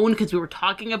tone, because we were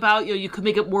talking about, you could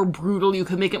make it more brutal, you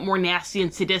could make it more nasty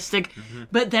and sadistic,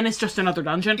 but then it's just another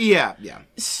dungeon. Yeah.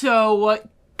 So,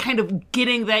 kind of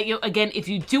getting that, again, if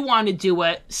you do want to do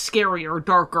it scarier,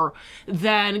 darker,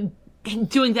 then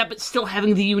doing that but still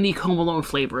having the unique Home Alone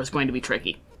flavor is going to be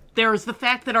tricky. There's the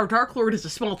fact that our Darklord is a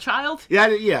small child.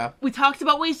 Yeah. We talked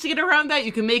about ways to get around that.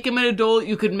 You can make him an adult.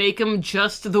 You could make him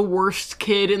just the worst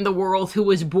kid in the world who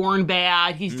was born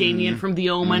bad. He's Damien from The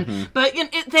Omen. But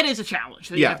that is a challenge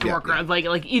that you have to work around.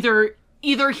 Like either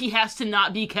he has to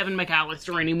not be Kevin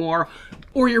McAllister anymore,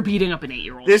 or you're beating up an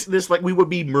 8-year-old. This like, we would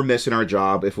be remiss in our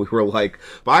job if we were like,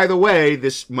 by the way,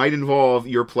 this might involve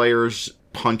your players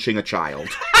punching a child.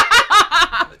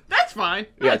 That's fine.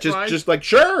 That's just like,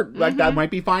 sure, like that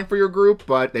might be fine for your group,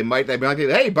 but they might be like,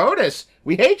 hey, bonus,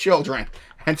 we hate children.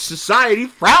 and society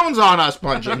frowns on us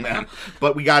punching them.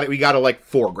 But we got to like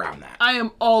foreground that. I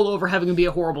am all over having him be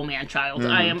a horrible man-child.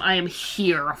 I am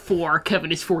here for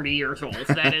Kevin is 40 years old.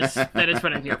 That is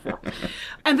what I'm here for.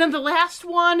 And then the last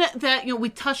one that, we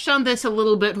touched on this a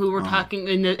little bit when we were talking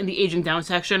in the aging down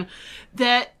section,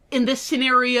 that in this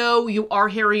scenario, you are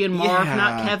Harry and Marv,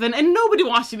 not Kevin. And nobody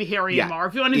wants to be Harry and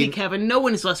Marv. If you want to be Kevin, no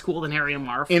one is less cool than Harry and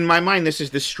Marv. In my mind, this is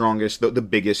the strongest, the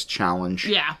biggest challenge.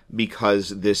 Yeah.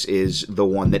 Because this is the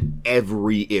one that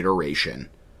every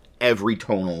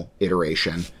tonal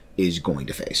iteration is going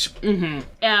to face. Mm-hmm.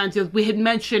 And we had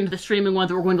mentioned the streaming one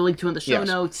that we're going to link to in the show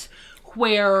notes,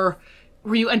 where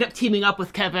you end up teaming up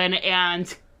with Kevin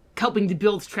and helping to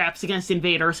build traps against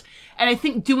invaders. And I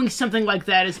think doing something like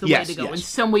that is the way to go. In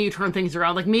some way you turn things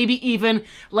around. Like maybe even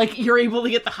like you're able to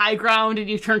get the high ground and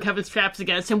you turn Kevin's traps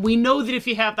against him. We know that if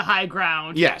you have the high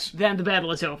ground, then the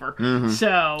battle is over. Mm-hmm.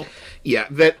 So yeah,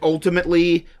 that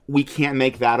ultimately we can't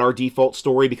make that our default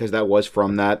story because that was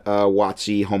from that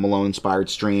WotC Home Alone inspired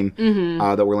stream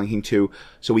that we're linking to.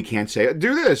 So we can't say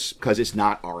do this because it's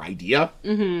not our idea.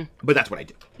 Mm-hmm. But that's what I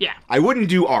do. Yeah. I wouldn't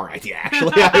do our idea,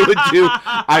 actually.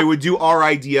 I would do our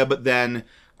idea, but then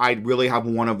I'd really have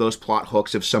one of those plot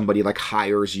hooks if somebody, like,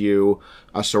 hires you,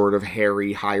 a sort of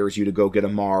Harry hires you to go get a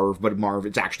Marv, but Marv,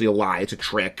 it's actually a lie, it's a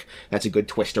trick. That's a good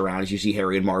twist around as you see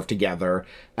Harry and Marv together,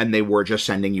 and they were just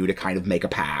sending you to kind of make a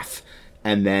path.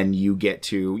 And then you get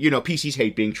to, PCs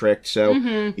hate being tricked, so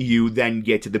you then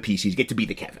get to the PCs, get to be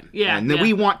the Kevin. Yeah. And then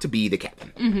we want to be the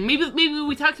Kevin. Mm-hmm. Maybe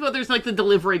we talked about there's like the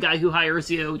delivery guy who hires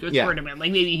you to a tournament.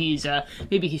 Like maybe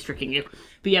he's tricking you.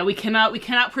 But yeah, we cannot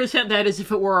present that as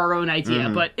if it were our own idea,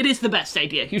 but it is the best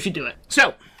idea. You should do it.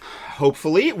 So,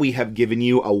 hopefully, we have given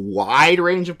you a wide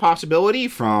range of possibility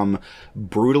from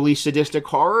brutally sadistic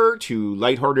horror to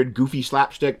lighthearted, goofy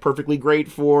slapstick, perfectly great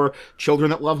for children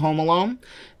that love Home Alone.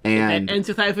 And ends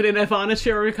with Ivan and Ivana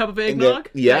sharing a cup of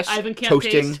eggnog. Yes, Ivan can't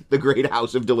toasting taste. the great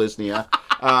house of Delisnia.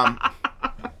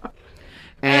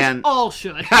 And all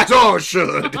should. As all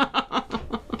should.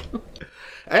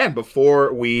 And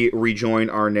before we rejoin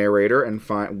our narrator and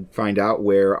find out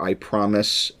where I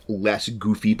promise less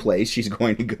goofy place she's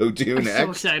going to go to next. I'm so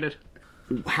excited.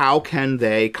 How can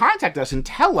they contact us and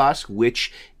tell us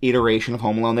which iteration of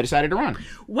Home Alone they decided to run?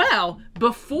 Well,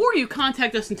 before you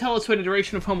contact us and tell us what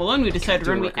iteration of Home Alone we decided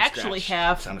to run, we actually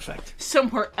have sound effect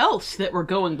somewhere else that we're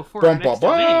going before our next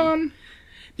domain.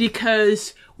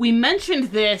 Because we mentioned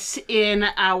this in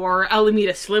our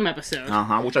Alameda Slim episode.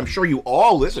 Which I'm sure you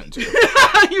all listened to.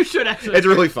 You should actually. It's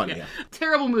really funny. Yeah.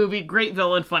 Terrible movie, great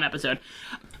villain, fun episode.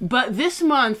 But this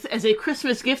month, as a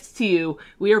Christmas gift to you,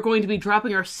 we are going to be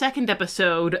dropping our second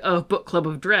episode of Book Club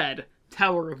of Dread,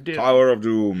 Tower of Doom. Tower of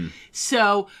Doom.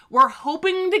 So, we're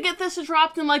hoping to get this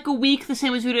dropped in like a week, the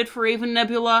same as we did for Raven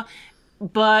Nebula.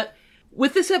 But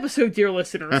with this episode, dear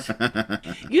listeners,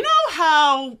 you know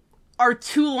how our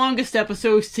two longest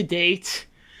episodes to date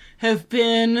have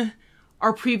been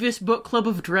our previous Book Club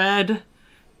of Dread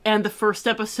and the first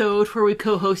episode where we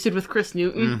co-hosted with Chris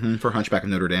Newton? For Hunchback of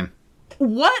Notre Dame.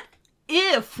 What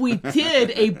if we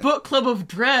did a Book Club of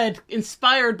Dread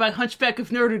inspired by Hunchback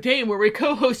of Notre Dame where we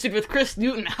co-hosted with Chris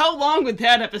Newton? How long would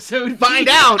that episode be? Find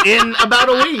out in about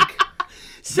a week.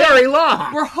 Very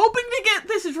long. We're hoping to get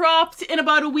this dropped in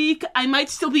about a week. I might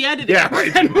still be editing. Yeah,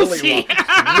 right. Really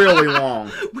long. Really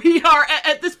long. We are,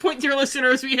 at this point, dear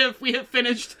listeners, we have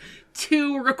finished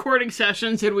 2 recording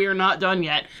sessions and we are not done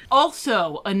yet.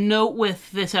 Also, a note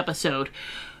with this episode.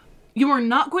 You are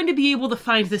not going to be able to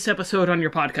find this episode on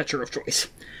your podcatcher of choice.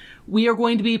 We are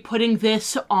going to be putting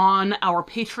this on our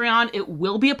Patreon. It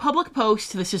will be a public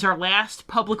post. This is our last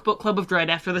public Book Club of Dread.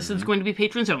 After this, it's going to be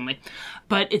patrons only.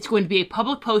 But it's going to be a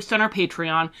public post on our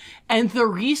Patreon. And the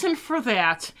reason for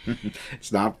that...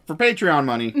 It's not for Patreon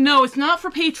money. No, it's not for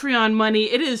Patreon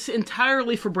money. It is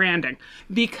entirely for branding.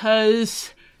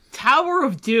 Because Tower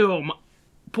of Doom,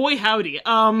 boy howdy,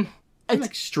 It's an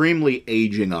extremely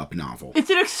aging up novel.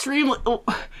 It's an extremely...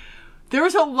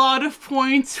 There's a lot of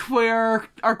points where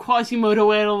our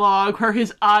Quasimodo analog, where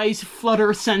his eyes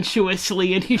flutter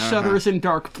sensuously and he shudders in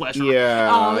dark pleasure.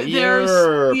 Yeah,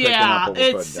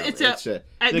 it's an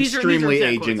extremely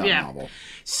aging up novel.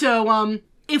 So,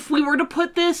 if we were to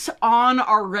put this on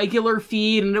our regular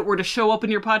feed and it were to show up in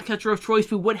your podcatcher of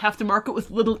choice, we would have to mark it with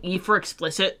little E for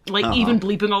explicit, like even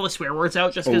bleeping all the swear words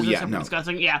out just because it's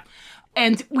discussing. Yeah.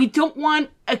 And we don't want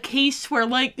a case where,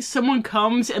 like, someone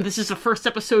comes and this is the first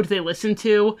episode they listen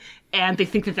to and they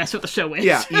think that that's what the show is.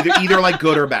 Yeah, either like,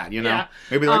 good or bad, you know? Yeah.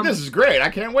 Maybe like, this is great. I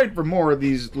can't wait for more of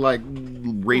these, like,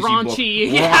 racy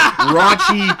raunchy,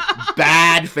 raunchy,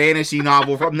 bad fantasy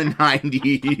novel from the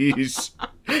 90s.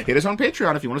 Hit us on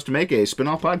Patreon if you want us to make a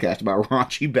spin-off podcast about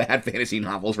raunchy, bad fantasy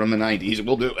novels from the 90s.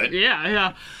 We'll do it.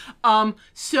 Yeah.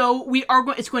 So we are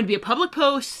it's going to be a public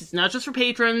post. It's not just for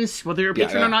patrons. Whether you're a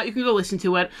patron or not, you can go listen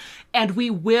to it. And we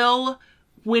will,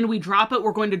 when we drop it,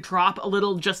 we're going to drop a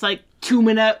little just like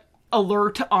 2-minute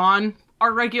alert on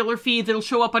our regular feed that'll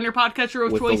show up on your podcatcher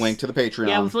of choice. With the link to the Patreon.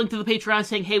 Yeah, with the link to the Patreon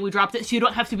saying, hey, we dropped it. So you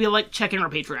don't have to be like checking our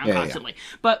Patreon constantly.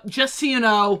 Yeah. But just so you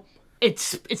know,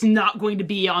 it's not going to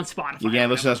be on Spotify. You can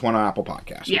listen to us on Apple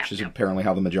Podcasts, which is apparently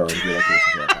how the majority of you like to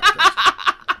listen to our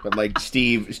podcast. But like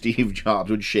Steve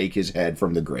Jobs would shake his head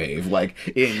from the grave, like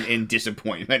in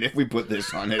disappointment if we put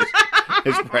this on his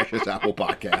precious Apple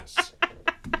Podcasts.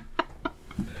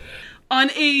 On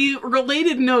a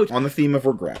related note... On the theme of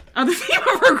regret.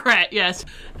 Yes.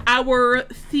 Our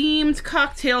themed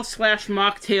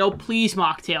cocktail/mocktail, please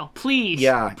mocktail, please.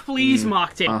 Yeah. Please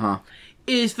mocktail.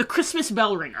 Is the Christmas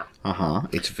bell ringer.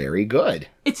 It's very good.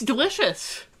 It's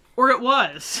delicious. Or it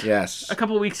was. Yes. A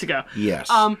couple of weeks ago. Yes.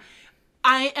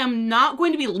 I am not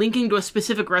going to be linking to a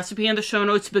specific recipe in the show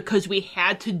notes because we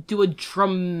had to do a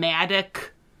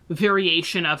dramatic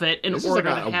variation of it in order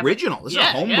to have original. This is a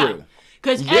homebrew.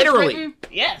 Because literally,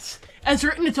 as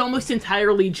written, it's almost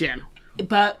entirely gin.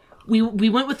 But we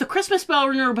went with the Christmas bell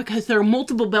ringer because there are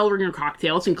multiple bell ringer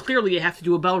cocktails, and clearly you have to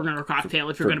do a bell ringer cocktail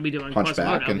if you're going to be doing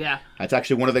Punchback. Yeah, that's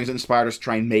actually one of the things that inspired us to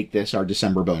try and make this our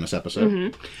December bonus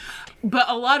episode. But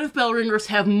a lot of bell ringers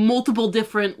have multiple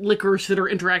different liquors that are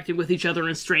interacting with each other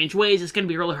in strange ways. It's going to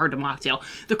be really hard to mocktail.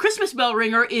 The Christmas bell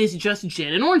ringer is just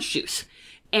gin and orange juice,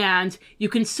 and you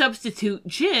can substitute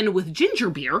gin with ginger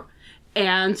beer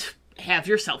and have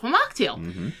yourself a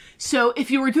mocktail. So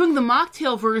if you were doing the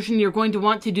mocktail version, you're going to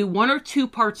want to do 1 or 2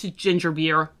 parts of ginger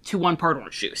beer to 1 part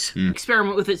orange juice.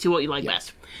 Experiment with it, see what you like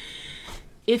best.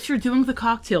 If you're doing the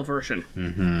cocktail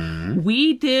version,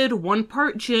 we did 1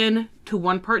 part gin to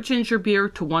 1 part ginger beer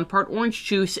to 1 part orange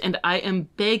juice, and I am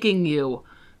begging you,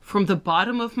 from the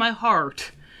bottom of my heart,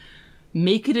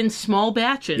 make it in small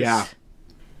batches. Yeah.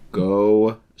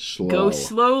 Go slow. Go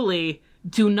slowly.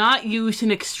 Do not use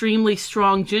an extremely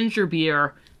strong ginger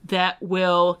beer that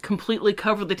will completely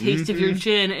cover the taste of your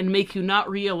gin and make you not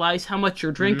realize how much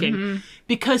you're drinking.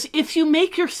 Because if you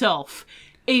make yourself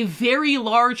a very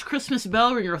large Christmas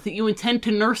bell ringer that you intend to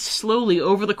nurse slowly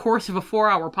over the course of a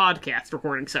 4-hour podcast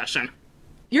recording session,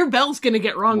 your bell's going to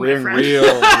get wrong, my friend. Real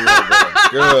good.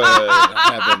 Good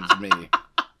heavens me.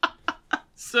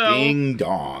 So, ding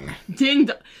dong. Ding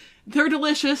dong. They're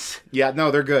delicious. Yeah,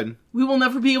 no, they're good. We will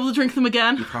never be able to drink them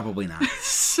again. Probably not.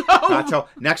 So not till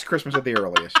next Christmas at the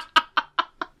earliest.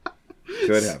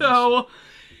 Good heavens. So,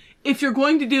 if you're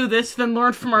going to do this, then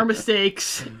learn from our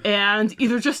mistakes and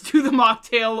either just do the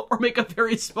mocktail or make a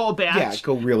very small batch. Yeah,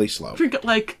 go really slow. Drink it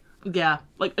like a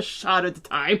shot at a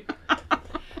time.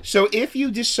 So if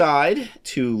you decide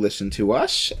to listen to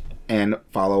us and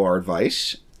follow our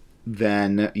advice,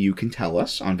 then you can tell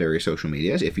us on various social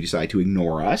medias. If you decide to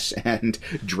ignore us and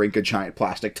drink a giant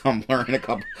plastic tumbler in a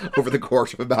cup over the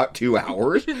course of about 2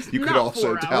 hours, you could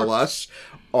also tell us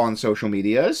on social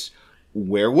medias.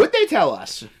 Where would they tell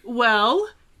us? Well,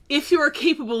 if you are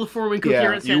capable of forming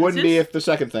coherent sentences. You wouldn't be if the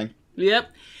second thing. Yep.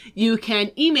 You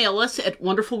can email us at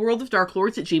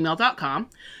wonderfulworldofdarklords@gmail.com.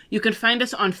 You can find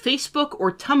us on Facebook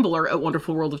or Tumblr at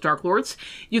Wonderful World of Darklords.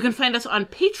 You can find us on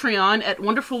Patreon at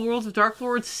Wonderful World of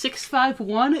Darklords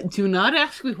 651. Do not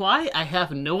ask me why. I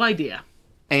have no idea.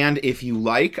 And if you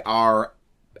like our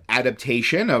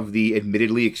adaptation of the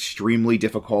admittedly extremely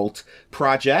difficult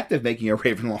project of making a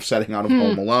Ravenloft setting out of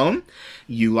Home Alone,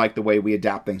 you like the way we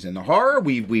adapt things into horror,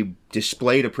 we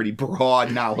displayed a pretty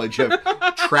broad knowledge of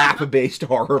trap-based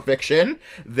horror fiction,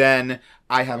 then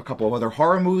I have a couple of other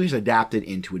horror movies adapted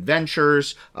into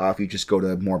adventures. If you just go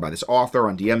to More By This Author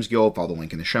on DM's Guild, follow the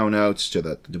link in the show notes to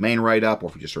the domain write-up, or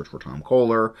if you just search for Tom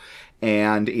Kohler.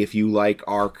 And if you like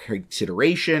our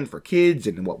consideration for kids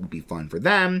and what would be fun for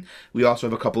them, we also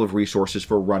have a couple of resources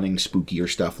for running spookier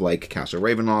stuff like Castle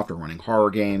Ravenloft or running horror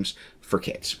games for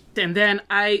kids. And then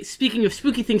speaking of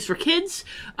spooky things for kids,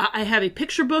 I have a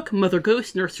picture book, Mother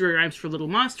Ghost, Nursery Rhymes for Little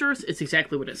Monsters. It's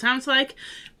exactly what it sounds like.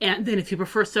 And then if you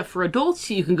prefer stuff for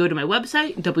adults, you can go to my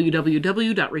website,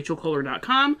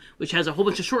 www.rachelkohler.com, which has a whole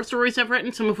bunch of short stories I've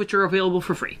written, some of which are available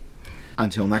for free.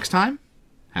 Until next time,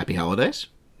 happy holidays.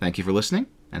 Thank you for listening,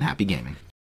 and happy gaming.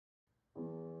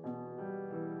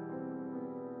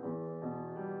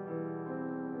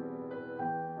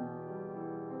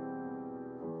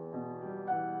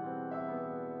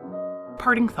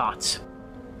 Parting thoughts.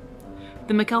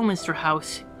 The McElminster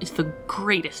house is the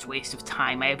greatest waste of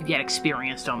time I have yet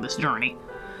experienced on this journey.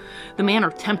 The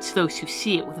manor tempts those who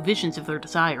see it with visions of their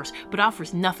desires, but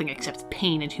offers nothing except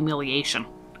pain and humiliation.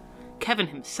 Kevin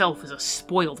himself is a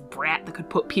spoiled brat that could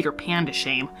put Peter Pan to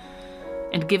shame.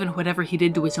 And given whatever he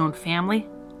did to his own family,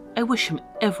 I wish him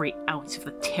every ounce of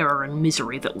the terror and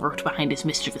misery that lurked behind his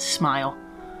mischievous smile.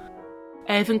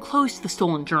 I have enclosed the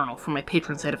stolen journal for my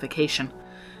patron's edification.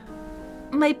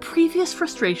 My previous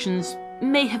frustrations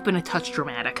may have been a touch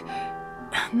dramatic.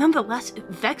 Nonetheless, it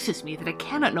vexes me that I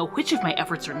cannot know which of my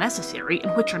efforts are necessary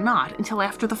and which are not until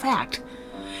after the fact.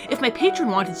 If my patron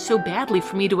wanted so badly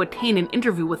for me to attain an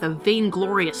interview with a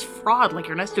vainglorious fraud like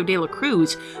Ernesto de la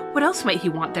Cruz, what else might he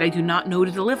want that I do not know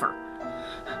to deliver?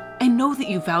 I know that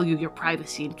you value your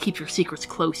privacy and keep your secrets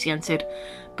close, Yensid,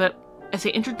 but as I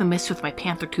entered the mist with my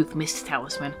panther tooth mist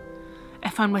talisman, I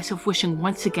found myself wishing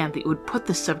once again that you would put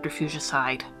this subterfuge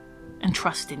aside and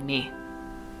trust in me.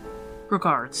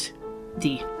 Regards,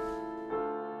 D.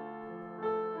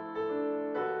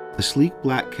 A sleek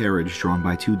black carriage drawn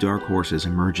by 2 dark horses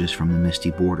emerges from the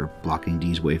misty border, blocking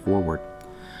Dee's way forward.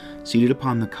 Seated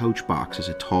upon the coach box is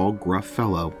a tall, gruff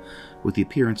fellow with the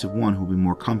appearance of one who will be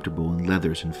more comfortable in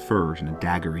leathers and furs and a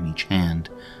dagger in each hand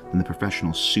than the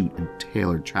professional suit and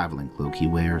tailored traveling cloak he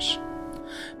wears.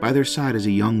 By their side is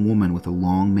a young woman with a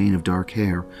long mane of dark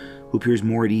hair who appears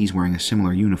more at ease wearing a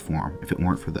similar uniform if it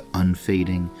weren't for the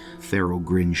unfading, feral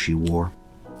grin she wore.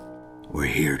 "We're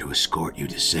here to escort you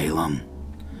to Salem,"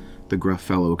 the gruff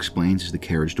fellow explains as the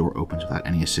carriage door opens without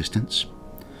any assistance.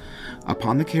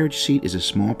 Upon the carriage seat is a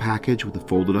small package with a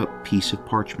folded-up piece of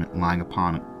parchment lying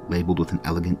upon it, labeled with an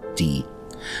elegant D.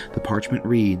 The parchment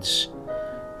reads,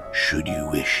 "Should you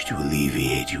wish to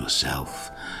alleviate yourself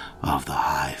of the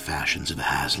high fashions of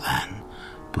Aslan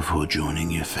before joining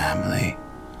your family,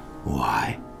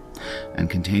 why?" And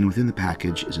contained within the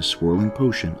package is a swirling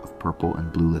potion of purple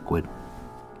and blue liquid.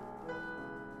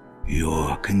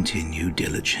 "Your continued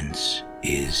diligence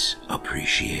is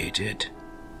appreciated.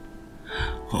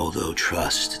 Although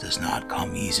trust does not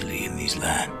come easily in these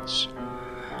lands,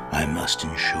 I must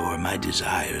ensure my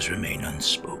desires remain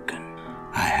unspoken.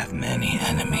 I have many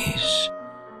enemies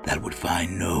that would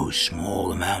find no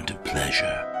small amount of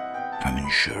pleasure from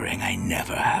ensuring I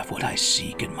never have what I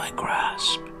seek in my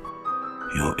grasp.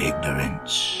 Your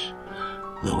ignorance,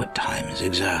 though at times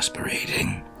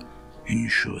exasperating,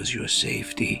 ensures your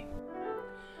safety.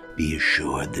 Be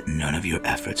assured that none of your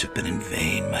efforts have been in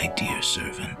vain, my dear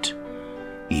servant.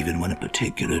 Even when a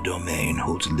particular domain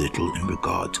holds little in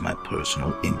regard to my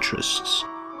personal interests,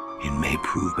 it may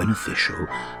prove beneficial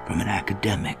from an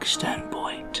academic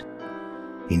standpoint.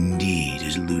 Indeed,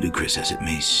 as ludicrous as it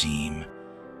may seem,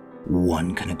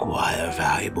 one can acquire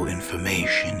valuable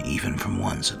information even from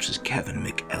one such as Kevin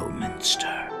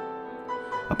McElminster.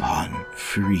 Upon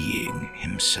freeing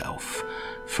himself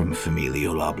from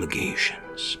familial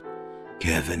obligations,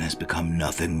 Kevin has become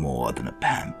nothing more than a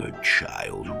pampered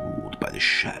child ruled by the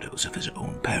shadows of his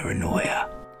own paranoia.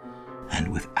 And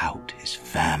without his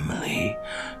family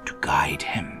to guide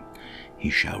him,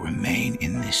 he shall remain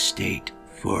in this state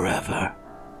forever.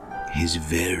 His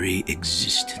very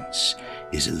existence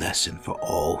is a lesson for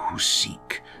all who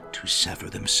seek to sever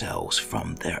themselves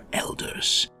from their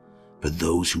elders, for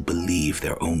those who believe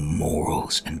their own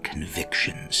morals and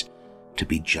convictions to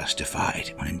be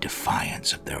justified when in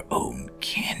defiance of their own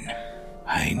kin.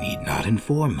 I need not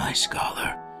inform my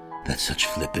scholar that such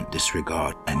flippant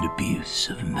disregard and abuse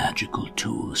of magical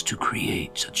tools to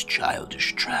create such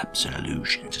childish traps and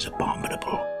illusions is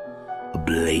abominable, a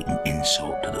blatant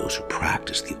insult to those who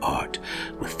practice the art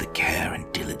with the care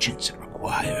and diligence it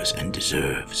requires and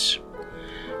deserves.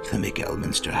 If the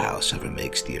McElminster house ever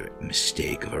makes the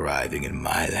mistake of arriving in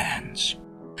my lands,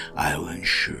 I will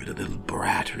ensure the little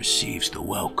brat receives the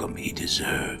welcome he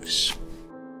deserves."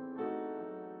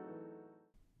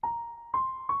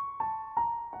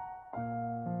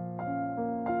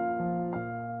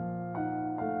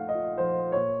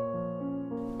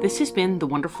 This has been The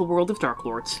Wonderful World of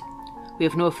Darklords. We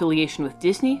have no affiliation with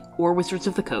Disney or Wizards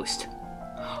of the Coast.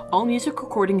 All music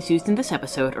recordings used in this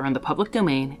episode are in the public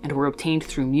domain and were obtained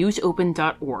through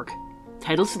museopen.org.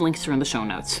 Titles and links are in the show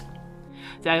notes.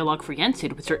 Dialogue for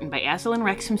Yensid was written by Aslan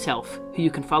Rex himself, who you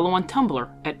can follow on Tumblr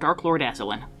at Darklord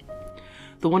Aslan.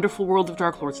 The Wonderful World of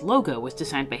Darklords logo was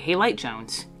designed by Haylight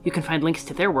Jones. You can find links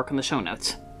to their work in the show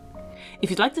notes.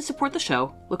 If you'd like to support the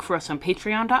show, look for us on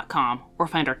patreon.com or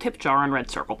find our tip jar on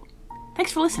Red Circle.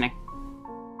 Thanks for listening.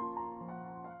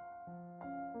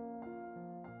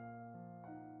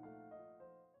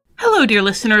 Hello Also, dear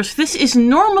listeners, this is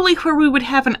normally where we would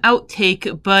have an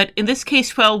outtake, but in this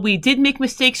case, while we did make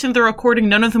mistakes in the recording,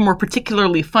 none of them were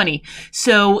particularly funny.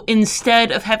 So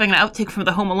instead of having an outtake from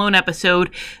the Home Alone episode,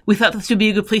 we thought this would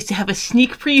be a good place to have a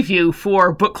sneak preview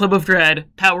for Book Club of Dread,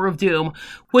 Tower of Doom,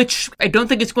 which I don't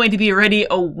think is going to be ready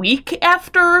a week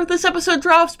after this episode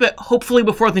drops, but hopefully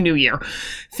before the new year.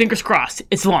 Fingers crossed.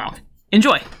 It's long.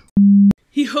 Enjoy.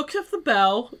 He hooks up the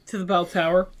bell to the bell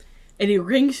tower, and he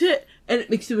rings it, and it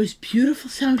makes the most beautiful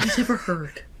sound he's ever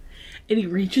heard. And he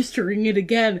reaches to ring it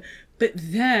again, but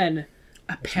then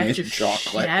a patch of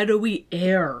shadowy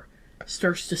air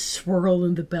starts to swirl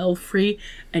in the belfry,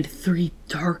 and 3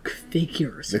 dark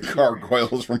figures. The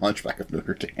gargoyles from Hunchback of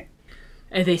Notre Dame.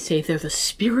 And they say they're the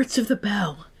spirits of the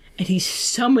bell, and he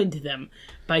summoned them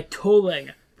by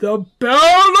tolling the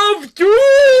Bell of Doom!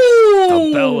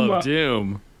 The Bell of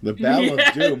Doom. The Bell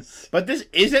of Doom. But this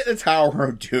isn't the Tower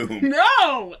of Doom.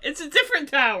 No! It's a different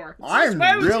tower. I'm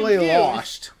really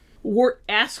lost. Wart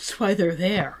asks why they're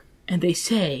there, and they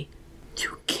say,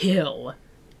 to kill.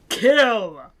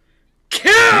 Kill!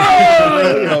 Kill! I'm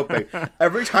really hoping.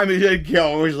 Every time he said kill,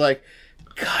 I was like,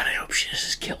 God, I hope she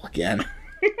doesn't kill again.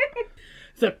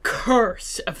 The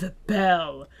curse of the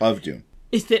Bell of Doom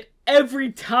is that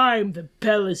every time the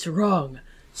bell is rung,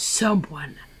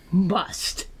 someone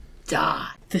must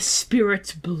die. The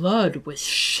spirit's blood was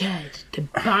shed to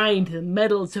bind the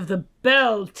metals of the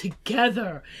bell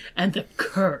together, and the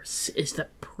curse is the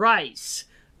price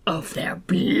of their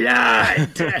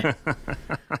blood.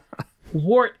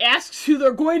 Wart asks who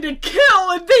they're going to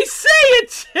kill, and they say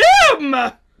it's him!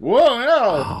 Whoa,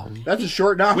 no! That's a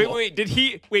short novel. Wait, did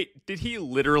he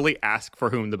literally ask for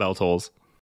whom the bell tolls?